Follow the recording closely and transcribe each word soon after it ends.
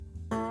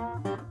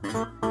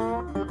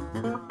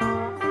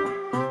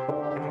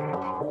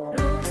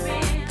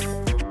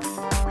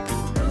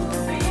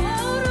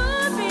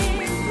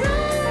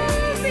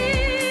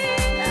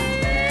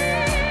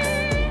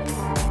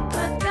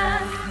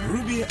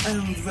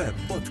РВ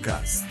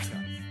Подкаст.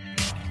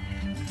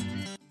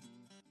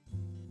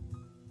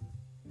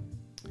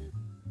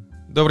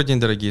 Добрый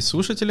день, дорогие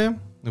слушатели.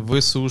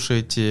 Вы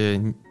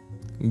слушаете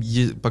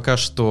пока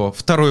что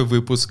второй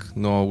выпуск,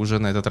 но уже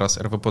на этот раз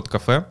РВ Под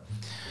Кафе.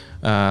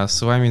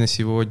 С вами на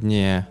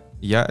сегодня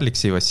я,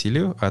 Алексей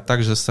Васильев, а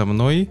также со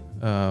мной,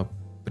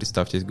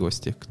 представьтесь,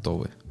 гости, кто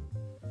вы?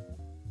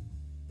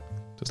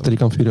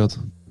 Старикам вперед.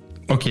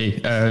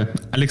 Окей.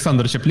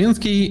 Александр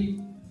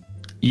Чаплинский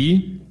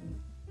и...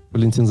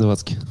 Валентин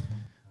Завадский.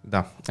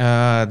 Да.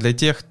 Для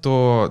тех,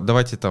 кто...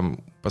 Давайте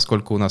там,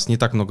 поскольку у нас не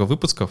так много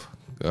выпусков,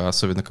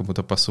 особенно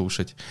кому-то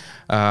послушать.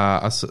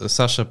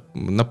 Саша,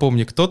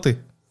 напомни, кто ты?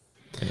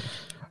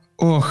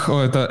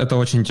 Это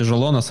очень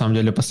тяжело, на самом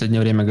деле, в последнее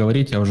время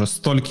говорить. Я уже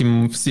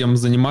стольким всем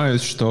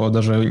занимаюсь, что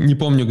даже не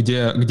помню,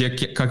 где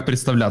как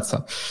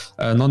представляться.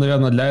 Но,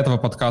 наверное, для этого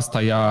подкаста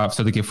я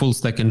все-таки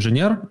full-stack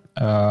инженер,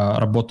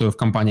 работаю в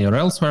компании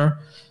Railsware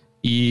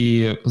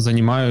и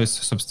занимаюсь,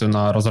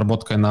 собственно,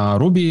 разработкой на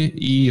Ruby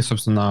и,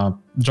 собственно,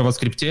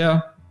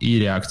 JavaScript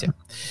и React.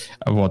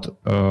 Вот.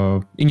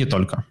 И не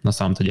только, на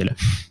самом-то деле.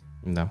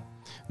 Да.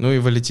 Ну и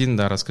Валентин,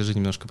 да, расскажи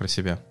немножко про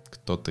себя.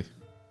 Кто ты?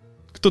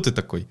 Кто ты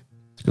такой?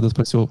 Когда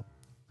спросил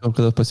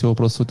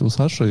вопрос у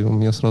Саши, у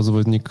меня сразу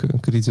возник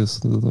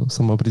кризис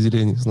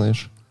самоопределения,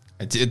 знаешь.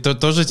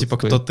 Тоже типа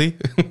кто ты?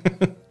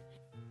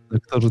 Да,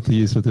 кто же ты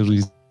есть в этой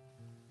жизни?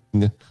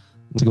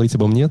 Если говорить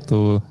обо мне,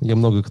 то я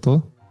много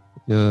кто.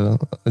 Я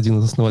один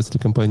из основателей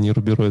компании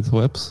Rubyroid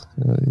Labs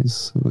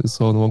из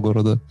славного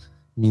города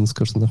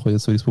Минска, что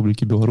находится в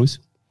Республике Беларусь.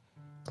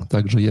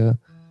 Также я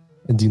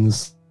один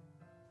из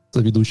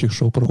ведущих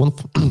шоу «Прогон»,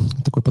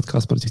 такой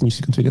подкаст про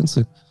технические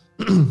конференции.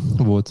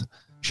 Вот.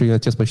 Еще я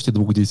отец почти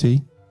 2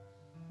 детей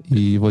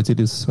и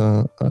владелец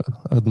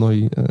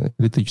одной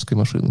электрической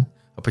машины.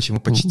 А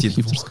почему почти 2?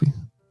 Хипстерской.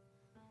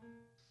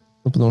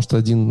 Ну, потому что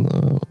один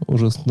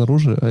уже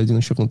снаружи, а один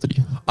еще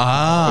внутри.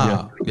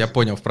 Я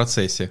понял, в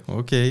процессе.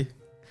 Окей.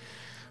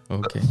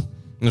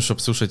 Ну,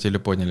 чтобы слушатели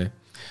поняли.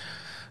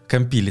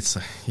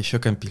 Компилится. Еще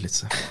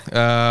компилится.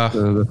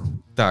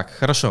 Так,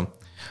 хорошо.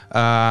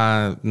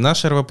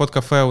 Наш РВ Под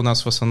Кафе у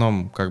нас в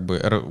основном,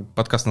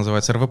 подкаст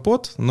называется РВ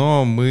Под,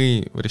 но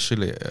мы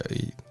решили,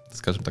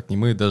 скажем так, не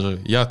мы,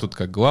 даже я тут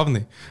как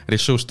главный,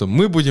 решил, что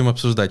мы будем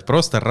обсуждать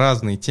просто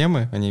разные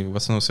темы, они в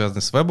основном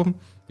связаны с вебом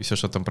и все,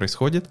 что там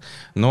происходит,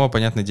 но,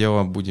 понятное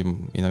дело,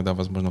 будем иногда,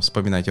 возможно,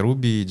 вспоминать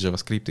Ruby,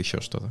 JavaScript,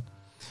 еще что-то.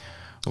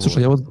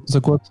 Слушай, вот. Я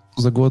вот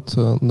за год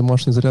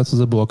домашний заряд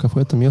забыл, а кафе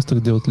 — это место,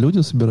 где вот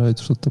люди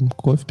собираются, что там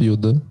кофе пьют,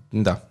 да?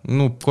 Да,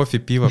 кофе,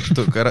 пиво,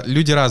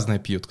 люди разные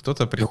пьют,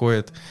 кто-то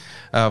приходит,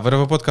 в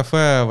РВ Под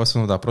Кафе в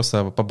основном, да,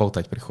 просто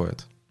поболтать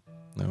приходят.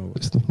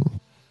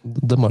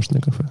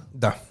 Домашнее кафе.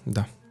 Да,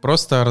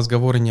 просто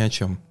разговоры ни о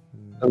чем.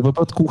 РВ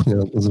Под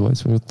Кухня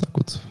называется, вот так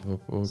вот.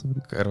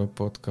 РВ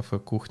Под Кафе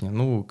Кухня,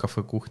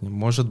 кафе-кухня,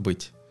 может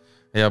быть.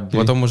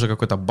 Потом уже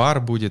какой-то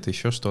бар будет,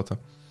 еще что-то.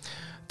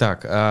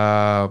 Так,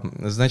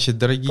 значит,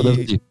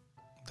 дорогие...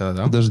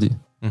 Подожди.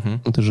 Угу.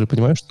 Ну, ты же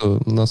понимаешь,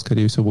 что нас,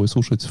 скорее всего, будет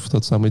слушать в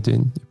тот самый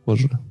день и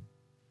позже.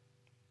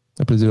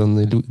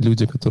 Определенные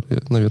люди,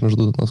 которые, наверное,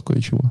 ждут от нас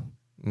кое-чего.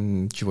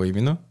 Чего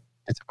именно?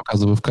 Я тебе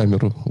показываю в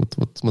камеру.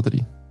 Вот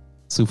смотри.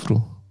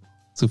 Цифру.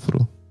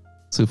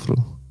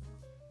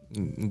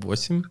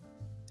 8?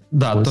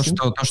 Да, 8?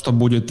 То, что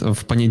будет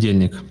в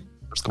понедельник.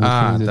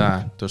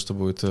 Да, то, что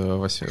будет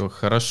 8.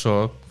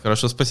 Хорошо,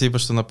 спасибо,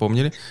 что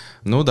напомнили.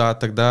 Ну да,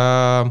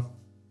 тогда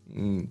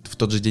в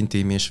тот же день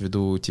ты имеешь в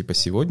виду типа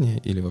сегодня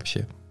или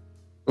вообще?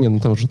 Не,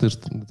 там же ты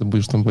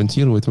будешь там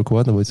монтировать,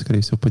 выкладывать,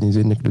 скорее всего, в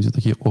понедельник люди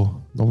такие: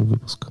 о, новый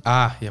выпуск.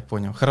 Я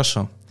понял,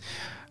 хорошо.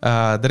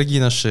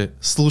 Дорогие наши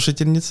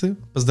слушательницы,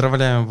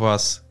 поздравляем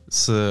вас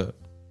с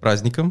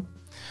праздником.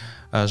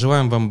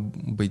 Желаем вам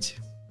быть,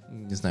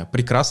 не знаю,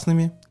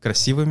 прекрасными,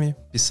 красивыми,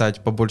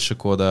 писать побольше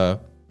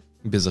кода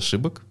без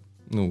ошибок.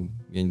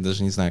 Я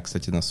даже не знаю,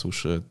 кстати, нас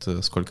слушает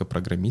сколько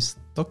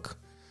программисток.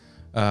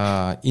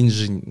 Я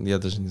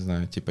даже не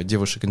знаю, типа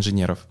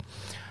девушек-инженеров.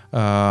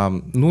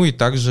 И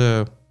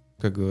также,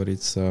 как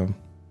говорится,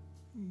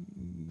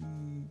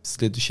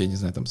 следующее, не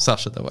знаю, там,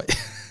 Саша, давай.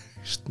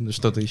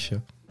 Что-то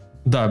еще.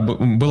 Да,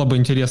 было бы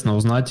интересно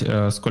узнать,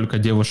 сколько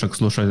девушек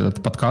слушает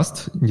этот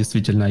подкаст,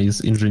 действительно,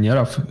 из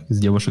инженеров, из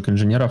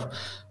девушек-инженеров.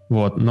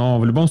 Вот. Но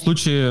в любом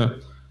случае...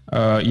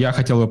 Я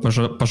хотел бы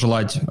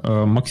пожелать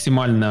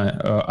максимальной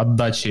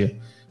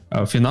отдачи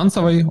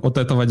финансовой от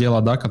этого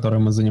дела, да,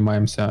 которым мы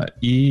занимаемся.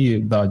 И,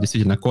 да,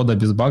 действительно, кода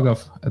без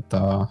багов —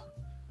 это,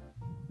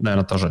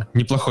 наверное, тоже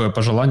неплохое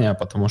пожелание,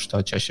 потому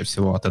что чаще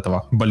всего от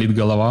этого болит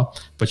голова,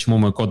 почему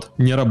мой код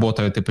не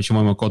работает и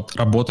почему мой код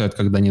работает,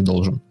 когда не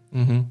должен.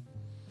 Угу.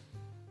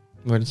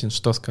 Валентин,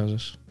 что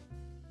скажешь?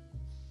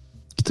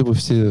 Какие-то вы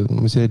все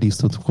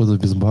материалисты от кода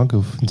без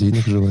багов,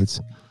 денег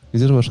желать.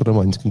 Где же ваша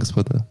романтика,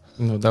 господа?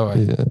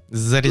 Давай,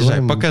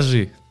 заряжай,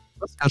 покажи.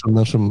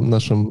 Расскажем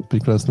нашим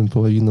прекрасным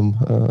половинам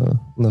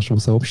нашего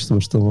сообщества,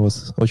 что мы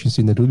вас очень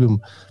сильно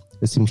любим.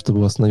 Хотим, чтобы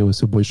у вас становилось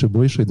все больше и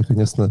больше. И,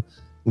 наконец-то,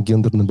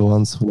 гендерный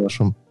баланс в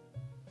нашем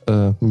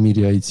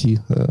мире IT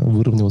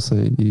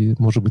выровнялся и,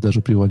 может быть,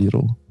 даже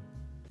превалировал.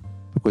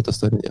 какой-то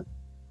стороне.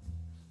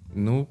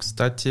 Ну,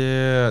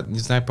 кстати, не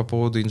знаю по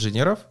поводу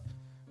инженеров,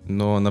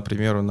 но,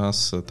 например, у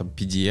нас там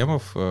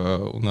PDM-ов,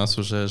 у нас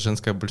уже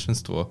женское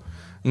большинство.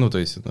 Ну, то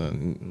есть,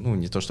 ну,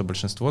 не то что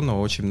большинство,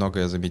 но очень много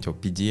я заметил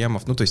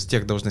PDM-ов, ну, то есть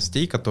тех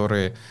должностей,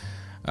 которые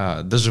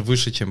даже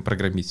выше, чем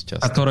программист сейчас.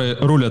 Которые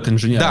рулят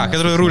инженерами. Да,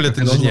 которые рулят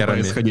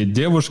инженерами. Происходить.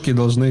 Девушки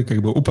должны как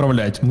бы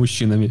управлять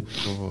мужчинами.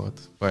 Вот.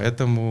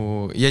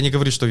 Поэтому я не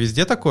говорю, что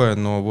везде такое,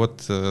 но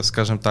вот,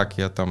 скажем так,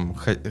 я там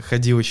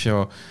ходил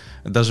еще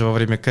даже во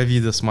время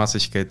ковида с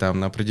масочкой там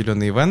на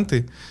определенные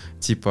ивенты,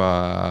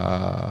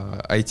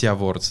 типа IT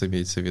Awards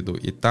имеется в виду,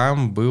 и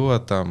там было,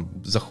 там,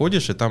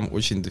 заходишь, и там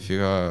очень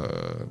дофига...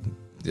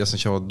 Я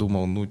сначала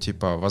думал, ну,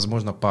 типа,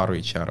 возможно, пару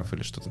HR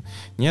или что-то.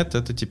 Нет,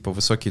 это, типа,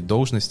 высокие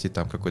должности,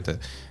 там, какой-то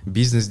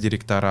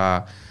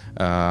бизнес-директора,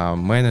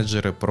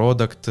 менеджеры,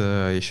 продакт,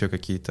 еще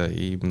какие-то,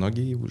 и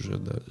многие уже,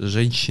 да,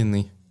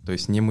 женщины, то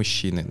есть не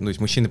мужчины. Ну, то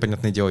есть мужчины,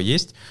 понятное дело,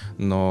 есть,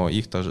 но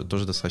их тоже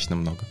достаточно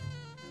много.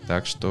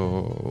 Так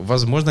что,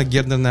 возможно,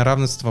 гендерное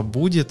равенство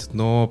будет,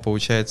 но,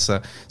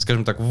 получается,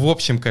 скажем так, в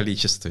общем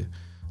количестве.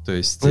 То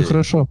есть... Ну,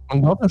 хорошо.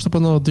 Главное, чтобы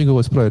оно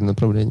двигалось в правильное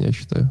направление, я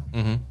считаю.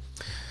 Угу.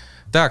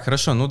 Так,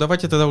 хорошо, ну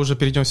давайте тогда уже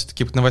перейдем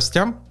все-таки к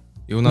новостям.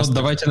 И у нас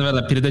давайте,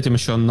 наверное, перед этим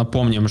еще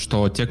напомним,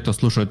 что те, кто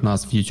слушает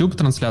нас в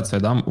YouTube-трансляции,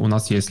 да, у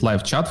нас есть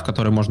лайв-чат, в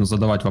который можно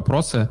задавать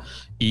вопросы,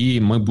 и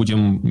мы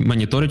будем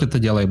мониторить это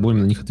дело и будем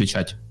на них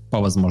отвечать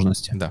по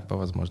возможности. Да, по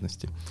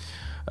возможности.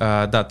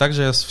 Да,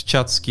 также я в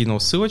чат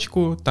скинул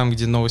ссылочку, там,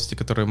 где новости,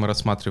 которые мы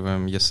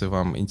рассматриваем, если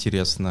вам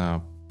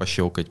интересно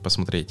пощелкать,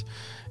 посмотреть.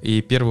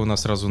 И первый у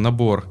нас сразу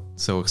набор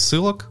целых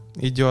ссылок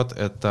идет.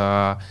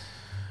 Это...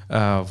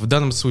 В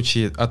данном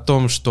случае о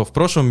том, что в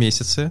прошлом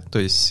месяце, то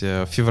есть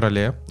в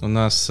феврале, у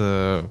нас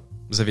за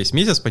весь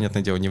месяц,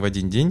 понятное дело, не в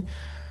один день,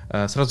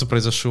 сразу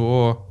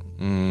произошло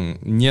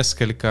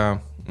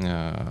несколько,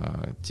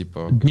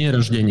 типа... Дней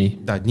рождений.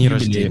 Да, дней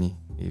рождений.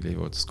 Или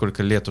вот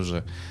сколько лет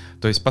уже.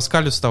 То есть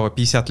Паскалю стало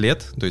 50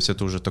 лет, то есть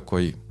это уже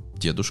такой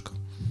дедушка.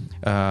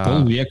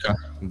 Полвека.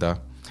 Да.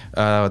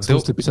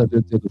 150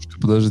 лет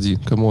дедушка, подожди,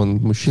 камон,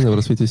 мужчина в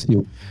рассвете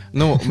сил.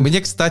 Ну, мне,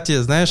 кстати,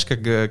 знаешь,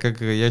 как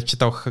я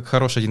читал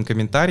хороший один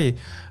комментарий,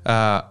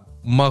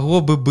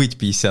 могло бы быть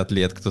 50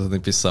 лет, кто-то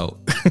написал.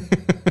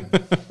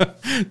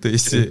 То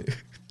есть,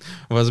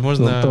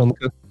 возможно...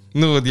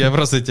 Ну, вот я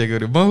просто тебе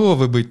говорю, могло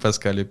бы быть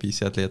Паскалю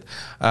 50 лет.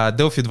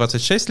 Delphi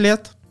 26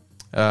 лет,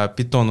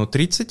 Питону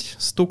 30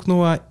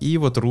 стукнуло, и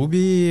вот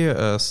Руби,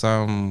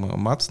 сам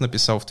Мац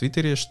написал в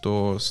Твиттере,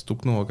 что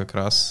стукнуло как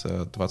раз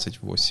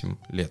 28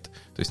 лет.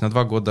 То есть на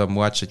 2 года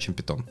младше, чем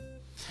Питон.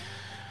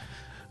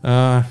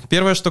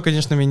 Первое, что,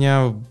 конечно,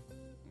 меня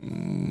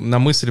на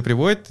мысль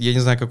приводит, я не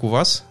знаю, как у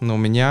вас, но у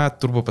меня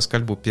Turbo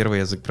Pascal был первый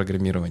язык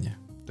программирования.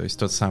 То есть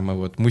тот самый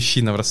вот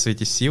мужчина в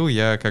расцвете сил,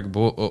 я как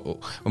бы...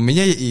 У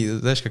меня, и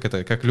знаешь, как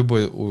это, как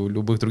у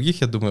любых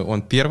других, я думаю,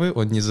 он первый,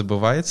 он не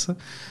забывается.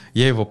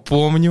 Я его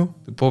помню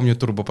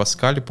Turbo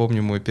Pascal,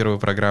 помню мою первую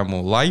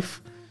программу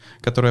Live,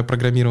 которую я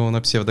программировал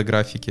на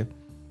псевдографике.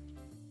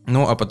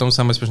 Ну, а потом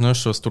самое смешное,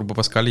 что с Turbo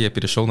Pascal я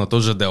перешел на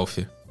тот же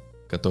Delphi,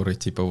 который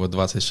типа вот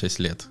 26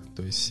 лет.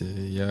 То есть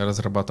я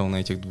разрабатывал на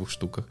этих 2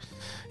 штуках.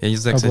 Я не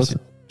знаю, кстати,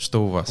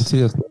 что у вас.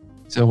 Интересно.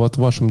 А вот в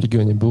вашем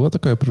регионе была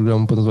такая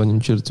программа под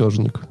названием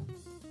 «Чертежник»?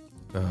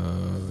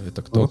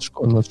 Это кто?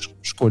 Вот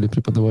в школе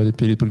преподавали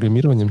перед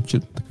программированием.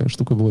 Такая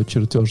штука была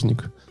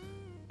 «Чертежник».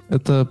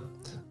 Это...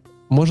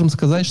 Можем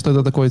сказать, что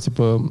это такой,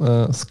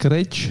 типа,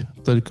 Scratch,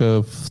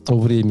 только в то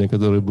время,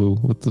 который был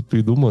вот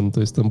придуман.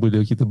 То есть там были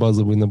какие-то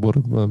базовые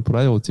наборы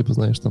правил, типа,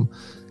 знаешь, там,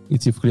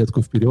 идти в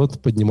клетку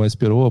вперед, поднимать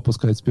перо,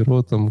 опускать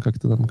перо, там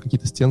как-то там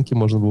какие-то стенки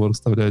можно было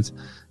расставлять.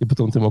 И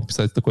потом ты мог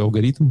писать такой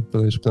алгоритм,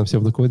 знаешь, на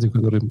псевдокоде,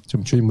 который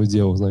что-нибудь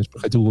делал, знаешь,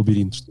 проходил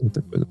лабиринт,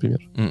 что-то такое, например.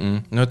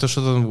 Ну, это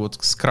что-то вот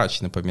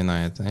Scratch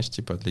напоминает, знаешь,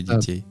 типа для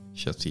детей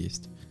сейчас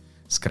есть.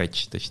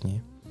 Scratch,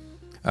 точнее.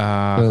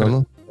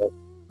 Да.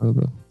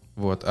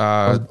 Вот.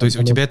 То есть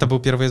у тебя это был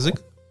первый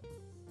язык?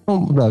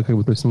 Ну, да, как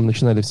бы, то есть мы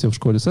начинали все в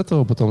школе с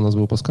этого, потом у нас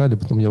был Pascal,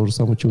 потом я уже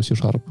сам учил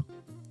C-Sharp.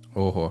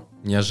 Ого,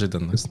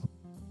 неожиданно.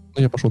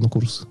 Ну, я пошел на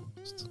курс.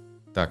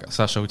 Так,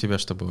 Саша, у тебя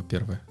что было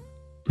первое?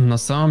 На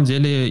самом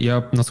деле,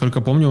 я,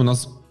 насколько помню, у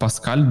нас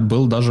Паскаль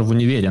был даже в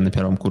универе на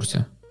первом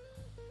курсе.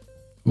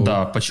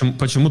 Да,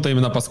 почему-то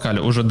именно Паскаль.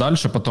 Уже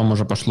дальше, потом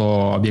уже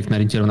пошло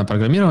объектно-ориентированное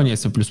программирование,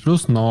 C++,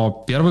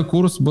 но первый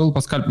курс был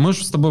Паскаль. Мы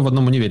же с тобой в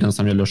одном универе, на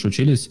самом деле, Леша,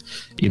 учились,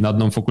 и на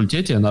одном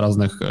факультете,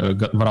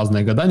 в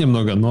разные года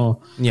немного, но...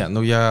 Не,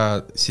 ну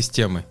я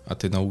системы, а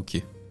ты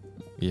науки.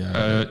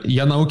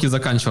 Я науки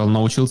заканчивал,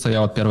 научился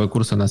я вот первые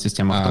курсы на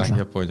системах тоже.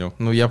 Я понял.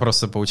 Ну, я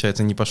просто,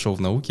 получается, не пошел в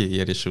науки, и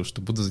я решил,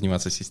 что буду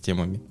заниматься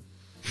системами.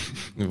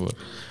 Вот.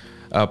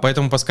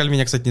 Поэтому Паскаль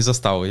меня, кстати, не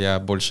застал. Я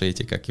больше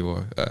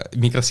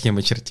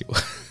микросхемы чертил.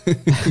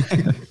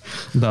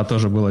 Да,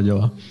 тоже было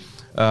дело.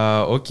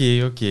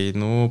 Окей.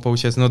 Ну,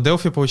 получается, но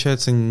Delphi,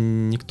 получается,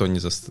 никто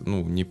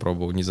не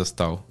пробовал, не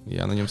застал.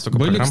 Я на нем столько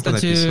программ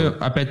понаписывал.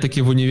 Кстати,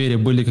 опять-таки в универе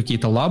были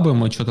какие-то лабы,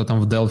 мы что-то там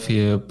в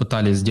Delphi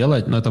пытались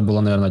сделать, но это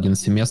было, наверное, один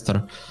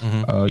семестр.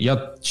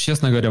 Я,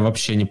 честно говоря,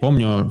 вообще не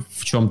помню,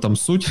 в чем там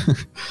суть,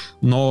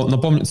 но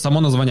помню,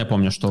 само название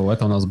помню, что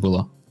это у нас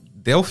было.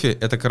 Delphi,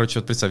 это, короче,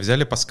 вот представь,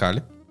 взяли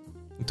Pascal,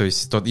 то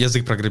есть тот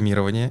язык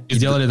программирования. И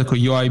сделали такой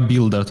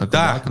UI-билдер. Такой,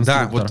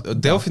 да, вот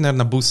Delphi,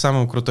 наверное, был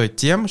самым крутой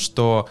тем,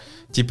 что,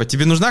 типа,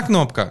 тебе нужна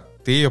кнопка,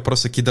 ты ее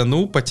просто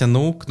киданул,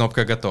 потянул,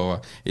 кнопка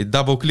готова. И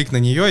дабл-клик на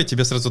нее, и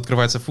тебе сразу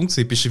открывается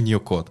функция, и пиши в нее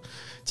код.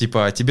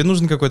 Типа, тебе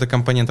нужен какой-то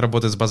компонент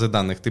работать с базой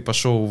данных, ты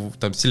пошел,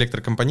 там,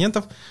 селектор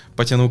компонентов,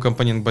 потянул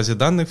компонент к базе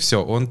данных,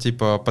 все, он,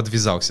 типа,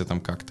 подвязался там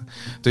как-то.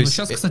 То есть...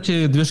 Сейчас,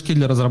 кстати, движки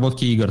для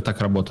разработки игр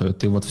так работают.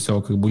 Ты вот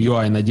все, как бы,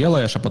 UI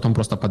наделаешь, а потом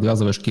просто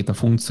подвязываешь какие-то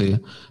функции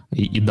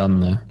и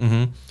данные.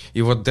 Угу.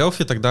 И вот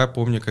Delphi тогда,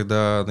 помню,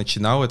 когда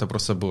начинал, это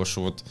просто было,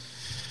 что вот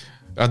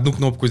одну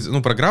кнопку,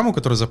 программу,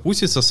 которая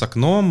запустится с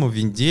окном в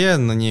винде,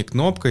 на ней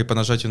кнопка, и по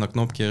нажатию на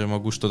кнопки я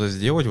могу что-то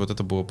сделать. Вот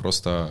это было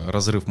просто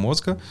разрыв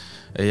мозга.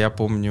 Я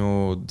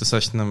помню,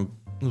 достаточно,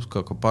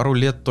 пару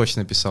лет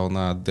точно писал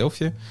на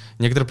Delphi.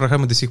 Некоторые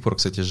программы до сих пор,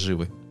 кстати,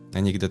 живы.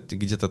 Они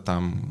где-то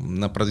там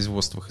на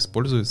производствах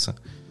используются.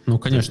 Ну,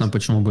 конечно,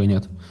 почему бы и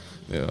нет.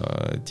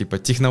 Типа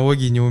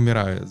технологии не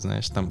умирают,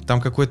 знаешь. Там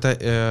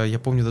какой-то, я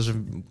помню даже,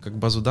 как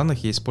базу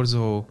данных я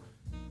использовал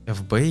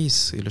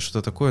F-Base или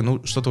что-то такое,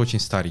 что-то очень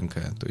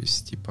старенькое, то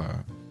есть,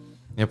 типа,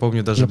 я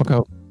помню даже...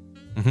 Пока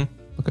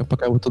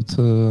вы тут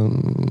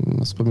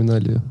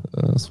вспоминали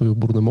свою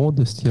бурную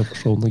молодость, я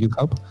пошел на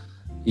GitHub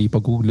и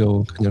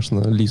погуглил,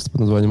 конечно, лист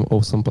под названием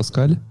Awesome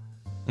Pascal,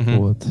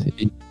 вот,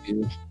 и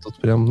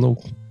тут прям,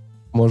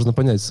 можно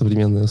понять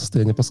современное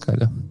состояние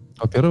Паскаля.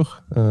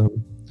 Во-первых,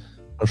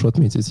 прошу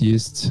отметить,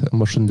 есть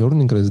machine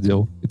learning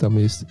раздел, и там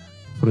есть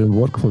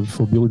framework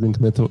for building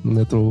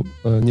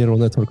neural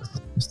networks.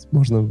 То есть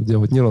можно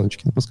делать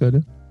нейроночки на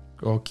Паскале.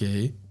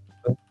 Окей.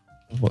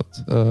 Вот.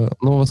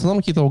 Но в основном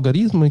какие-то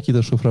алгоритмы,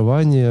 какие-то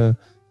шифрования,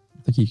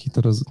 такие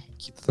какие-то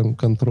там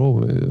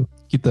контролы,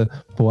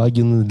 какие-то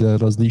плагины для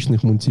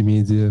различных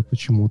мультимедиа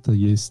почему-то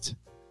есть.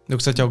 Ну,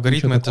 кстати,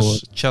 алгоритмы — это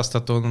ж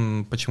часто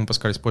почему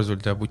Паскаль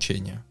используют для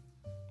обучения.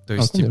 То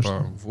есть,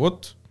 типа,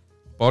 вот,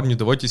 парни,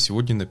 давайте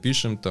сегодня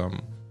напишем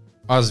там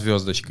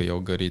звездочка и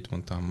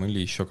алгоритм там, или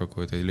еще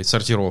какой-то, или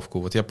сортировку.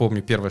 Вот я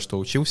помню, первое, что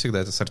учил всегда,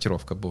 это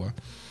сортировка была.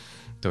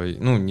 То есть,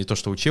 не то,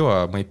 что учил,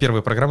 а мои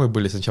первые программы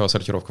были сначала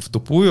сортировка в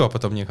тупую, а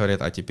потом мне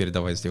говорят, а теперь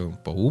давай сделаем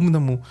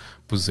по-умному,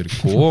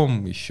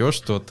 пузырьком, еще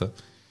что-то.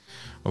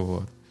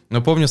 Вот.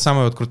 Но помню,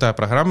 самая вот крутая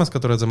программа, с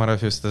которой я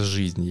заморачиваюсь, это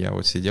 «Жизнь». Я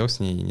вот сидел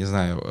с ней, не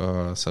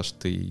знаю, Саш,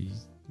 ты...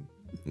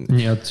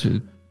 Нет,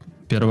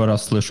 первый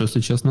раз слышу, если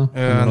честно.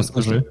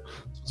 Расскажи.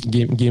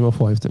 Game of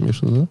Life ты имеешь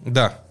в виду,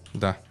 да?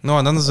 Да. Ну,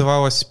 она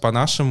называлась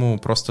по-нашему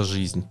просто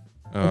 «Жизнь».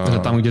 Это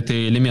там, где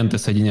ты элементы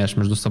соединяешь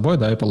между собой,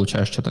 да, и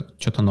получаешь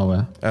что-то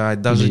новое.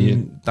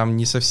 Даже там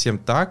не совсем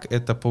так.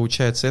 Это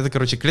получается... Это,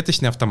 короче,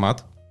 клеточный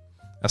автомат.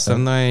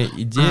 Основная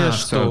идея,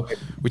 что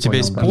у тебя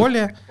есть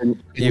поле...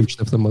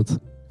 Конечный автомат.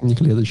 Не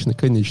клеточный,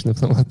 конечный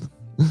автомат.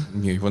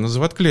 Не, его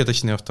называют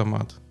клеточный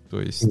автомат.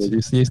 То есть...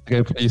 Есть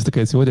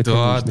такая теория.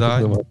 Да.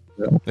 Автомат.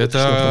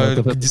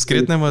 Это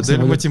дискретная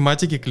модель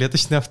математики,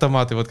 клеточный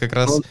автомат. И вот как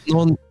раз...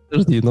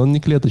 Подожди, но он не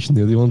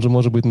клеточный, и он же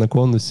может быть на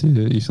конусе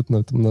и все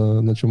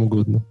на чем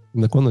угодно.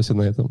 На конусе,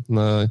 на этом,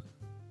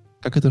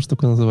 как эта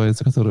штука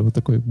называется, которая вот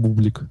такой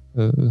бублик?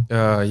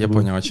 Я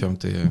понял, о чем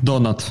ты.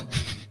 Донат.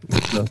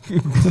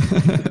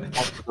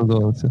 На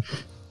донате.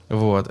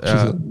 Вот.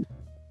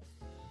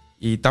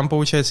 И там,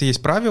 получается,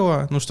 есть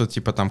правило, что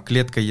типа там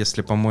клетка,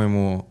 если,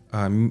 по-моему,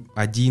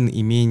 один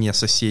и менее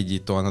соседей,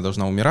 то она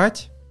должна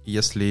умирать.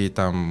 Если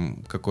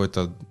там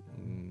какой-то...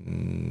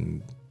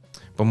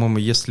 По-моему,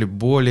 если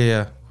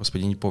более,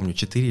 господи, не помню,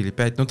 4 или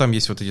 5, там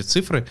есть вот эти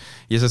цифры.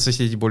 Если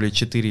соседей более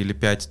 4 или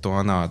 5, то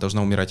она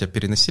должна умирать от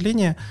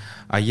перенаселения.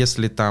 А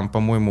если там,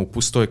 по-моему, у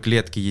пустой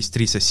клетки есть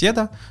 3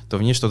 соседа, то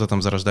в ней что-то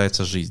там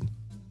зарождается жизнь.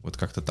 Вот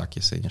как-то так,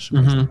 если я не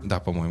ошибаюсь. Да,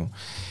 по-моему.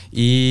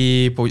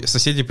 И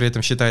соседи при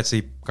этом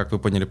считаются, как вы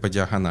поняли, по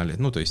диагонали.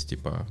 То есть,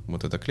 типа,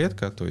 вот эта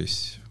клетка, то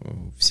есть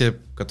все,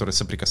 которые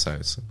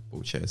соприкасаются,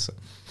 получается.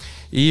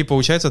 И,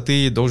 получается,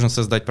 ты должен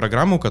создать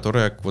программу,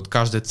 которая вот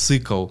каждый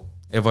цикл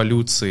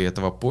эволюции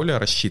этого поля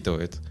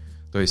рассчитывает.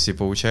 То есть, и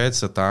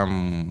получается,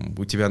 там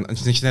у тебя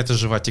начинает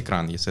оживать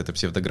экран, если это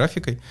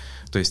псевдографикой.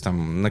 То есть,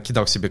 там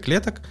накидал себе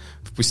клеток,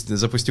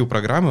 запустил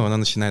программу, она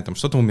начинает там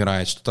что-то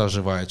умирает, что-то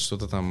оживает,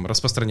 что-то там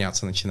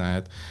распространяться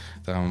начинает.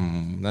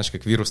 Там, знаешь,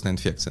 как вирусная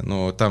инфекция.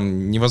 Но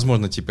там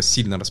невозможно, типа,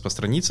 сильно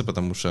распространиться,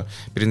 потому что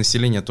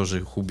перенаселение тоже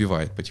их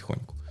убивает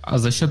потихоньку. А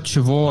за счет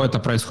чего это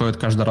происходит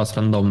каждый раз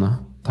рандомно?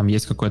 Там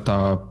есть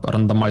какой-то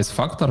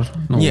рандомайз-фактор?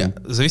 Не,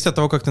 зависит от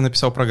того, как ты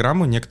написал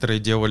программу. Некоторые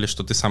делали,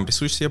 что ты сам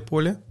рисуешь себе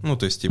поле,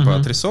 то есть, типа,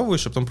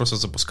 отрисовываешь, а потом просто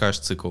запускаешь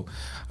цикл.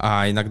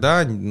 А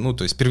иногда,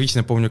 то есть,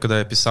 первично помню, когда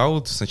я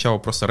писал, ты сначала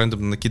просто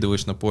рандомно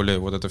накидываешь на поле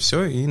вот это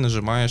все и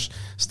нажимаешь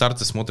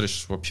старт и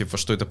смотришь вообще, во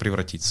что это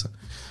превратится.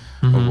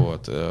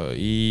 Вот.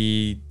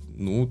 И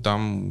ну,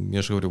 там,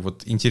 я же говорю,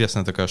 вот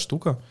интересная такая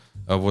штука.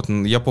 Вот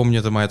я помню,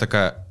 это моя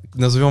такая,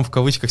 назовем в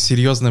кавычках,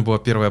 серьезная была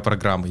первая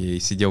программа. Я ей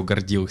сидел,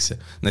 гордился,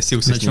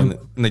 носился с ней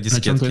на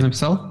дискетке. На чем ты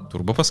написал?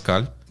 Turbo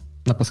Pascal.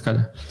 На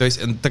Паскале. То есть,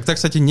 тогда,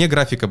 кстати, не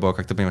графика была,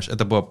 как ты понимаешь,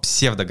 это была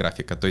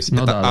псевдографика. То есть,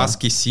 это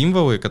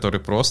ASCII-символы,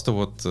 которые просто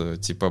вот,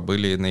 типа,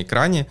 были на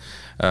экране,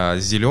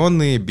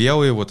 зеленые,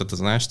 белые, вот это,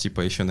 знаешь,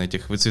 типа, еще на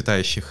этих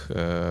выцветающих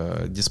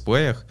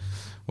дисплеях,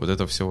 вот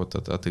это все вот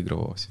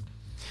отыгрывалось.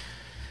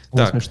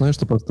 Так. Смешно,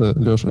 что просто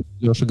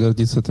Леша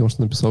гордится тем,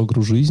 что написал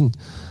игру «Жизнь»,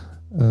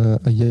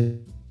 а я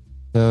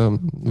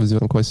в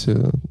 9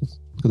 классе,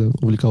 когда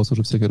увлекался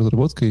уже всякой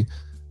разработкой,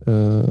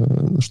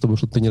 чтобы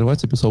что-то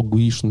тренировать, я писал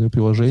GUI-шное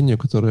приложение,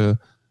 которое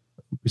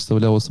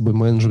представляло собой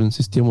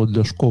менеджмент-систему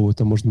для школы.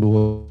 Там можно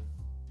было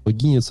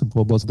логиниться,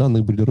 была база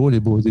данных, были роли,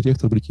 был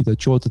директор, были какие-то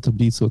отчеты,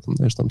 таблицы, вот,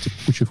 знаешь, там типа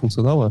куча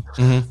функционала.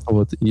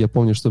 Вот. И я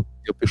помню, что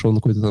я пришел на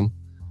какой-то там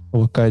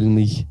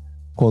локальный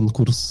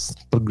конкурс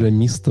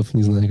программистов,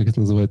 не знаю, как это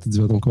называется, в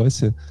 9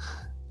 классе.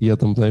 Я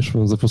там, знаешь,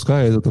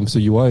 запускаю, это там все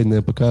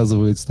UI-ное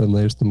показывается, там,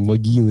 знаешь, там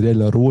логин,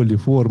 реально роли,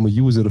 формы,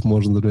 юзеров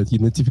можно набрать, и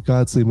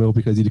нотификации моего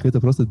приходили. Это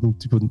просто, ну,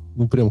 типа,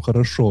 ну, прям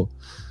хорошо.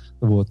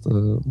 Вот.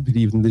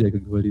 Бери и внедряй,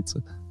 как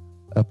говорится.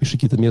 А пиши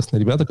какие-то местные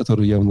ребята,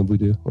 которые явно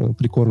были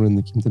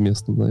прикормлены каким-то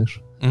местным,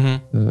 знаешь.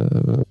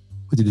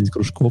 Ходили из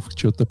кружков,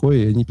 что-то такое,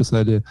 и они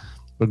писали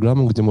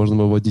программу, где можно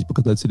было вводить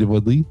показатели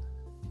воды,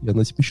 и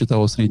она, типа,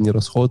 считала средний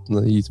расход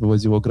и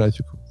выводила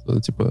графику,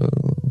 типа,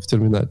 в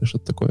терминале,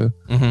 что-то такое.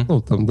 Ну,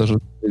 там даже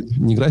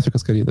не графика,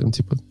 скорее, там,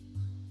 типа,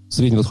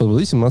 средний расход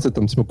воды 17,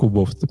 там, типа,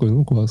 кубов. Ты такой,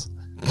 ну, класс.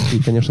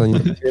 И, конечно,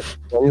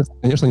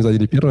 они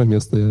заняли первое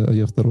место, а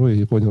я второе, и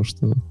я понял,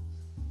 что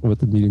в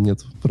этом мире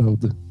нет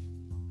правды.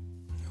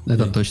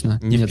 Это точно.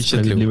 Нет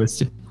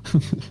справедливости.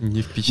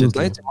 Не впечатлил. Ну,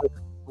 знаете, мы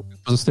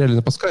застряли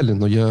на Паскале,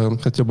 но я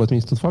хотел бы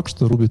отметить тот факт,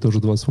 что Руби тоже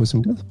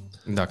 28 лет.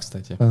 Да,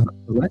 кстати.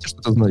 Знаете,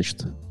 что это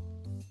значит?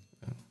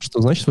 Что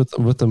значит,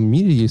 в этом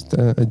мире есть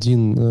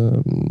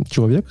один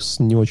человек с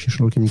не очень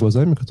широкими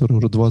глазами, который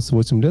уже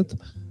 28 лет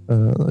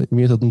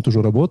имеет одну и ту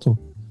же работу,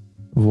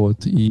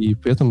 вот, и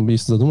при этом,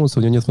 если задуматься,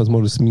 у него нет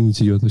возможности сменить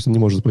ее, то есть он не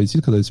может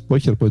пойти, когда есть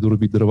похер, пойду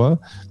рубить дрова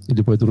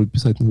или пойду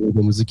писать на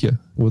другом языке.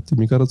 Вот, и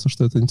мне кажется,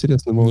 что это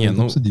интересно,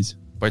 можно обсудить.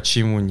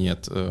 Почему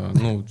нет?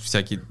 Ну,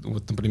 всякие,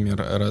 вот, например,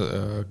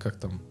 как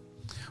там,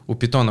 у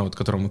Питона, вот,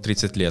 которому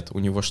 30 лет, у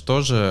него же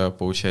тоже,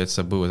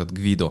 получается, был этот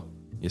Гвидо,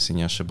 если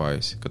не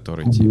ошибаюсь,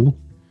 который, типа...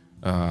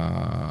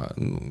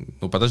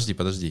 ну,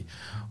 подожди.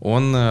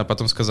 Он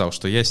потом сказал,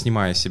 что я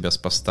снимаю себя с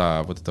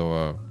поста вот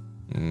этого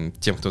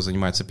тем, кто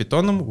занимается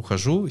питоном,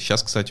 ухожу.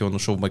 Сейчас, кстати, он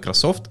ушел в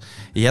Microsoft.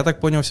 И я так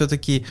понял,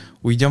 все-таки,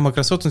 уйдя в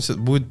Microsoft, он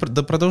будет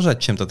продолжать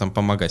чем-то там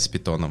помогать с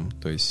питоном.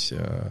 То есть,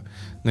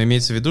 но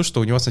имеется в виду,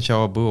 что у него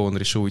сначала было, он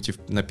решил уйти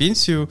на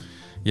пенсию,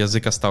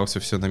 язык остался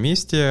все на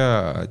месте,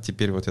 а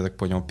теперь, вот я так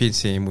понял,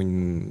 пенсия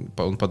ему,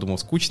 он подумал,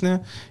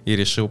 скучная, и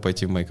решил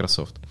пойти в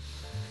Microsoft.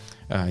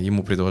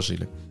 Ему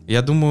предложили.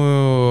 Я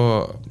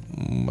думаю,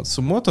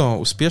 Мацумото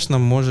успешно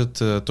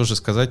может тоже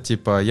сказать,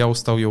 типа, я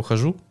устал, я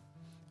ухожу,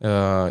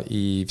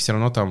 и все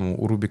равно там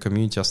у Ruby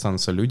Community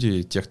останутся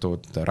люди, те, кто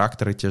вот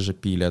ракторы те же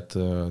пилят,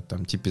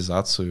 там,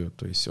 типизацию,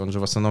 то есть он же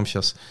в основном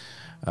сейчас,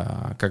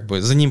 как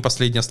бы, за ним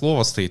последнее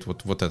слово стоит,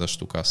 вот эта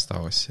штука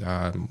осталась,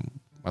 а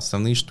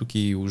основные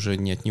штуки уже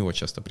не от него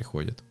часто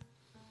приходят.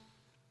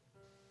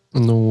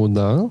 Ну,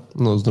 да,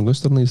 но с другой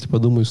стороны, если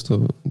подумать,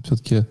 что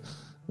все-таки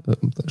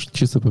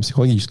чисто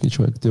по-психологически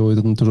человек делает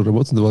одну и ту же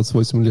работу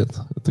 28 лет.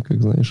 Это как,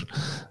 знаешь,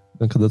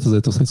 когда ты за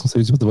это в Советском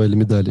Союзе выдавали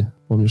медали.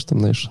 Помнишь, там,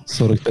 знаешь,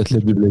 45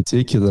 лет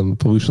библиотеки, там,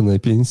 повышенная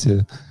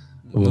пенсия,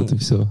 вот, и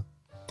все.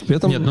 При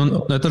этом... Нет,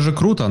 ну это же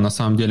круто, на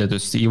самом деле. То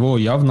есть его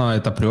явно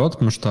это прет,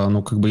 потому что,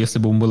 ну, как бы, если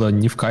бы ему было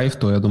не в кайф,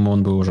 то, я думаю,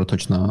 он бы уже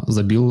точно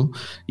забил.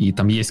 И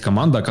там есть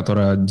команда,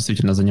 которая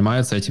действительно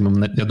занимается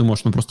этим. Я думаю,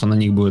 что он просто на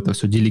них бы это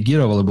все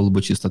делегировал и был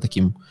бы чисто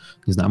таким,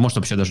 не знаю, может,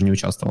 вообще даже не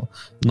участвовал.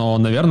 Но,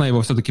 наверное,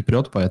 его все-таки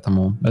прет,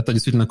 поэтому это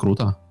действительно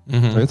круто.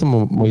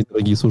 Поэтому, мои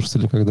дорогие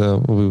слушатели, когда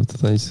вы вот,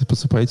 знаете,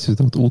 просыпаетесь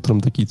вот, утром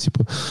такие,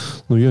 типа,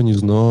 ну, я не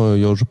знаю,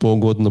 я уже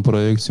полгода на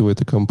проекте в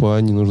этой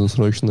компании, нужно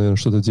срочно, наверное,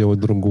 что-то делать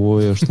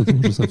другое, что-то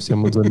уже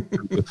совсем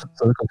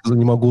как-то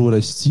не могу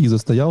расти,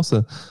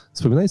 застоялся.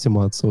 Вспоминайте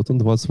Матса, вот он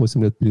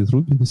 28 лет перед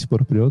Руби, до сих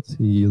пор прет,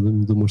 и я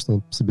думаю, что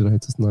он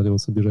собирается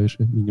останавливаться в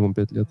ближайшие минимум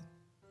 5 лет.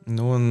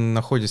 Ну, он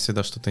находит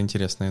всегда что-то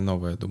интересное и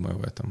новое, думаю,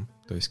 в этом.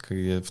 То есть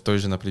в той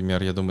же,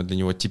 например, я думаю, для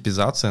него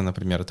типизация,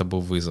 например, это был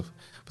вызов.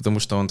 Потому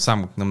что он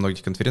сам на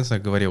многих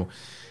конференциях говорил,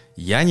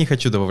 я не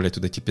хочу добавлять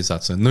туда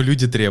типизацию, но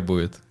люди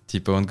требуют.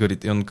 Типа он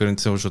говорит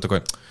уже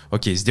такой,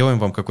 окей, сделаем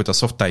вам какой-то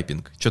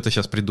софт-тайпинг, что-то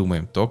сейчас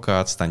придумаем,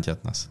 только отстаньте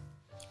от нас.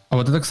 А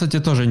вот это, кстати,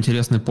 тоже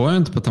интересный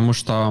поинт, потому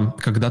что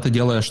когда ты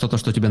делаешь что-то,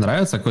 что тебе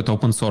нравится, какой-то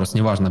open source,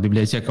 неважно,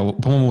 библиотека,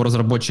 по-моему, у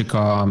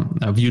разработчика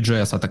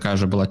Vue.js такая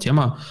же была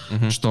тема,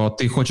 что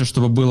ты хочешь,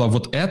 чтобы было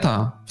вот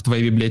это в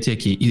твоей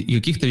библиотеке, и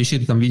каких-то вещей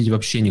ты там видеть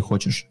вообще не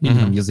хочешь, или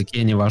там в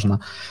языке, неважно.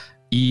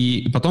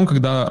 И потом,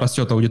 когда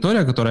растет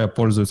аудитория, которая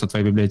пользуется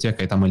твоей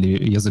библиотекой там,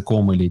 или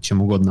языком, или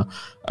чем угодно,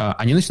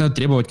 они начинают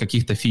требовать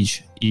каких-то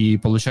фич. И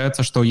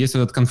получается, что есть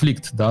этот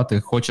конфликт, да,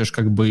 ты хочешь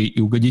как бы и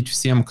угодить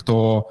всем,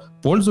 кто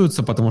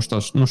пользуется, потому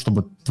что, ну,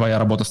 чтобы твоя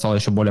работа стала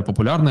еще более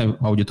популярной,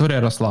 аудитория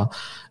росла,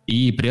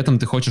 и при этом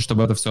ты хочешь,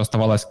 чтобы это все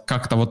оставалось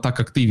как-то вот так,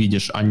 как ты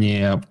видишь, а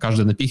не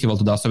каждый напихивал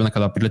туда, особенно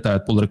когда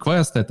прилетают pull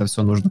request, это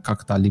все нужно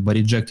как-то либо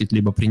реджектить,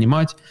 либо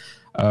принимать.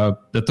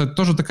 Это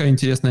тоже такая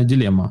интересная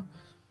дилемма.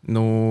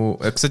 Ну,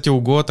 кстати,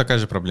 у Go такая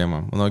же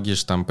проблема. Многие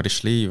же там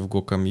пришли в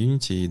Go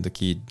комьюнити и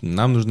такие,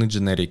 нам нужны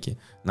дженерики,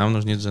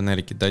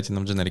 дайте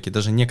нам дженерики.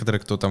 Даже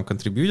некоторые, кто там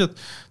контрибьютят,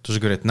 тоже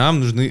говорят,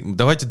 нам нужны,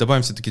 давайте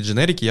добавим все-таки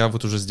дженерики, я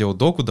вот уже сделал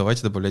доку,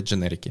 давайте добавлять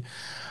дженерики.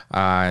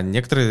 А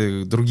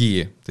некоторые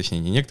другие, точнее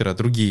не некоторые, а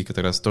другие,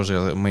 которые тоже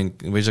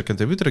major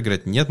контрибьюторы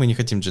говорят, нет, мы не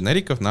хотим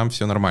дженериков, нам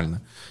все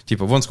нормально.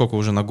 Типа, вон сколько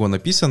уже на Go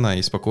написано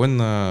и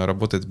спокойно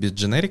работает без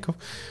дженериков.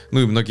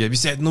 Ну и многие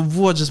объясняют, ну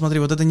вот же, смотри,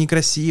 вот это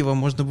некрасиво,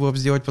 можно было бы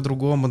сделать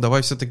по-другому,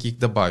 давай все-таки их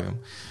добавим.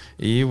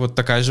 И вот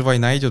такая же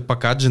война идет,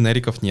 пока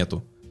дженериков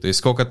нету. То есть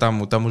сколько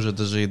там уже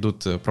даже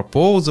идут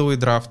пропоузалы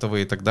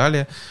драфтовые и так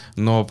далее,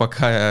 но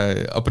пока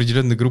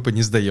определенная группа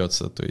не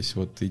сдается. То есть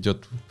вот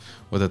идет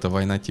вот эта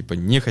война, типа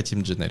не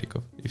хотим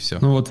дженериков, и все.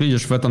 Ну вот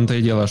видишь, в этом-то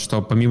и дело,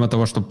 что помимо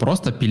того, чтобы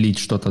просто пилить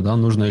что-то, да,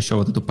 нужно еще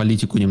вот эту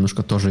политику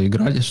немножко тоже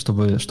играть,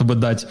 чтобы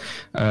дать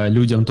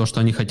людям то,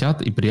 что они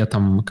хотят, и при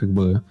этом как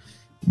бы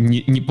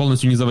не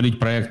полностью не завалить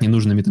проект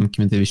ненужными там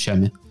какими-то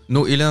вещами.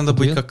 Ну или надо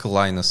быть как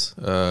Linus,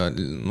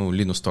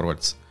 Linus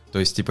Torvalds. То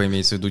есть, типа,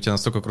 имеется в виду, у тебя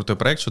настолько крутой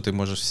проект, что ты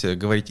можешь все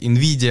говорить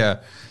NVIDIA,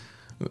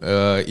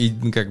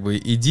 и, как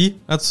бы, иди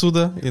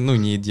отсюда, ну,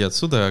 не иди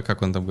отсюда, а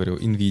как он там говорил,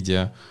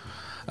 NVIDIA.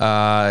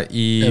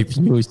 И...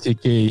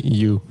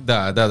 F-U-C-K-U.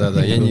 Да,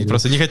 я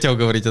просто не хотел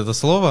говорить это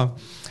слово.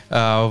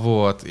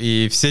 Вот,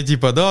 и все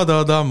типа,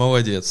 да,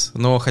 молодец.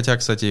 Но хотя,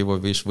 кстати, его,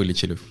 видишь,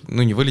 вылечили.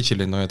 Ну, не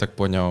вылечили, но я так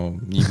понял...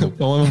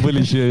 По-моему,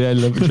 вылечили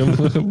реально, причем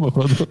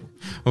походу.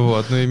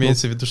 Вот, но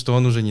имеется в виду, что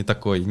он уже не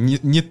такой,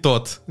 не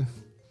тот.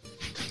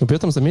 Но при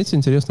этом, заметьте,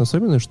 интересная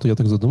особенность, что я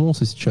так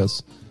задумался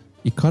сейчас.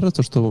 И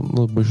кажется, что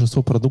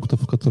большинство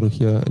продуктов, в которых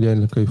я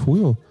реально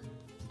кайфую,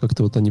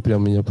 как-то вот они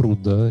прям меня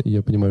прут, да, и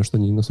я понимаю, что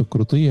они настолько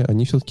крутые,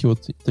 они все-таки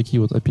вот такие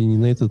вот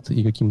opinionated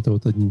и каким-то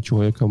вот одним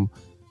человеком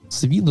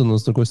с виду, но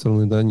с другой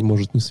стороны, да,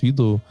 не с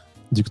виду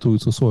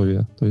диктуют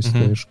условия. То есть,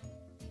 знаешь,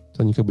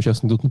 они как бы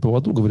сейчас идут на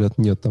поводу, говорят,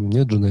 нет, там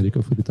нет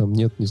дженериков, или там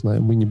нет, не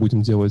знаю, мы не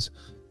будем делать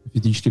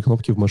физические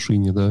кнопки в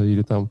машине, да,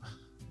 или там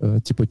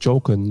типа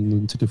челка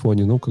на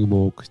телефоне, ну, как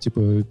бы,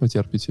 типа,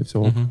 потерпите,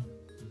 все.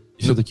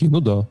 И все такие,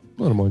 ну да,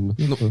 нормально.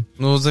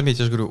 Ну, заметь,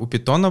 я же говорю, у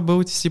Python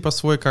был, типа,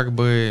 свой, как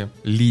бы,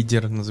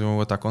 лидер, назовем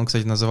его так. Он,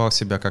 кстати, называл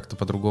себя как-то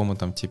по-другому,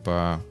 там,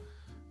 типа,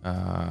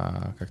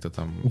 как-то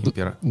там...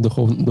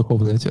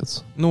 Духовный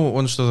отец. Ну,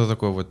 он что-то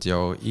такое вот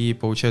делал. И,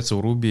 получается,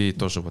 у Ruby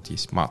тоже вот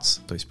есть Mats.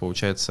 То есть,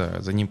 получается,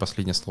 за ним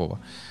последнее слово.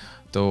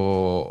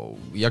 То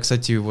я,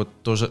 кстати, вот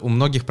тоже... У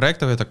многих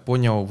проектов, я так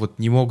понял, вот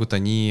не могут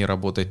они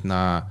работать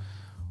на...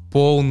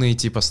 полной,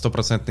 типа,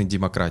 100%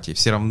 демократии.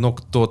 Все равно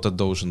кто-то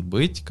должен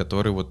быть,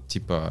 который вот,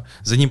 типа,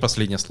 за ним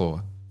последнее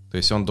слово. То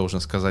есть он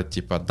должен сказать,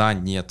 типа, да,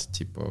 нет,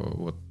 типа,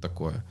 вот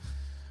такое.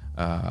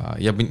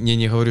 Я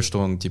не говорю, что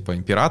он, типа,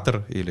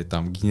 император или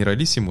там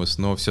генералиссимус,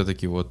 но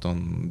все-таки вот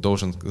он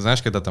должен,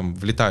 знаешь, когда там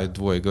влетают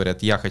двое и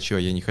говорят, я хочу, а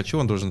я не хочу,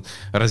 он должен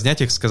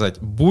разнять их, сказать,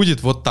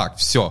 будет вот так,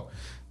 все.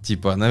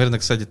 Типа, наверное,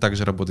 кстати, так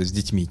же работает с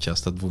детьми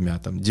часто двумя,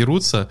 там,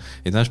 дерутся,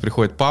 и, знаешь,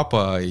 приходит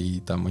папа, и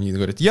там они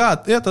говорят,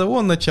 это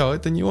он начал,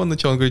 это не он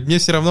начал. Он говорит, мне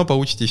все равно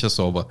получите сейчас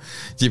оба.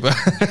 Типа,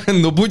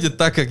 ну, будет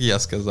так, как я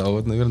сказал.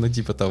 Вот, наверное,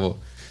 типа того.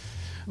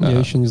 Я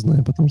еще не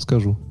знаю, потом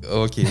скажу.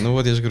 Окей, ну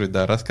вот я же говорю,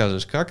 да,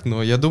 расскажешь как,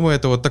 но я думаю,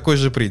 это вот такой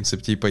же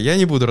принцип. Типа, я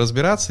не буду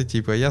разбираться,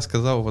 типа, я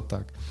сказал вот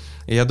так.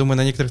 И я думаю,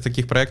 на некоторых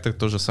таких проектах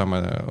то же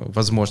самое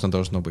возможно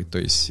должно быть. То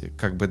есть,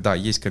 как бы, да,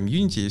 есть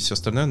комьюнити и все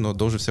остальное, но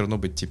должен все равно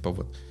быть, типа,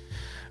 вот...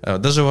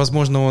 Даже,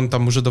 возможно, он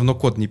там уже давно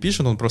код не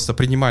пишет, он просто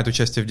принимает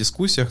участие в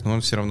дискуссиях, но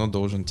он все равно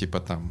должен, типа,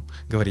 там,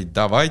 говорить,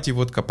 давайте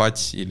вот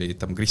копать или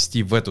там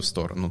грести в эту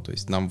сторону, то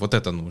есть нам вот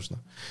это нужно.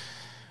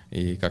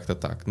 И как-то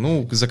так.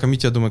 Ну, за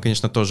комьюнити, я думаю,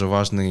 конечно, тоже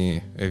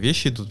важные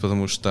вещи идут,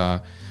 потому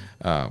что,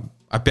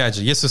 опять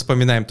же, если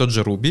вспоминаем тот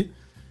же Ruby,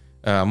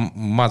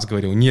 Мац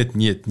говорил нет,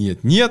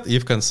 и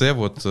в конце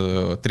вот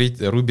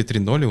Ruby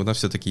 3.0 у нас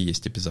все-таки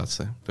есть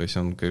типизация. То есть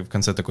он в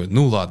конце такой,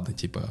 ну ладно,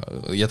 типа,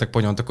 я так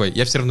понял, он такой,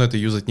 я все равно это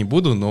юзать не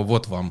буду, но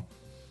вот вам,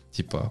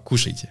 типа,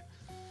 кушайте.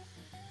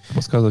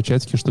 Рассказывал в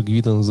чатике, что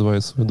Гвида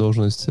называет свою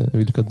должность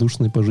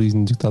великодушный по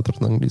жизни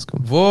диктатор на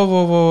английском.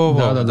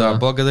 Да,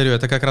 благодарю,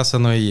 это как раз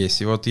оно и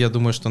есть. И вот я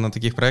думаю, что на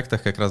таких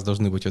проектах как раз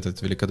должны быть вот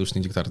этот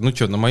великодушный диктатор. Ну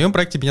что, на моем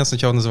проекте меня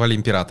сначала называли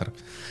император,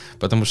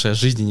 потому что я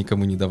жизни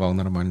никому не давал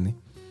нормальной.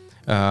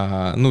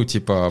 Ну,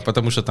 типа,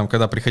 потому что там,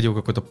 когда приходил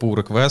какой-то pull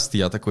request,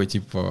 я такой,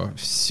 типа,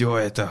 все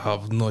это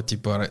говно,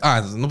 типа...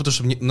 Ну, потому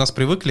что у нас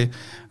привыкли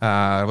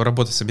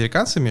работать с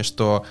американцами,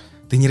 что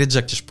ты не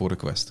реджектишь pull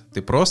request.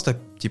 Ты просто,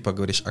 типа,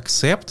 говоришь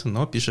accept,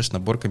 но пишешь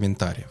набор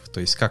комментариев. То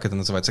есть, как это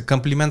называется?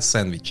 Комплимент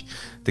сэндвич.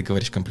 Ты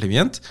говоришь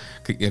комплимент,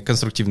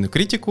 конструктивную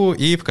критику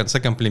и в конце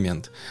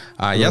комплимент.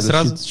 А я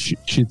сразу...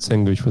 Cheat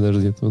сэндвич,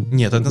 подожди.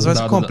 Нет, это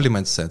называется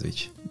комплимент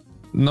сэндвич.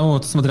 Ну,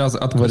 вот смотря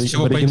от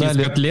чего пойти, с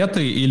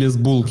котлеты или с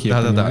булки.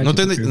 Да-да-да. Ну,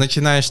 ты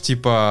начинаешь,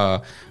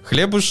 типа,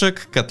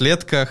 хлебушек,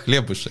 котлетка,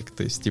 хлебушек.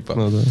 То есть,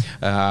 типа,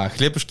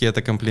 хлебушки —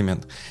 это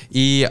комплимент.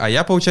 А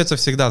я, получается,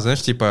 всегда,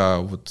 знаешь, типа,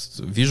 вот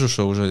вижу,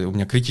 что уже у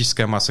меня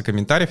критическая масса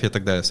комментариев, и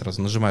тогда я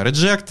сразу нажимаю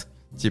reject,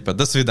 типа,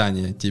 до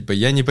свидания. Типа,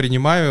 я не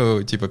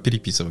принимаю, типа,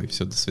 переписывай,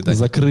 все, до свидания.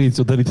 Закрыть,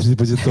 удалить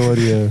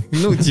репозитория.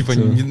 Ну, типа,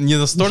 не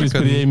настолько...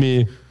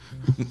 премии.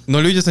 Но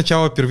люди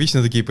сначала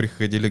первично такие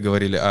приходили,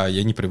 говорили,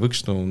 я не привык,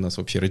 что у нас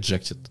вообще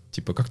rejected.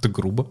 Типа, как-то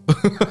грубо.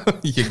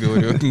 Я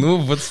говорю, ну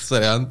вот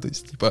сорян. То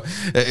есть, типа,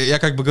 я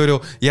как бы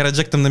говорю, я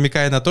реджектом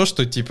намекаю на то,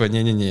 что, типа,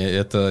 не-не-не,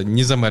 это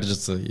не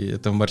замерджится, и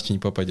это в мерч не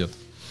попадет.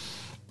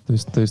 То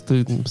есть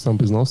ты сам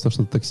признался,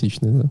 что ты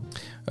токсичный,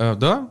 да?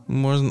 Да,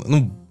 можно.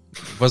 Ну,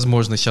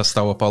 возможно, сейчас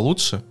стало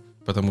получше,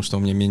 потому что у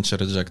меня меньше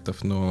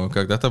реджектов, но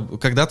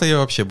когда-то я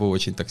вообще был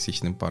очень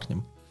токсичным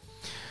парнем.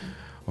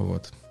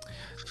 Вот.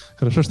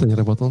 Хорошо, что не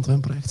работал на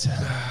твоем проекте.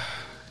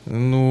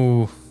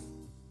 Ну,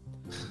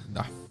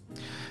 да.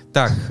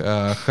 Так,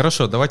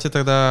 хорошо, давайте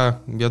тогда,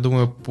 я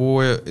думаю,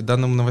 по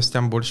данным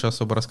новостям больше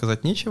особо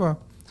рассказать нечего.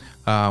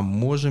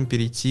 Можем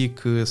перейти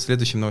к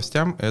следующим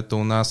новостям. Это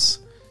у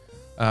нас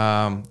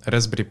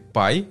Raspberry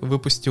Pi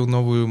выпустил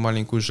новую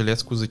маленькую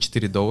железку за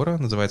 $4.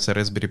 Называется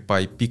Raspberry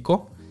Pi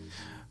Pico.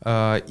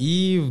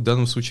 И в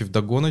данном случае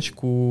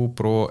вдогоночку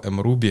про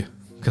mRuby,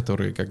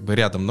 который как бы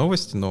рядом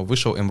новость, но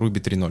вышел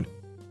mRuby 3.0.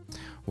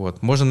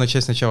 Вот. Можно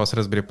начать сначала с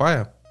Raspberry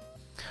Pi.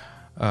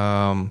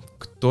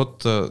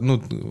 Кто-то,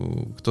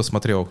 кто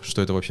смотрел,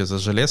 что это вообще за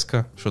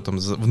железка, что там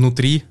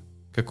внутри,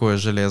 какое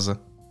железо.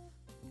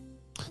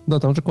 Да,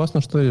 там же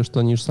классная история,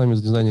 что они же сами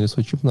задизайнили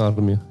свой чип на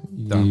ARM.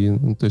 Да.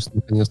 И, то есть,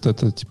 наконец-то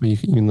это типа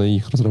именно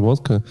их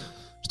разработка,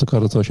 что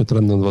кажется вообще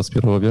трендом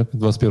 21 века,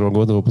 21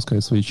 года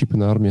выпускают свои чипы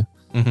на ARM.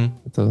 Угу.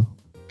 Это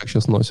как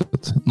сейчас носят.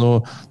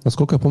 Но,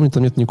 насколько я помню,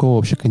 там нет никакого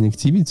вообще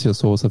коннективити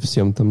особо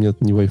совсем. Там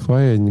нет ни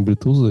Wi-Fi, ни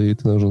Bluetooth, и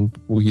ты должен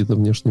какие-то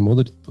внешние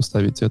модули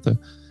поставить. Это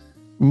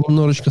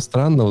немножечко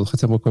странно, вот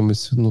хотя бы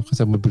какой-нибудь,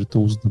 хотя бы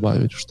Bluetooth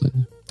добавить, что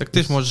ли. Так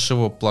ты можешь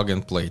его plug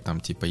and play,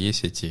 там типа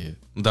есть эти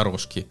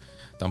дорожки.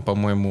 Там,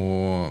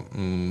 по-моему,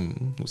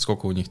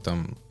 сколько у них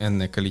там,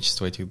 энное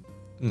количество этих,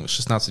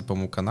 16,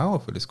 по-моему,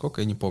 каналов или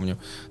сколько, я не помню.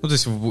 Ну, то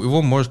есть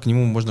к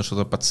нему можно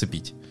что-то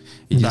подцепить.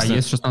 Да,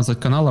 есть 16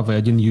 каналов и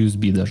один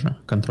USB даже,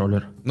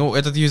 контроллер. Ну,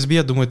 этот USB,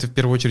 я думаю, ты в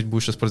первую очередь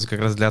будешь использовать как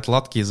раз для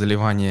отладки и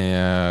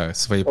заливания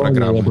своей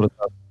программы.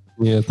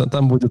 Нет,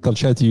 там будет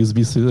торчать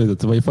USB,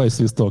 этот Wi-Fi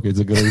свисток, я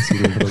тебе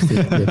гарантирую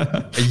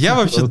просто. Я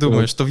вообще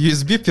думаю, что в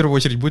USB в первую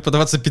очередь будет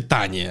подаваться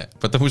питание,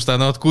 потому что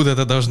оно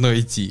откуда-то должно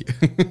идти.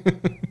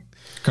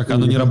 Как,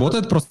 оно не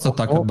работает просто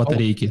так, как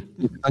батарейки?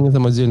 Питание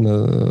там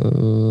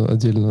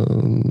отдельно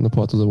на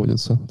плату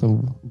заводится.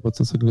 Там в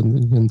ACC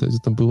Грандезе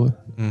там было.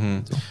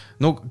 Угу.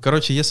 Ну,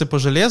 короче, если по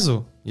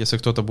железу, если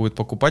кто-то будет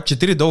покупать,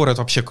 $4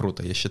 это вообще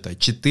круто, я считаю.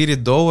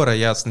 $4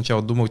 я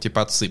сначала думал,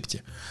 типа,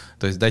 отсыпьте.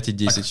 То есть дайте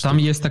 10 штук. Там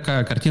есть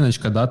такая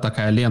картиночка, да,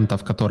 такая лента,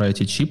 в которой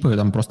эти чипы,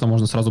 там просто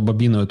можно сразу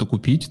бобину эту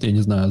купить, я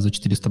не знаю, за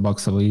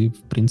 $400, и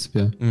в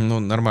принципе... Ну,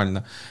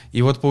 нормально.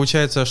 И вот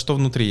получается, что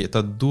внутри?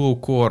 Это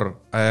Dual-Core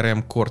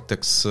ARM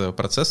Cortex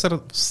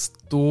процессор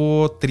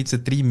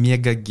 133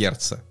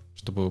 МГц,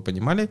 чтобы вы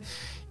понимали,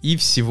 и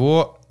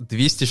всего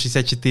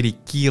 264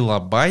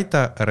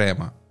 килобайта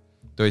рэма.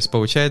 То есть,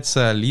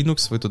 получается,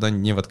 Linux вы туда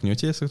не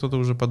воткнете, если кто-то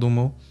уже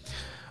подумал.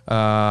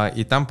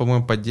 И там,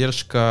 по-моему,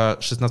 поддержка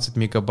 16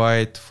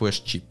 мегабайт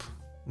флеш-чип.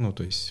 Ну,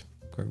 то есть,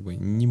 как бы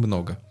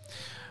немного.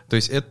 То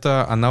есть,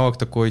 это аналог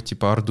такой,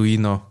 типа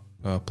Arduino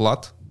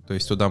плат. То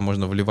есть, туда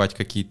можно вливать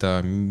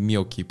какие-то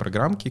мелкие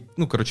программки.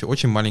 Ну, короче,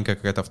 очень маленькая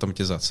какая-то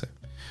автоматизация.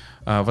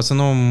 В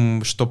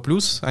основном, что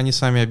плюс, они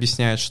сами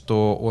объясняют,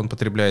 что он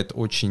потребляет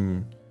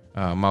очень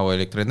мало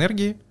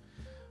электроэнергии.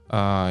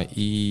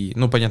 И,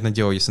 ну, понятное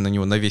дело, если на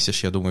него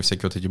навесишь, я думаю,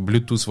 всякие вот эти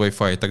Bluetooth,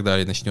 Wi-Fi и так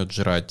далее, начнет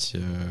жрать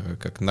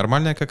как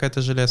нормальная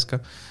какая-то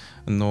железка.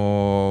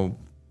 Но,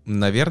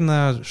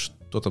 наверное,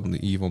 что там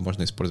его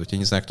можно использовать. Я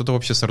не знаю, кто-то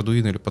вообще с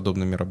Arduino или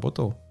подобными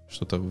работал,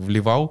 что-то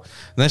вливал.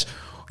 Знаешь,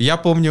 я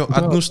помню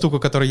одну штуку,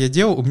 которую я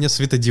делал, у меня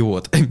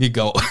светодиод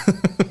мигал.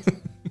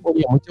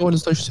 Мы делали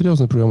достаточно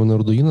серьезную программу на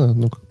Arduino,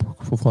 ну, как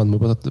for fun.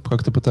 Мы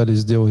как-то пытались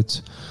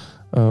сделать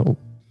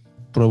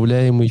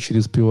управляемый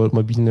через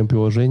мобильное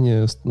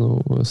приложение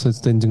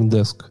standing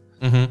desk.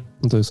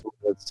 Ну, то есть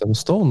там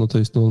стол, ну, то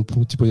есть,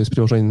 типа, есть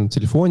приложение на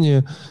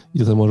телефоне, и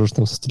ты можешь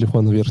там со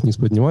телефона вверх-вниз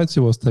поднимать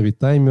его, ставить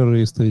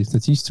таймеры, ставить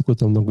статистику,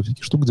 там много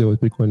всяких штук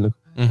делать прикольных.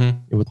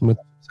 И вот мы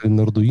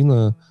на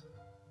Arduino,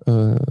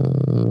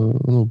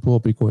 было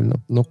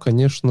прикольно. Но,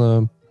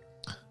 конечно,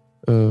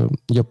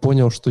 я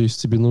понял, что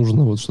если тебе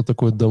нужно вот что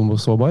такое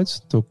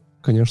домосвобать, то,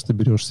 конечно, ты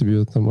берешь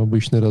себе там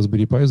обычный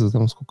Raspberry Pi за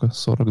там сколько,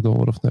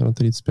 $40, наверное,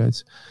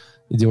 35,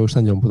 и делаешь на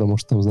нем, потому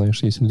что там,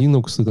 знаешь, есть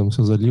Linux, ты там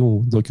все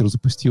залил, докер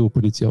запустил,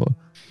 полетело.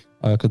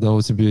 А когда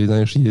у тебя,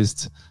 знаешь,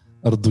 есть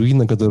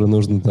Arduino, который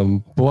нужно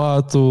там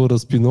плату,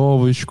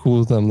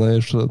 распиновочку, там,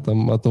 знаешь,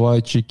 там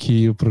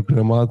отладчики,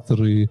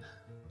 программаторы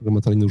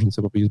не нужен,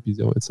 все по PHP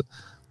делается.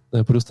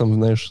 Плюс там,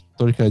 знаешь,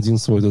 только один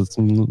свой этот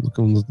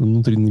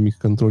внутренний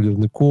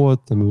микроконтроллерный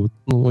код, там, и вот,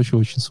 ну,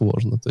 очень-очень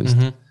сложно. То есть,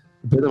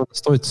 поэтому это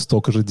стоит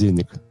столько же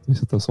денег. То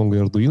есть это, условно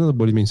говоря, Arduino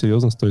более-менее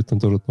серьезно стоит там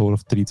тоже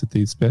долларов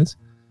 30-35,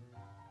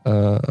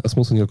 а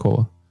смысла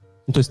никакого.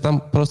 Ну, то есть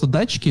там просто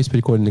датчики есть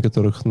прикольные,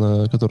 которые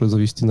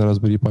завести на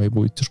Raspberry Pi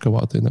будет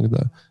тяжковато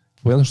иногда.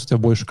 Понятно, что у тебя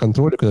больше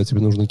контроля, когда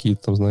тебе нужно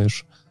какие-то, там,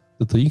 знаешь,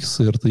 DTX,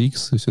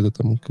 RTX, и все это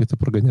там как-то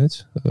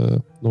прогонять.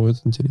 Но это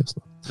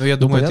интересно. Ну, я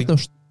думаю, понятно,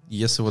 что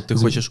если вот ты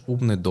хочешь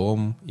умный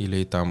дом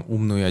или там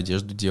умную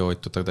одежду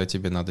делать, то тогда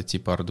тебе надо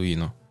типа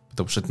Arduino.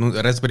 Потому что, ну,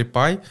 Raspberry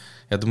Pi,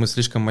 я думаю,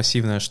 слишком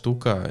массивная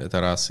штука,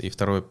 это раз. И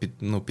второе,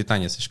 ну,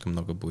 питания слишком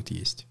много будет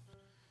есть.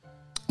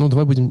 Ну,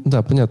 давай будем...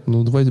 Да, понятно.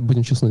 Ну, давай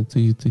будем честны.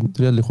 Ты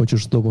реально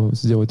хочешь дома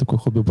сделать такой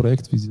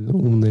хобби-проект в виде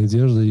умной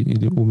одежды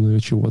или умного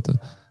чего-то.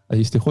 А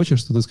если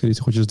хочешь, то ты, скорее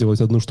всего, хочешь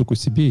сделать одну штуку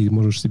себе и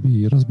можешь себе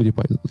и Raspberry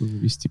Pi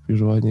ввести при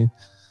желании.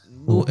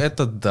 Ну, вот.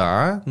 Это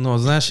да, но,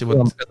 знаешь... И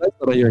вот...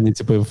 в районе,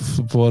 типа,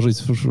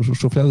 положить в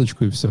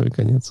шуфлядочку, и все, и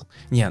конец.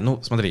 Не, ну,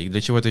 смотри,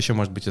 для чего это еще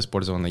может быть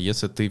использовано?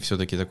 Если ты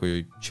все-таки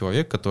такой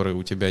человек, который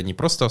у тебя не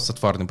просто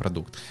софтварный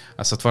продукт,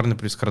 а софтварный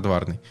плюс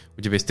хардварный.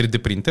 У тебя есть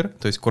 3D-принтер,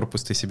 то есть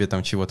корпус ты себе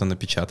там чего-то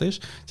напечатаешь,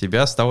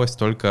 тебе осталось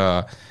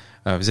только...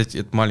 взять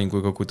эту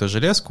маленькую какую-то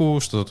железку,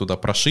 что-то туда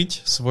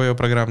прошить, свое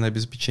программное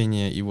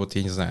обеспечение, и вот,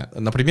 я не знаю,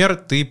 например,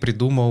 ты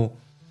придумал,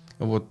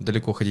 вот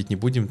далеко ходить не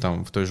будем,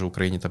 там в той же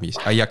Украине там есть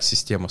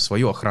Ajax-система,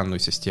 свою охранную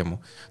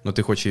систему, но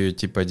ты хочешь ее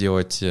типа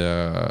делать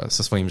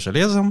со своим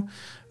железом,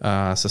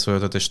 со своей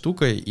вот этой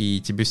штукой,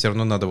 и тебе все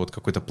равно надо вот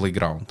какой-то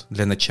playground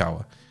для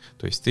начала.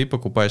 То есть ты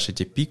покупаешь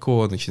эти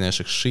Pico, начинаешь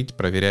их шить,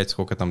 проверять,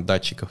 сколько там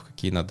датчиков,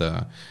 какие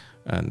надо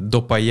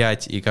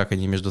допаять и как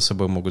они между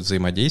собой могут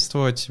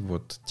взаимодействовать.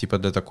 Вот типа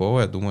для такого,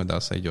 я думаю, да,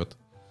 сойдет.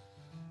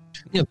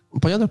 Нет,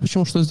 понятно,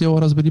 почему что сделал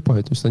Raspberry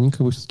Pi. То есть они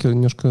как бы все-таки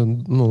немножко,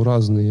 ну,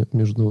 разные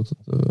между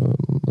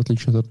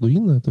отличия от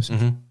Arduino. Это все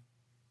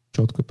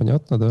четко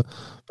понятно, да.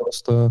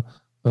 Просто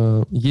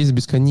есть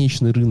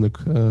бесконечный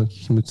рынок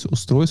каких-нибудь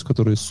устройств,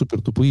 которые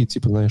супер тупые,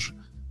 типа, знаешь,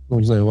 ну,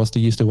 не знаю,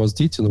 если у вас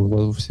дети, но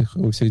у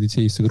всех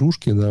детей есть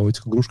игрушки, да, в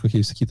этих игрушках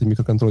есть какие-то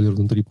микроконтроллеры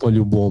внутри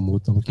по-любому,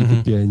 там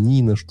какие-то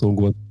пианино, что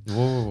угодно.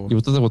 И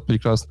вот это вот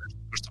прекрасно,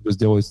 чтобы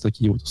сделать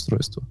такие вот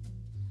устройства.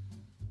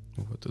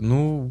 Вот.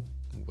 Ну,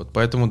 вот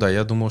поэтому, да,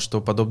 я думал,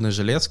 что подобные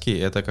железки —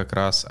 это как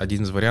раз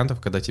один из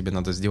вариантов, когда тебе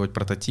надо сделать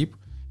прототип,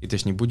 и ты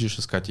же не будешь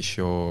искать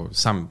еще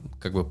сам,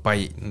 как бы,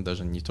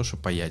 даже не то, что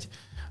паять,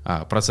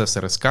 а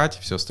процессор искать,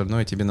 все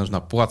остальное. Тебе нужна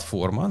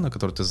платформа, на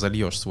которую ты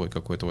зальешь свой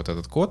какой-то вот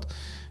этот код,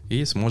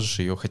 и сможешь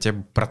ее хотя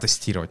бы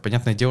протестировать.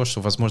 Понятное дело, что,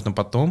 возможно,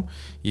 потом,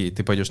 и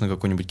ты пойдешь на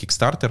какой-нибудь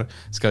Kickstarter,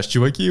 скажешь: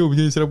 чуваки, у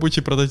меня есть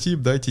рабочий прототип,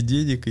 дайте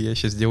денег, и я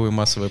сейчас сделаю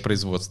массовое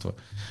производство.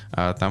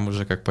 А там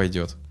уже как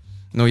пойдет.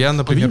 Ну, я,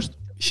 например,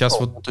 сейчас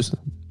вот... То есть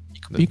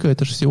Pico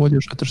это же всего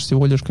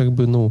лишь как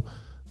бы, ну,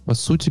 по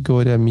сути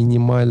говоря,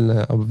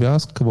 минимальная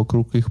обвязка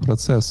вокруг их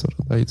процессора.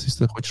 Да? И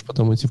если ты хочешь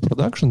потом идти в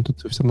продакшн, то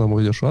ты все равно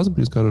войдешь в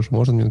Raspberry и скажешь: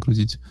 можно мне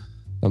нагрузить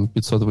там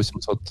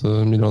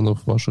 500-800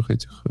 миллионов ваших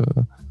этих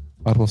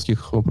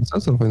армовских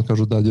процессоров, они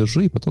скажут: да,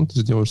 держи, и потом ты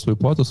сделаешь свою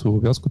плату, свою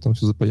увязку, там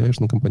все запаяешь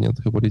на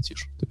компонентах и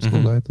полетишь. То есть,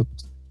 ну да, это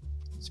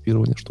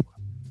типирование штука.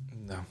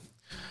 Да.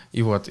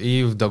 И вот,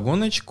 и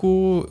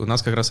вдогоночку у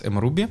нас как раз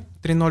mRuby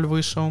 3.0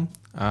 вышел.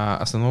 А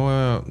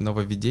основное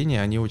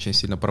нововведение, они очень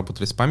сильно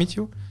поработали с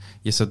памятью.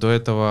 Если до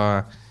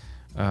этого,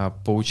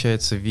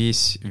 получается,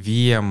 весь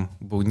VM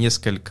был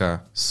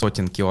несколько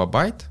сотен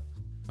килобайт,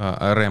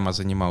 RAM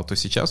занимал, то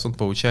сейчас он,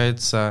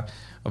 получается,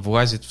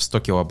 влазит в 100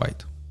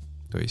 килобайт.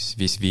 То есть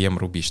весь VM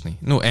рубишный.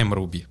 Ну,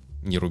 mRuby.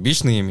 Не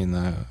рубишный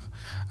именно,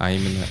 а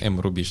именно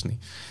mRubишный.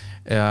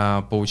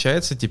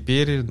 Получается,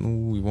 теперь,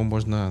 ну, его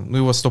можно... Ну,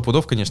 его 100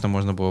 пудов, конечно,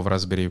 можно было в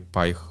Raspberry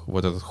Pi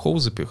вот этот хоу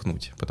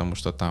запихнуть, потому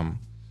что там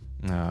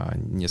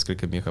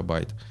несколько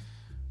мегабайт.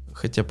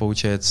 Хотя,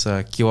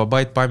 получается,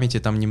 килобайт памяти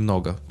там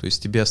немного. То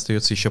есть тебе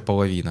остается еще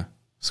половина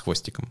с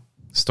хвостиком.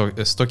 100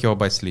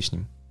 килобайт с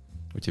лишним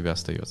у тебя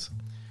остается.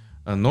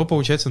 Но,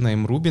 получается, на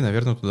mRuby,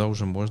 наверное, туда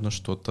уже можно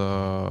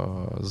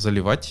что-то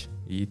заливать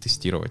и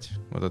тестировать.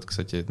 Вот это,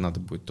 кстати, надо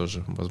будет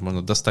тоже,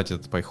 возможно, достать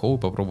этот Pi-hole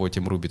и попробовать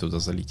mRuby туда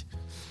залить.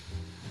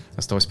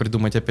 Осталось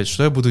придумать опять,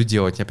 что я буду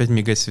делать. Опять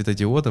мигать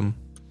светодиодом.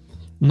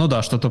 Ну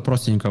да, что-то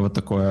простенькое вот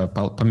такое,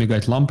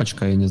 помигать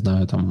лампочкой, я не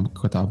знаю, там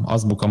какая-то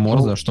азбука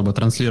Морзе, чтобы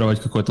транслировать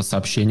какое-то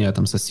сообщение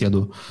там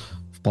соседу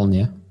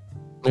вполне.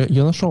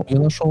 Я нашел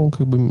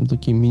как бы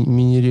такие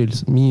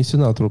мини-рельсы,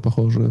 мини-сенаторы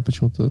похожие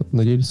почему-то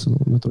на рельсы,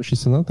 но это вообще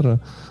сенатора.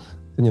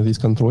 Нет,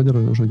 есть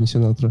контроллеры, уже не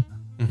сенатора,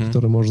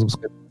 которые можно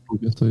запускать в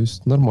Ruby. То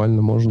есть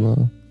нормально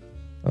можно,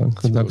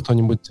 когда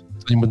кто-нибудь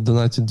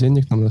донатит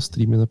денег нам на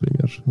стриме,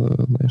 например,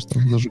 знаешь,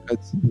 там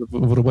зажигать,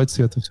 вырубать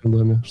свет во всем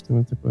доме,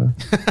 что-нибудь такое.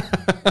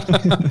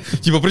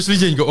 Типа пришли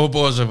деньги, о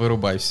боже,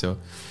 вырубай все.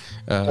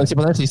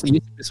 Типа, знаешь,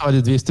 если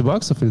прислали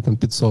 $200 или там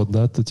 500,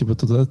 да, то типа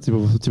туда типа,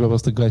 у тебя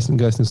просто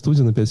гаснет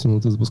студия на 5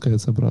 минут и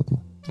запускается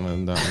обратно.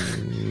 Да.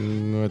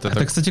 Ну, это,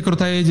 кстати,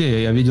 крутая идея.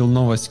 Я видел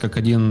новость, как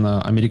один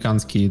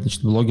американский,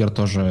 значит, блогер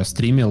тоже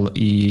стримил,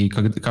 и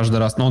каждый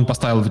раз, он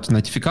поставил эти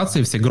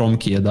нотификации все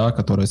громкие, да,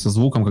 которые со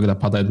звуком, когда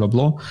падает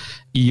бабло,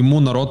 и ему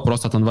народ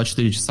просто там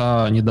 24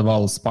 часа не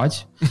давал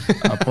спать,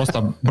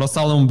 просто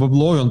бросал ему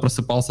бабло, и он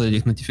просыпался от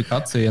этих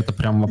нотификаций, и это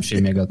прям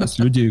вообще мега. То есть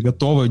люди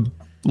готовы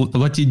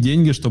платить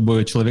деньги,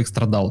 чтобы человек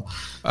страдал.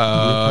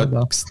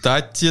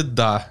 Кстати,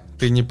 да.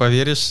 Ты не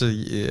поверишь,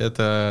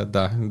 это,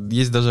 да.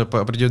 Есть даже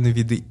определенные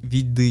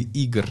виды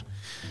игр,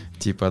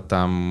 типа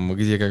там,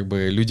 где как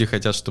бы люди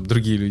хотят, чтобы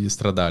другие люди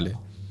страдали.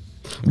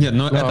 Нет,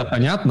 ну это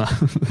понятно,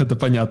 это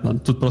понятно.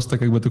 Тут просто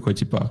как бы такой,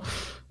 типа,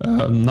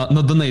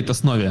 на донейт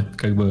основе,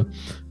 как бы,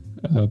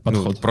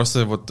 подход. Ну,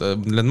 просто вот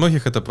для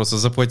многих это просто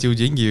заплатил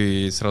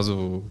деньги и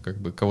сразу как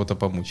бы кого-то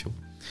помучил.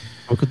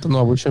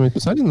 А вы что-нибудь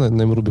писали на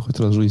MRuby хоть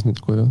раз в жизни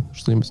такое?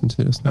 Что-нибудь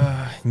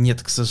интересное?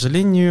 Нет, к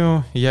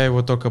сожалению, я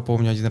его только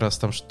помню один раз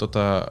там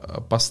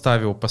что-то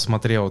поставил,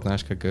 посмотрел,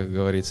 знаешь, как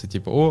говорится,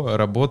 типа, о,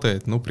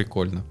 работает, ну,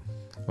 прикольно.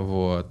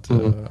 Вот.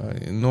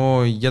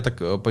 Но я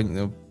так...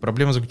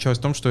 Проблема заключалась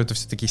в том, что это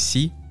все-таки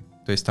C,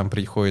 то есть там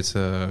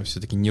приходится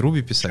все-таки не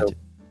Ruby писать.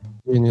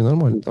 Не,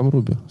 нормально, там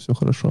Ruby, все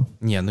хорошо.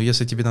 Не, ну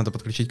если тебе надо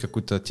подключить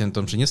какую-то,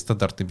 там же нет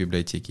стандартной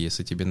библиотеки,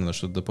 если тебе надо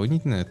что-то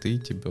дополнительное, ты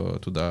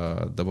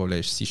туда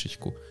добавляешь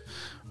сишечку.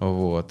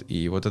 Вот,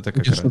 и вот это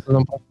как раз... Что-то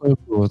там простое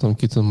было, там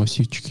какие-то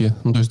массивчики,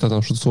 ну то есть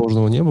там что-то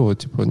сложного не было,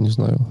 типа, не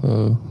знаю,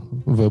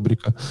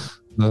 вебрика,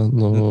 да,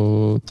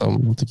 но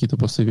там какие-то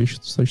простые вещи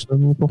достаточно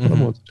неплохо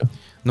работали.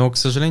 Но, к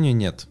сожалению,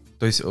 нет.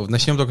 То есть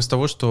начнем только с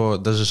того, что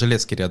даже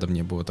железки рядом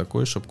не было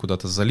такой, чтобы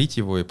куда-то залить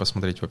его и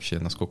посмотреть вообще,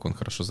 насколько он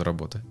хорошо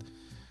заработает.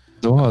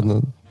 Да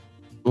ладно,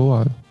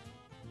 была.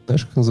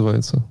 Знаешь, как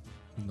называется?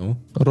 Ну?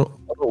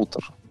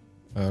 Роутер.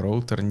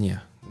 Роутер?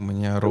 Не. У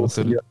меня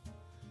роутер...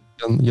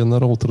 Я на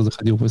роутер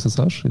заходил в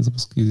SSH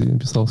и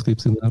писал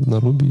скрипты на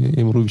Ruby,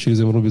 и MRuby через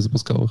MRuby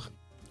запускал их.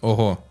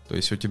 Ого, то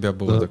есть у тебя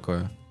было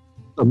такое?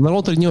 На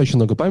роутере не очень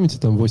много памяти,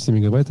 там 8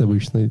 мегабайт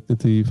обычно.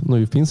 Это и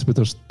в принципе,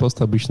 это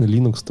просто обычно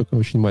Linux, только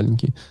очень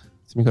маленький.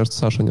 Мне кажется,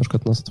 Саша немножко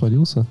от нас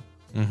отвалился.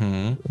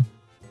 Угу.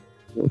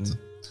 Вот.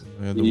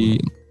 Я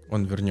думаю,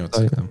 он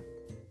вернется к нам.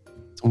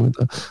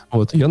 Да.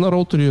 Вот, я на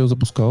роутере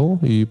запускал,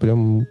 и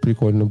прям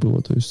прикольно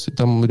было. То есть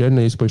там реально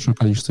есть большое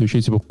количество вещей,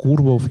 типа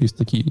курвов, есть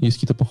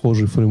какие-то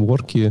похожие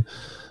фреймворки.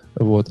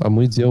 Вот, а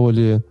мы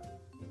делали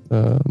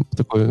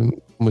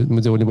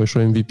мы делали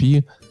большой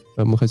MVP,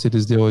 мы хотели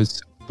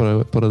сделать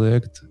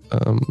проект.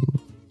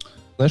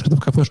 Знаешь, когда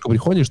в кафешку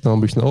приходишь, там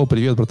обычно, о,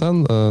 привет,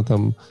 братан,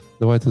 там,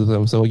 давай ты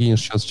там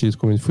залогинишь сейчас через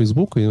какой-нибудь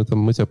Facebook, и там,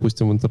 мы тебя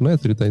пустим в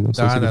интернет, или дай нам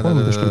свой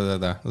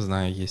телефон. Да,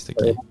 знаю, есть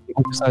такие.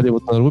 Мы писали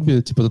вот на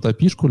Ruby, типа, эту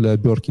API-шку для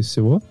обертки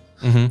всего,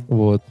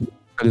 вот,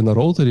 или на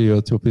роутере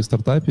ее, типа, при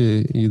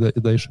стартапе, и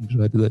дальше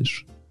бежали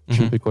дальше.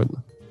 Очень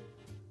прикольно.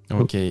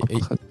 Окей.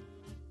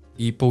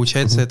 И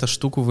получается, эту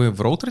штуку вы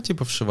в роутер,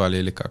 типа, вшивали,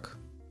 или как?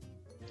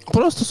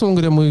 Просто,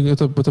 собственно говоря,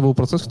 это был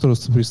процесс, который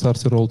при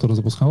старте роутера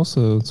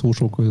запускался,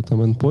 слушал какой-то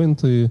там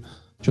эндпоинты,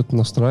 что-то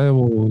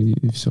настраивал,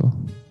 и все.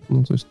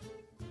 Ну, то есть,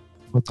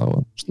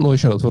 хватало. Ну,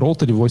 еще раз, в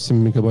роутере 8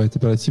 мегабайт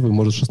оперативы,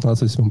 может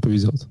 16, если вам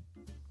повезет.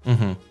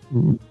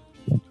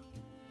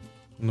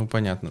 Ну,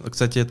 понятно.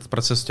 Кстати, этот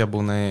процесс у тебя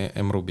был на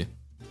MRuby?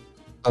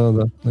 Да,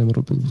 на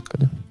MRuby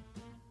запускали.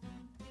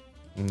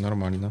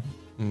 Нормально.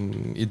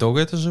 И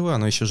долго это жило?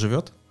 Оно еще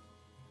живет?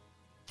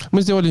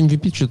 Мы сделали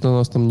MVP, что-то у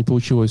нас там не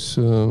получилось.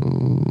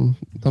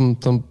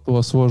 Там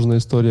была сложная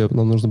история.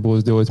 Нам нужно было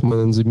сделать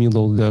man in the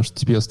middle для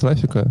HTTPS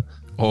трафика.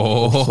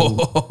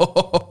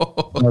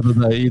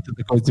 Да, и ты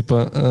такой,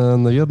 типа,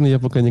 наверное, я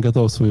пока не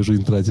готов свою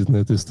жизнь тратить на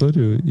эту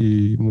историю,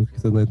 и мы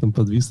как-то на этом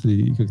подвисли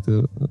и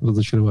как-то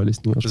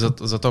разочаровались немножко.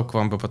 Зато к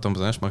вам бы потом,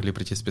 знаешь, могли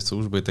прийти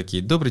спецслужбы и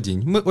такие: добрый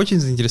день, мы очень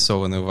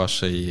заинтересованы в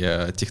вашей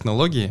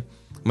технологии,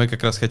 мы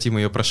как раз хотим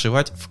ее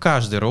прошивать в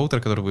каждый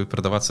роутер, который будет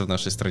продаваться в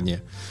нашей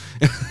стране.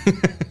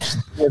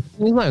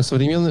 Не знаю,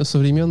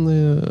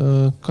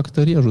 современные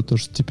как-то режут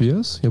тоже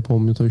TPS, я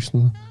помню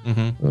точно.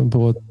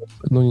 Вот.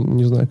 Ну,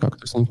 не знаю как.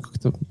 То есть они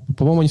как-то,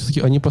 по-моему,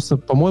 они просто,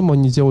 по-моему,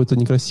 они делают это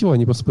некрасиво,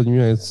 они просто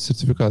подменяют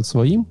сертификат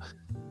своим.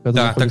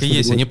 Да, так и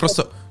есть. Они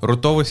просто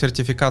рутовый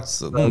сертификат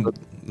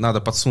надо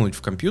подсунуть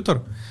в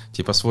компьютер,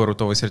 типа свой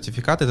рутовый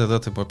сертификат, и тогда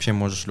ты вообще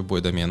можешь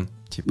любой домен.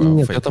 Типа,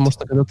 нет, потому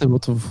что когда ты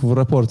вот в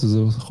аэропорт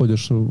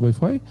заходишь в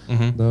Wi-Fi,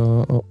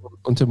 да,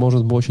 он тебе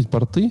может блочить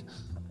порты,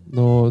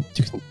 но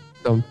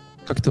там,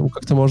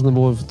 как-то можно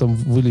было там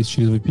вылезть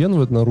через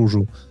VPN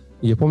наружу.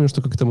 И я помню,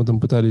 что как-то мы там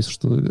пытались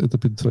это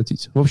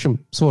предотвратить. В общем,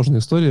 сложная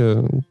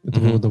история. Это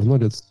было давно,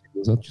 лет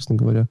назад, честно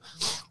говоря.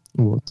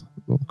 Вот.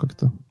 Ну,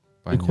 как-то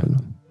прикольно.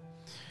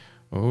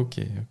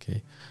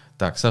 Окей.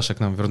 Так, Саша к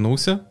нам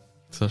вернулся.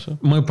 Саша?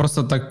 Мы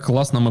просто так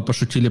классно, мы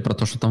пошутили про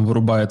то, что там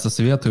вырубается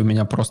свет, и у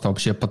меня просто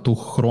вообще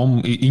потух хром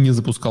и не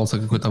запускался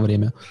какое-то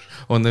время.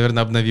 Он,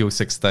 наверное,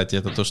 обновился, кстати.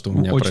 Это то, что у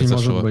меня очень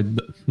произошло. Очень может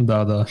быть,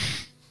 да.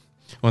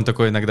 Он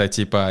такой иногда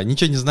типа: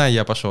 ничего не знаю,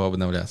 я пошел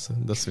обновляться.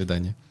 До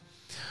свидания.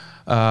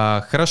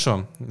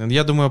 Хорошо.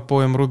 Я думаю,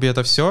 по mRuby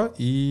это все.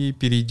 И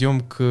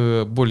перейдем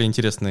к более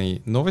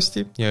интересной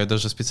новости. Я ее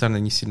даже специально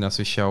не сильно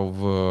освещал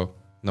в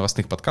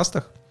новостных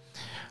подкастах.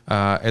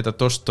 Это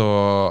то,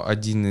 что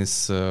один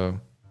из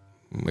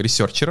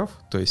ресерчеров,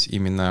 то есть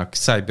именно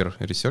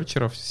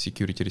cyber-ресерчеров,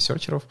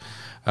 security-ресерчеров,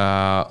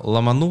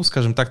 ломанул,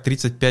 скажем так,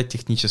 35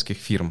 технических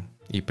фирм.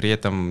 И при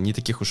этом не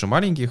таких уж и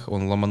маленьких.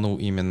 Он ломанул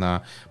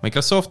именно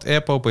Microsoft,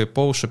 Apple,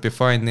 PayPal,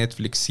 Shopify,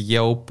 Netflix,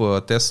 Yelp,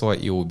 Tesla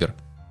и Uber.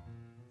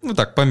 Ну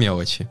так, по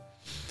мелочи.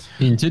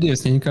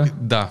 Интересненько.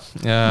 Да.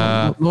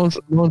 Но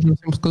он же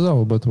всем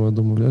сказал об этом, я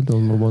думаю, вряд ли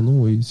он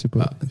ломанул и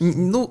типа...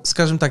 Ну,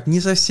 скажем так, не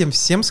совсем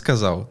всем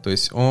сказал. То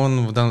есть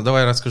он...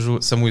 Давай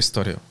расскажу саму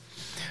историю.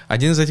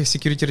 Один из этих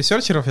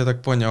security-ресерчеров, я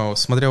так понял,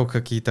 смотрел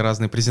какие-то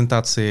разные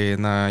презентации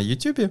на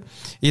YouTube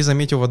и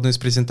заметил в одной из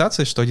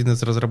презентаций, что один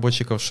из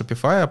разработчиков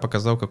Shopify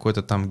показал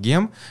какой-то там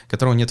гем,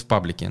 которого нет в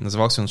паблике.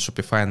 Назывался он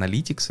Shopify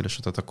Analytics или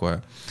что-то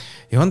такое.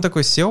 И он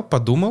такой сел,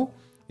 подумал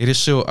и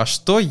решил, а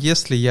что,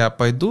 если я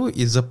пойду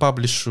и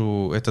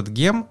запаблишу этот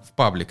гем в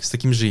паблик с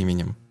таким же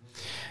именем?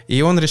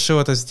 И он решил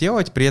это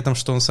сделать, при этом,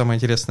 что он самое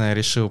интересное,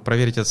 решил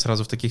проверить это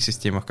сразу в таких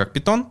системах, как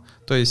Python,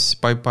 то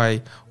есть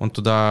PyPy, он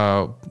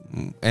туда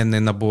энный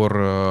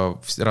набор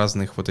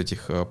разных вот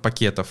этих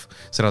пакетов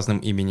с разным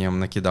именем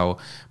накидал,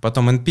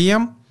 потом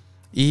NPM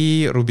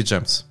и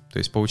RubyGems, то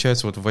есть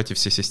получается вот в эти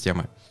все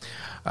системы.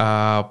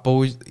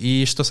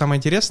 И что самое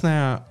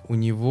интересное, у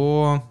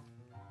него,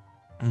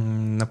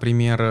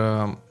 например,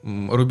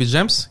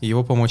 RubyGems,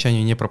 его по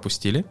умолчанию не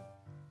пропустили.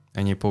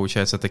 Они,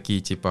 получается,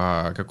 такие,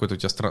 типа, какой-то у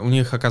тебя... У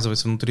них,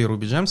 оказывается, внутри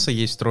RubyGems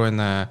есть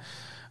встроенный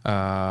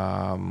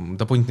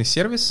дополнительный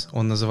сервис,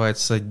 он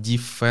называется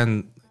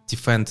defend.io,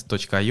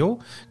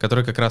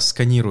 который как раз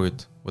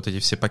сканирует вот эти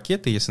все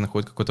пакеты, если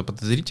находит какой-то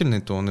подозрительный,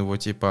 то он его,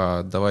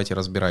 типа, давайте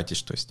разбирайтесь,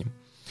 что с ним.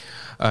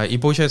 И,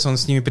 получается, он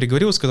с ними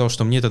переговорил, сказал,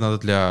 что мне это надо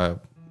для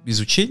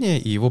изучения,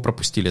 и его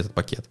пропустили, этот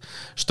пакет.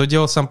 Что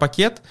делал сам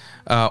пакет?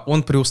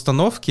 Он при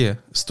установке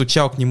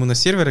стучал к нему на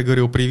сервер и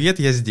говорил: «Привет,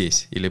 я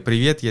здесь», или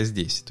 «Привет, я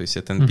здесь». То есть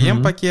это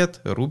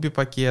NPM-пакет,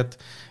 Ruby-пакет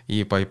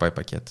и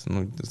PyPy-пакет.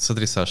 Ну,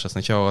 смотри, Саша,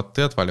 сначала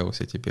ты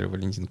отвалился, теперь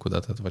Валентин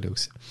куда-то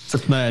отвалился.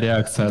 Цепная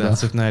реакция, да.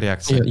 Цепная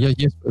реакция. Я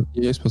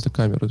есть после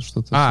камеры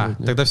что-то.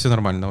 Тогда все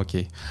нормально,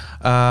 окей.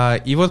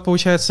 И вот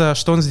получается,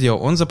 что он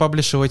сделал? Он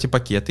запаблишил эти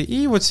пакеты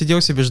и вот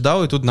сидел себе,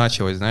 ждал, и тут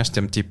началось, знаешь,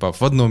 там типа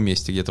в одном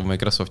месте где-то в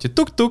Microsoft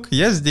тук-тук,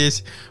 я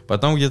здесь.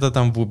 Потом где-то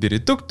там в Uber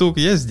тук-тук,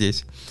 я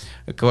здесь.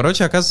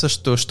 Короче,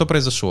 оказывается, что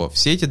произошло?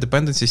 Все эти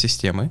dependency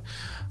системы,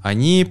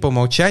 они по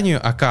умолчанию,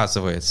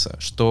 оказывается,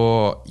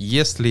 что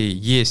если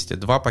есть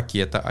два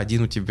пакета,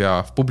 один у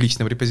тебя в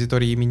публичном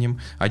репозитории именем,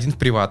 один в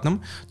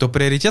приватном, то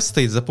приоритет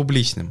стоит за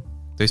публичным.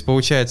 То есть,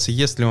 получается,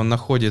 если он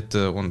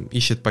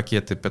ищет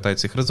пакеты,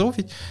 пытается их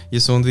резолвить,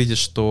 если он видит,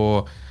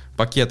 что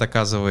пакет,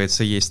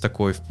 оказывается, есть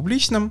такой в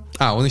публичном.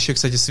 Он еще,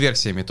 кстати, с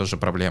версиями тоже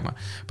проблема.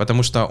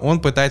 Потому что он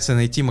пытается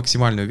найти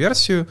максимальную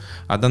версию,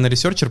 а данный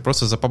ресерчер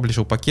просто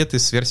запаблишил пакеты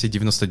с версии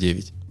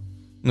 99.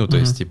 Ну, то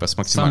есть, типа, с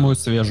максимальной. Самую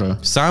свежую.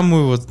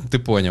 Самую, вот, ты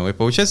понял. И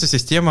получается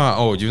система,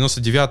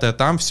 99-я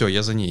там, все,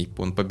 я за ней.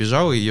 Он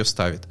побежал и ее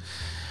ставит.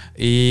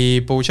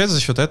 И получается,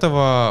 за счет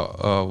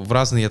этого в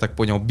разные, я так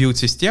понял,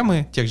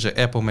 билд-системы, тех же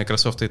Apple,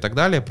 Microsoft и так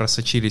далее,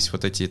 просочились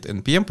вот эти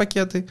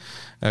NPM-пакеты,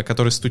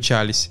 которые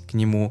стучались к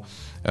нему,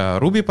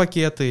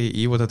 Ruby-пакеты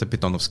и вот это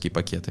питоновские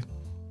пакеты.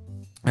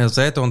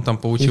 За это он там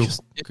получил...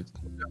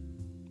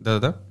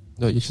 Да-да-да?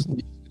 Да,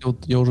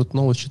 я уже эту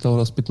новость читал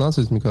раз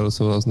 15, мне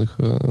кажется, в разных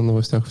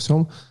новостях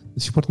всем. До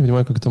сих пор не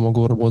понимаю, как это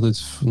могло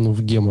работать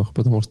в гемах,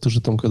 потому что ты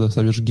же там, когда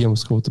ставишь гем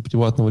с какого-то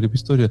приватного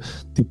репозитория,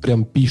 ты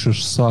прям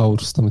пишешь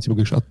source, там, и тебе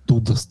говоришь,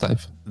 оттуда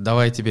ставь.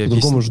 Давай я тебе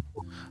объясню.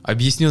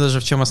 Объясню даже,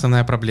 в чем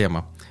основная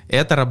проблема.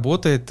 Это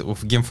работает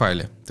в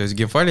гемфайле. То есть в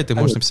гемфайле ты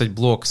можешь написать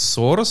блок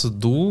source,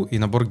 do и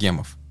набор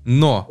гемов.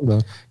 Но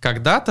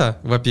когда-то,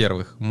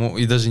 во-первых,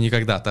 и даже не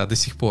когда-то, а до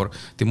сих пор,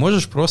 ты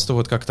можешь просто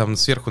вот как там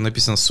сверху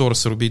написано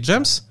source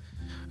RubyGems,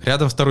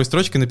 рядом второй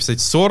строчкой написать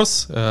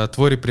source,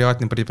 твой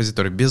приватный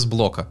репозиторий, без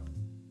блока.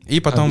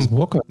 И потом... без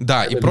блока?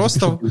 Да, и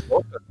просто...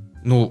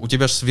 Ну, у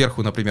тебя же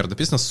сверху, например,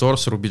 написано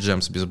source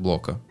RubyGems без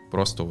блока.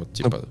 Просто вот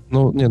типа...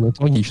 это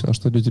логично. А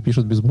что люди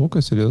пишут без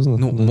блока, серьезно?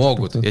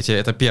 Могут.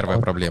 Это первая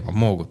проблема.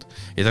 Могут.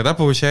 И тогда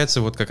получается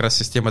вот как раз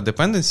система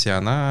dependency,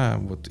 она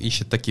вот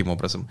ищет таким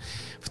образом.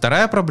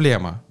 Вторая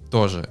проблема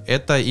тоже,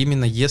 это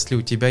именно если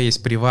у тебя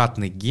есть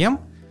приватный гем,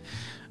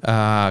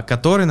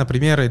 который,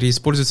 например,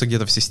 реиспользуется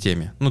где-то в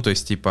системе. Ну, то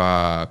есть,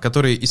 типа,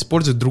 который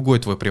использует другой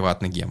твой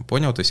приватный гем.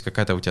 Понял? То есть,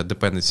 какая-то у тебя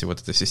dependency,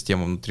 вот эта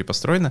система внутри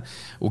построена.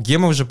 У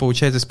гемов же,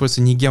 получается,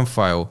 используется не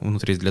гем-файл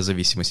внутри для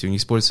зависимости, у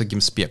них используется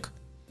гем-спек.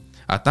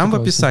 А там в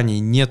описании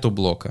нету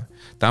блока.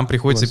 Там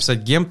приходится писать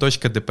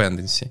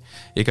gem.dependency.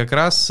 И как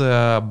раз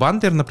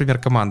Bundler, например,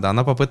 команда,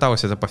 она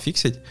попыталась это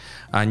пофиксить.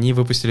 Они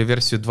выпустили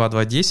версию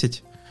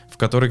 2.2.10, в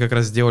которой как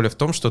раз сделали в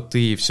том, что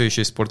ты все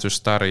еще используешь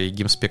старый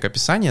гемспек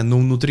описания, но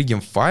внутри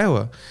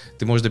гемфайла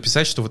ты можешь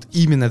дописать, что вот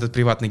именно этот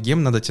приватный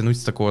гем надо тянуть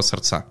с такого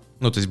сорца.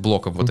 Ну, то есть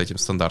блоком вот этим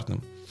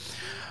стандартным.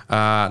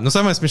 Но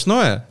самое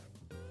смешное,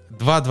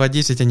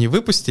 2.2.10 они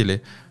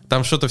выпустили,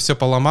 там что-то все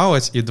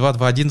поломалось, и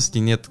 2.2.11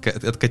 не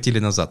откатили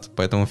назад,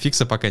 поэтому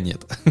фикса пока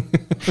нет.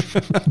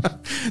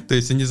 То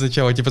есть они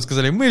сначала типа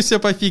сказали, мы все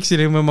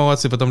пофиксили, мы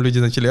молодцы, потом люди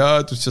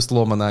начали, тут все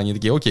сломано, они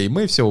такие, окей,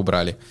 мы все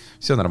убрали,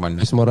 все нормально.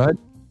 То есть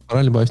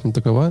мораль басни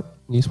такова,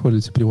 не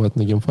используйте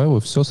приватные геймфайлы,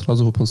 все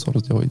сразу в open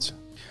source делайте.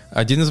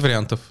 Один из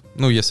вариантов,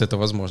 ну, если это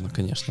возможно,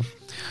 конечно.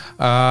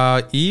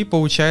 И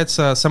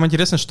получается, самое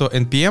интересное, что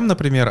NPM,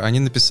 например, они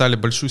написали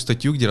большую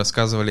статью, где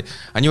рассказывали,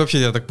 они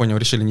вообще, я так понял,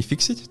 решили не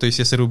фиксить, то есть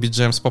если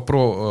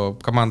RubyGems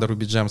команда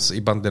RubyGems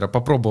и Бандлера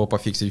попробовала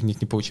пофиксить, у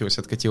них не получилось,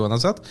 откатила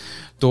назад,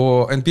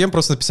 то NPM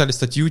просто написали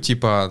статью,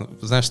 типа,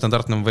 знаешь, в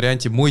стандартном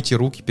варианте, мойте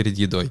руки перед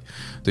едой,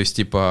 то есть,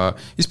 типа,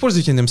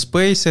 используйте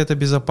namespace, это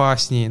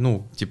безопаснее,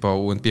 ну, типа,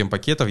 у NPM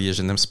пакетов есть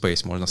же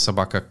namespace, можно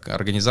собака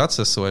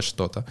организация /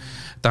 что-то,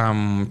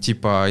 там,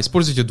 типа,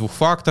 используйте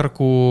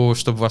двухфакторку,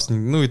 чтобы вас,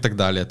 ну, и так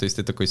далее. То есть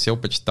ты такой сел,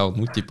 почитал,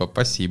 ну, типа,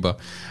 спасибо.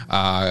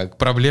 А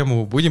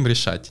проблему будем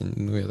решать?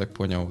 Ну, я так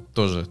понял,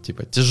 тоже,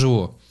 типа,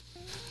 тяжело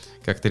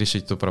как-то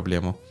решить эту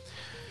проблему.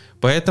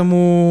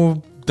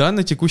 Поэтому, да,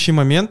 на текущий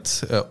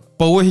момент,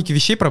 по логике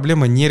вещей,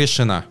 проблема не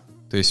решена.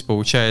 То есть,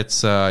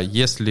 получается,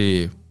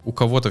 если у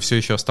кого-то все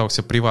еще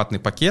остался приватный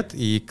пакет,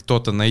 и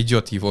кто-то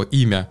найдет его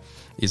имя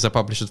и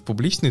запаблишит в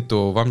публичный,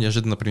 то вам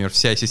неожиданно, например,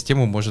 вся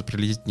система может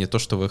прилететь не то,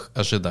 что вы